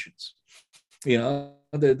conventions.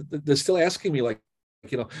 They're still asking me, like,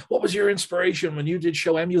 what was your inspiration when you did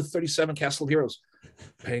show MU-37 Castle Heroes?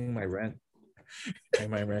 Paying my rent.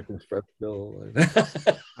 Paying my American Express bill.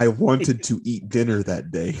 I wanted to eat dinner that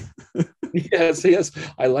day. Yes.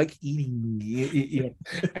 I like eating,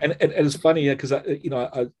 and it's funny because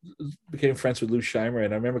I became friends with Lou Scheimer,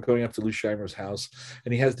 and I remember going up to Lou Scheimer's house,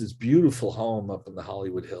 and he has this beautiful home up in the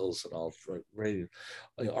Hollywood Hills and all, ready,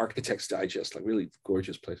 Architect's Digest, like really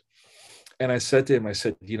gorgeous place. And I said to him, I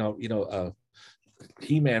said,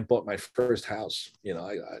 He-Man bought my first house.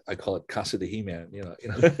 I call it Casa de He-Man.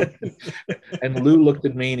 And Lou looked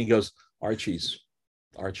at me and he goes, Archie's.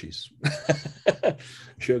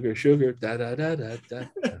 Sugar, da da da da da.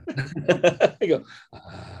 I go,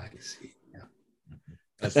 I see. Yeah.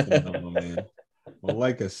 That's phenomenal, man. Well,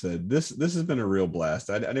 like I said, this has been a real blast.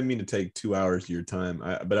 I didn't mean to take 2 hours of your time,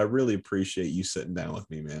 but I really appreciate you sitting down with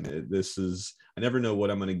me, man. I never know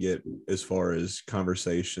what I'm going to get as far as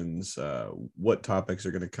conversations, what topics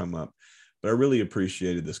are going to come up, but I really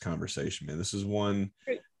appreciated this conversation, man. This is one,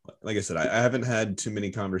 like I said, I haven't had too many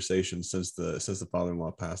conversations since the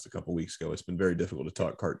father-in-law passed a couple weeks ago. It's been very difficult to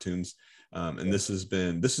talk cartoons. And this has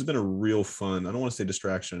been a real fun. I don't want to say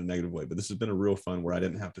distraction in a negative way, but this has been a real fun where I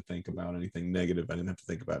didn't have to think about anything negative. I didn't have to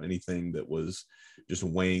think about anything that was just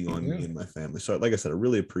weighing on me and my family. So, like I said, I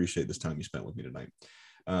really appreciate this time you spent with me tonight.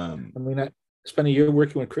 I mean, I spent a year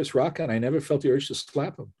working with Chris Rock, and I never felt the urge to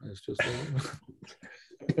slap him. It's just.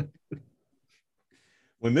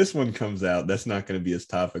 When this one comes out, that's not going to be as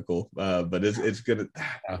topical, but it's gonna.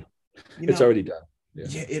 It's already done.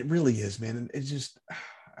 Yeah, it really is, man. And it's just.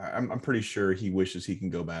 I'm pretty sure he wishes he can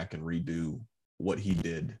go back and redo what he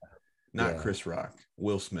did. Not Chris Rock,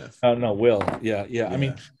 Will Smith. Oh no, Will. Yeah. I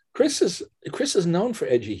mean, Chris is known for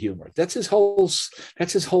edgy humor. That's his whole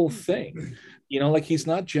thing. Like he's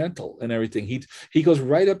not gentle and everything. He goes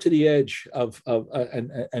right up to the edge of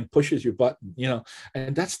and pushes your button.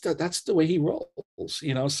 And that's the way he rolls.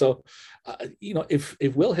 So,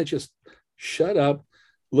 if Will had just shut up,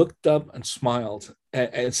 looked up, and smiled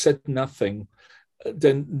and said nothing,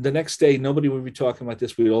 then the next day nobody would be talking about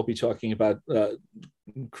this. We'd all be talking about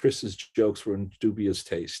Chris's jokes were in dubious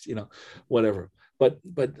taste, whatever. But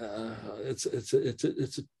it's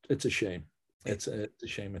a shame. It's a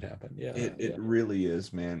shame it happened. Yeah, it really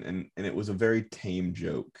is, man. And it was a very tame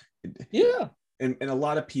joke. Yeah. And a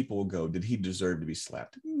lot of people will go, did he deserve to be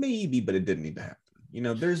slapped? Maybe, but it didn't need to happen.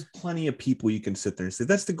 There's plenty of people you can sit there and say,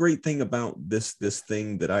 that's the great thing about this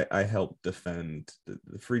thing that I help defend,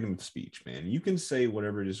 the freedom of speech, man. You can say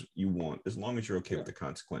whatever it is you want, as long as you're okay with the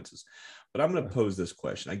consequences. But I'm going to pose this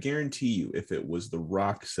question. I guarantee you, if it was The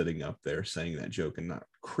Rock sitting up there saying that joke and not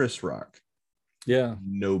Chris Rock,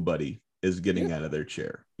 nobody is getting out of their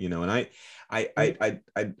chair, and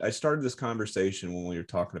I started this conversation when we were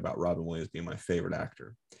talking about Robin Williams being my favorite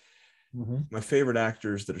actor. Mm-hmm. My favorite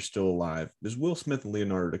actors that are still alive is Will Smith and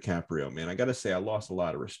Leonardo DiCaprio, man. I got to say, I lost a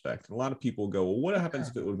lot of respect. And a lot of people go, well, what happens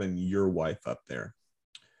if it would have been your wife up there?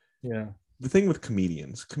 Yeah. The thing with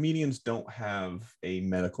comedians don't have a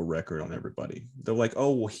medical record on everybody. They're like,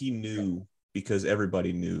 oh, well, he knew because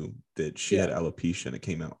everybody knew that she had alopecia and it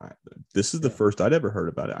came out. This is the first I'd ever heard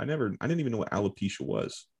about it. I didn't even know what alopecia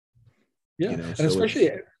was. Yeah.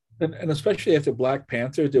 And especially after Black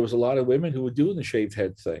Panther, there was a lot of women who were doing the shaved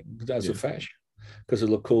head thing as a fashion because it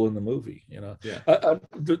looked cool in the movie.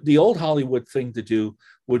 The old Hollywood thing to do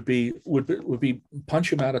would be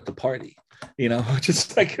punch him out at the party.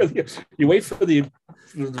 Just like you wait for the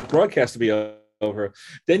broadcast to be over,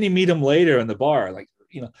 then you meet him later in the bar, like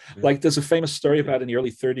there's a famous story about in the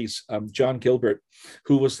early 30s, John Gilbert,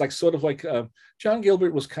 who was John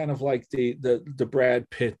Gilbert was kind of like the Brad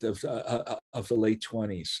Pitt of the late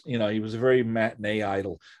 20s. He was a very matinee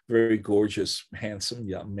idol, very gorgeous, handsome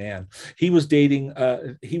young man. He was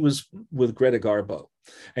with Greta Garbo.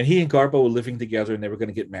 And he and Garbo were living together, and they were going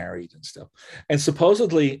to get married and stuff. And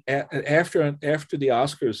supposedly, after the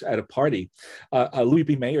Oscars at a party, Louis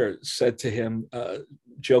B. Mayer said to him,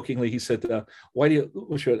 jokingly, he said, "Why do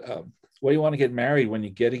you want to get married when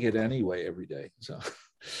you're getting it anyway every day?" So,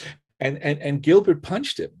 and Gilbert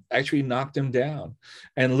punched him, actually knocked him down.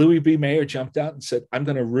 And Louis B. Mayer jumped out and said, "I'm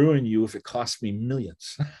going to ruin you if it costs me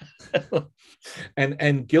millions."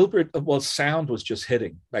 And Gilbert, well, sound was just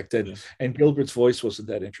hitting back then, Yeah. and Gilbert's voice wasn't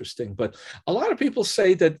that interesting. But a lot of people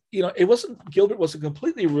say that, it wasn't, Gilbert wasn't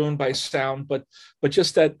completely ruined by sound, but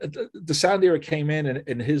just that the sound era came in,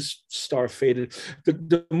 and his star faded.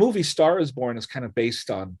 The movie Star is Born is kind of based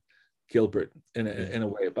on Gilbert in a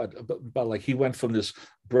way, but like he went from this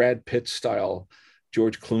Brad Pitt style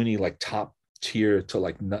George Clooney like top tier to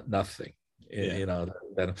like nothing. Yeah.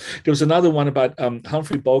 There was another one about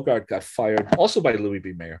Humphrey Bogart got fired also by Louis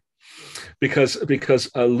B. Mayer because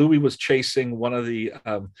Louis was chasing one of the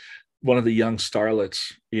young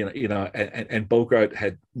starlets, and Bogart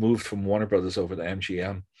had moved from Warner Brothers over to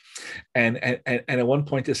MGM. And at one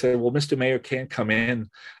point they said, well, Mr. Mayer can't come in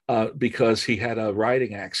because he had a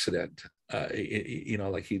riding accident.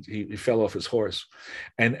 Like he fell off his horse,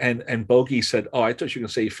 and Bogey said, "Oh, I thought you were going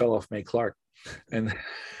to say he fell off May Clark," and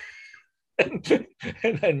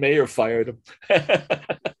and Mayer fired him.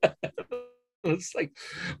 It's like,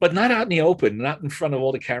 but not out in the open, not in front of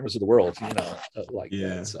all the cameras of the world, like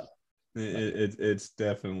that. So it's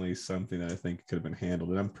definitely something that I think could have been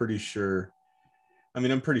handled, and I'm pretty sure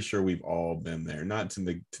we've all been there, not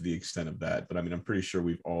to the extent of that, but I mean, I'm pretty sure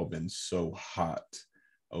we've all been so hot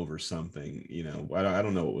over something. I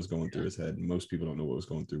don't know what was going through his head. Most people don't know what was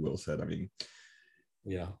going through Will's head. I mean,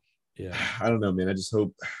 yeah. I don't know, man.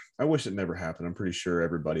 I wish it never happened. I'm pretty sure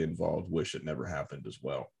everybody involved wish it never happened as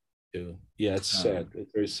well. Yeah, it's sad.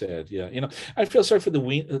 It's very sad. Yeah, I feel sorry for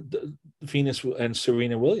the Venus and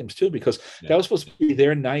Serena Williams too, because that was supposed to be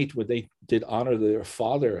their night where they did honor their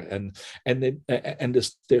father, and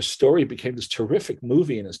their story became this terrific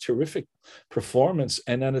movie and this terrific performance,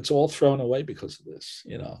 and then it's all thrown away because of this.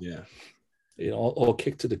 Yeah. All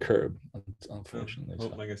kicked to the curb, unfortunately.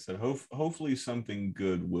 Like I said, hopefully something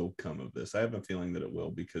good will come of this. I have a feeling that it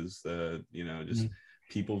will, because just.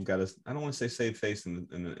 People have got to, I don't want to say save face in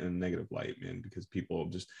a negative light, man, because people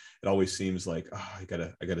just, it always seems like, oh, I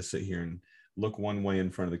gotta sit here and look one way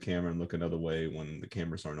in front of the camera and look another way when the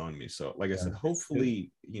cameras aren't on me. So like I said,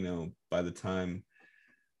 hopefully, by the time,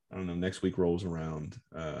 I don't know, next week rolls around,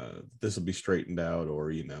 this will be straightened out,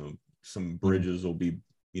 or, some bridges will be,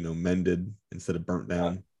 mended instead of burnt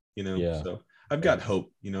down, so I've got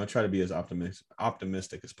hope. I try to be as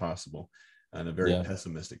optimistic as possible in a very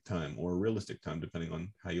pessimistic time, or a realistic time, depending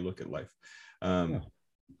on how you look at life. But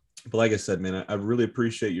like I said, man, I really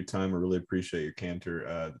appreciate your time. I really appreciate your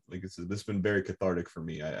canter. Like I said, this has been very cathartic for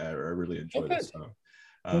me. I really enjoyed it. So,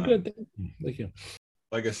 good. Thank you.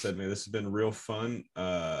 Like I said, man, this has been real fun.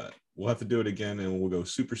 We'll have to do it again, and we'll go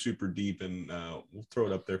super, super deep, and we'll throw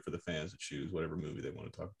it up there for the fans to choose whatever movie they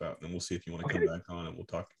want to talk about. And then we'll see if you want to come back on, and we'll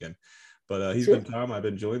talk again. But he's been Tom. I've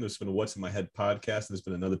been Julian. This has been a What's in My Head podcast, and there's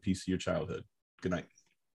been another piece of your childhood. Good night.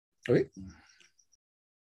 Okay.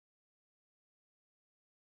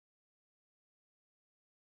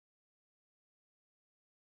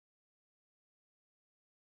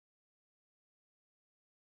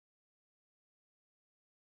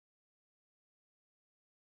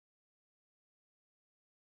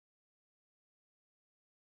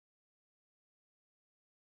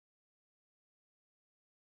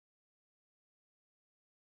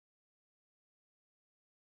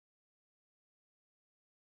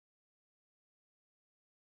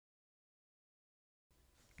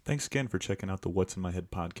 Thanks again for checking out the What's in My Head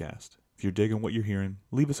podcast. If you're digging what you're hearing,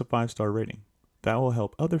 leave us a 5-star rating. That will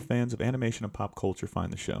help other fans of animation and pop culture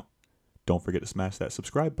find the show. Don't forget to smash that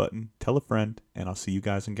subscribe button, tell a friend, and I'll see you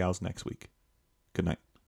guys and gals next week. Good night.